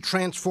radically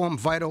transform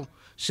vital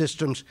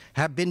systems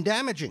have been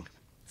damaging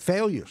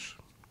failures.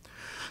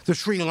 The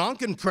Sri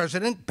Lankan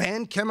president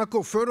banned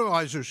chemical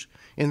fertilizers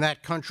in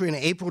that country in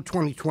April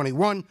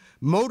 2021,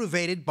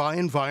 motivated by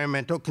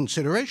environmental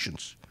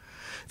considerations.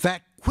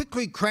 That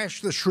quickly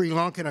crashed the Sri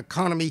Lankan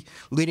economy,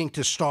 leading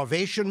to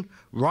starvation,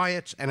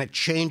 riots, and a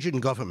change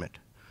in government.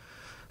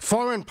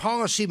 Foreign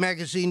Policy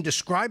magazine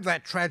described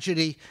that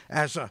tragedy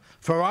as a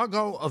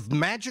farrago of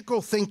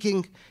magical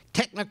thinking,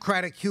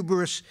 technocratic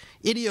hubris,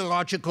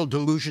 ideological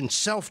delusion,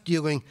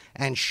 self-dealing,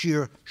 and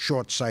sheer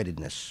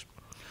short-sightedness.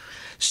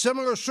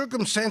 Similar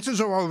circumstances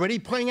are already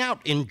playing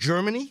out in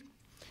Germany,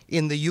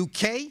 in the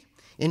UK,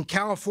 in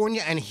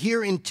California, and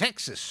here in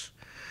Texas,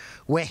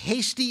 where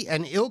hasty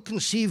and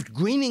ill-conceived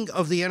greening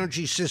of the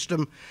energy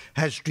system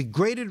has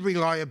degraded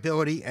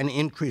reliability and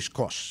increased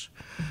costs.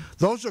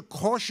 Those are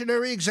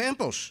cautionary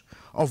examples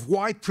of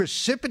why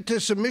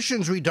precipitous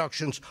emissions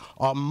reductions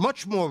are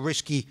much more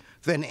risky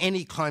than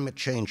any climate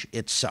change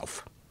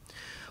itself.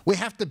 We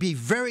have to be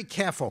very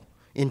careful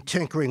in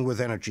tinkering with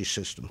energy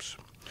systems.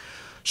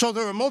 So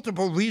there are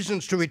multiple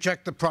reasons to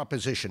reject the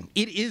proposition.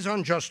 It is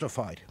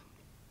unjustified.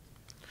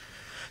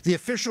 The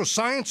official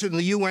science in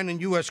the UN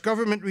and US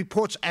government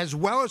reports, as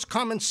well as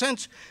common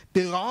sense,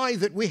 belie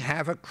that we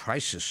have a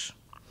crisis.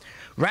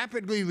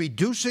 Rapidly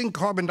reducing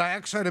carbon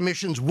dioxide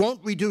emissions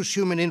won't reduce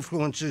human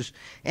influences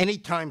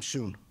anytime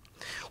soon.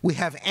 We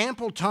have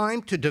ample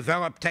time to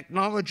develop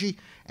technology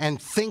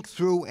and think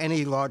through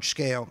any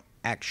large-scale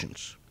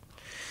actions.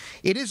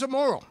 It is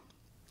immoral.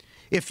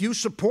 If you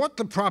support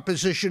the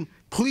proposition,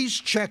 please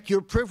check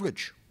your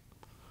privilege.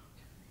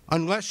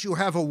 Unless you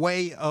have a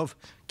way of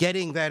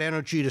getting that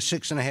energy to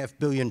 6.5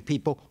 billion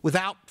people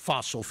without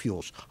fossil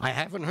fuels. I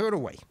haven't heard a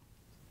way.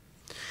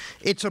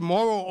 It's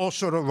immoral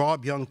also to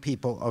rob young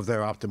people of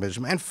their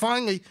optimism. And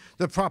finally,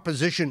 the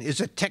proposition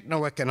is a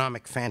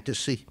techno-economic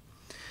fantasy.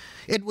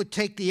 It would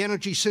take the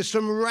energy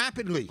system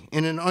rapidly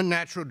in an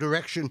unnatural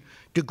direction,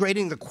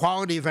 degrading the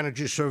quality of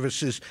energy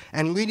services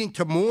and leading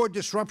to more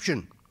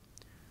disruption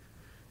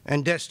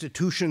and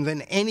destitution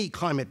than any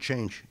climate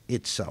change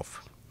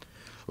itself.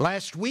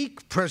 Last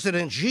week,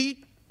 President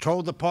Xi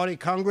told the Party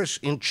Congress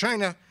in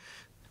China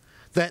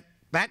that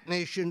that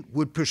nation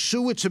would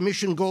pursue its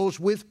emission goals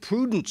with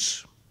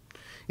prudence,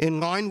 in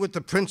line with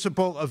the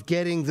principle of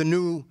getting the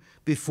new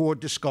before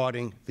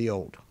discarding the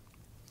old.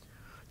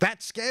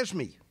 That scares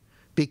me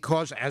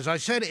because, as I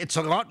said, it's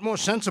a lot more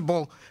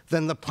sensible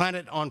than the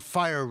planet on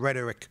fire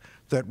rhetoric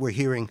that we're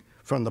hearing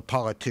from the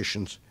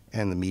politicians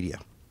and the media.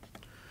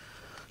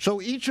 So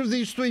each of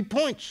these 3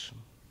 points,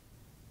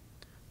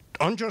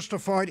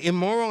 unjustified,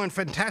 immoral, and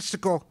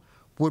fantastical,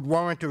 would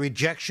warrant a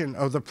rejection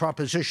of the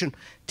proposition.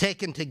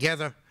 Taken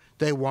together,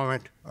 they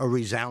warrant a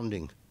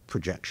resounding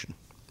rejection.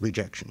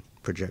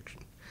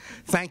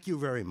 Thank you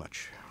very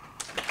much.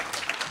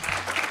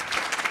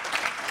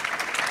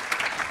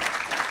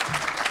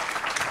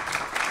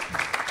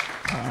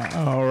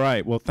 All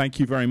right. Well, thank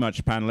you very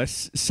much,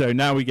 panelists. So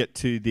now we get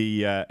to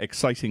the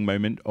exciting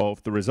moment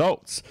of the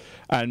results.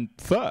 And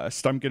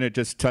first, I'm going to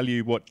just tell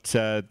you what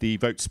the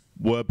votes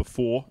were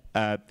before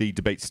the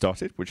debate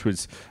started, which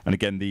was, and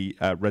again, the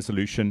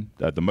resolution,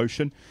 the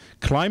motion.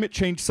 Climate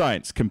change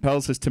science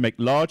compels us to make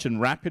large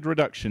and rapid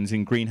reductions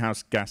in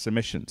greenhouse gas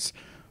emissions.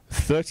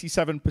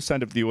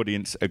 37% of the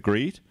audience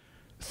agreed,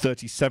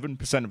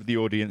 37% of the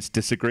audience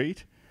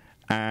disagreed,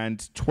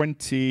 and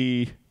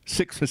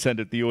 26%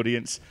 of the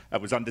audience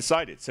was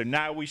undecided. So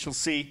now we shall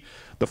see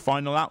the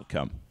final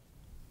outcome,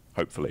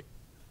 hopefully.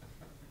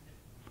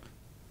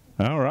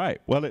 All right.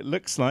 Well, it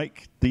looks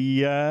like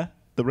the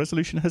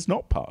resolution has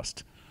not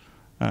passed.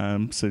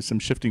 So some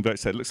shifting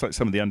votes there. It looks like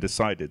some of the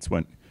undecideds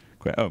went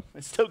quite. Oh,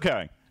 it's still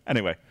going.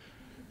 Anyway,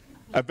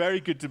 a very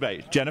good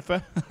debate.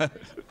 Jennifer?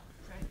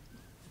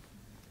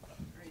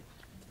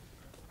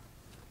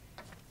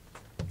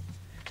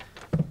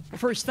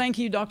 First, thank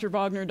you, Dr.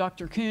 Wagner,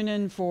 Dr.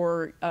 Koonin,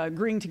 for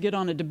agreeing to get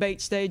on a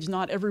debate stage.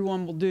 Not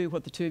everyone will do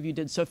what the two of you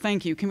did, so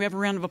thank you. Can we have a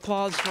round of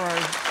applause for our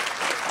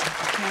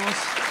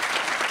panelists?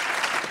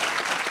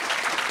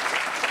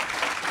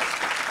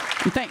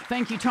 And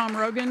thank you, Tom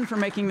Rogan, for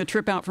making the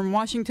trip out from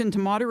Washington to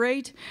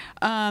moderate.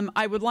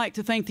 I would like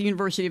to thank the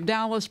University of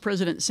Dallas,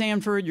 President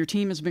Sanford. Your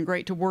team has been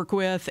great to work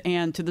with.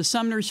 And to the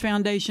Sumners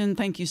Foundation,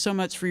 thank you so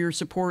much for your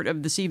support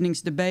of this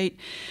evening's debate.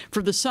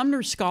 For the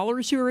Sumner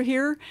scholars who are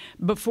here,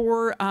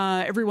 before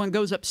everyone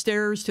goes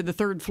upstairs to the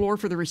 3rd floor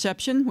for the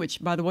reception,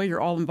 which, by the way,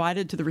 you're all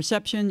invited to the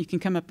reception. You can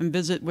come up and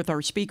visit with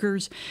our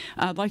speakers.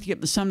 I'd like to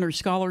get the Sumner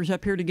scholars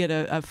up here to get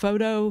a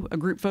photo, a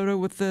group photo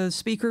with the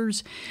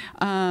speakers.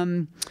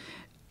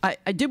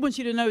 I did want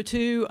you to know,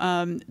 too,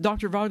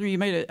 Dr. Wagner, you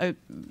made a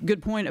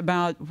good point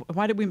about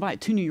why did we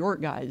invite 2 New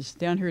York guys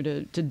down here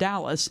to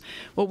Dallas?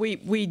 Well,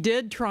 we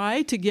did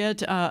try to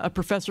get a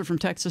professor from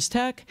Texas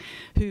Tech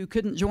who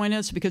couldn't join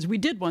us because we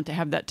did want to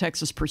have that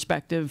Texas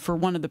perspective for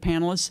one of the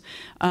panelists.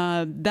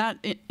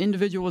 That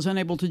individual was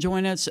unable to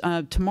join us.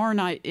 Tomorrow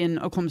night in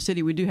Oklahoma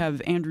City, we do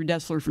have Andrew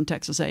Dessler from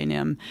Texas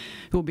A&M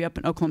who will be up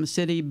in Oklahoma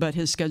City, but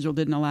his schedule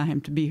didn't allow him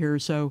to be here.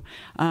 So,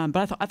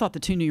 but I thought the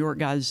 2 New York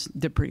guys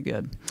did pretty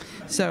good.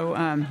 So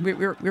we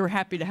were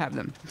happy to have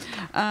them.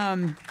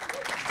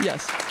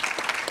 Yes.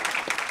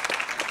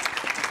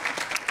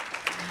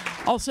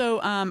 Also,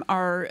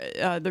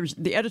 there's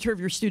the editor of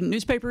your student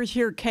newspaper is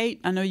here,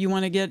 Kate. I know you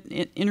want to get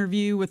an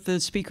interview with the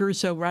speakers,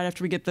 so right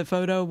after we get the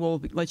photo,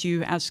 we'll let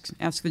you ask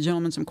the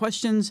gentleman some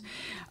questions.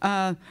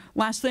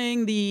 Last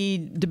thing,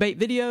 the debate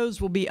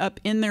videos will be up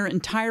in their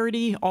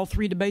entirety, all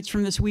 3 debates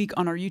from this week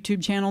on our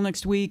YouTube channel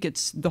next week.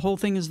 The whole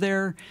thing is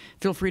there.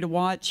 Feel free to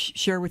watch,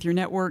 share with your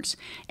networks.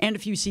 And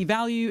if you see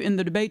value in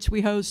the debates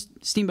we host,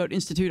 Steamboat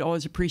Institute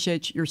always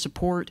appreciates your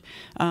support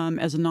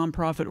as a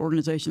nonprofit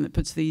organization that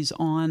puts these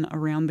on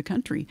around the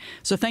country.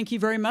 So thank you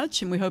very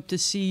much, and we hope to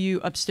see you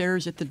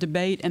upstairs at the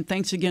debate, and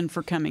thanks again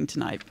for coming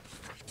tonight.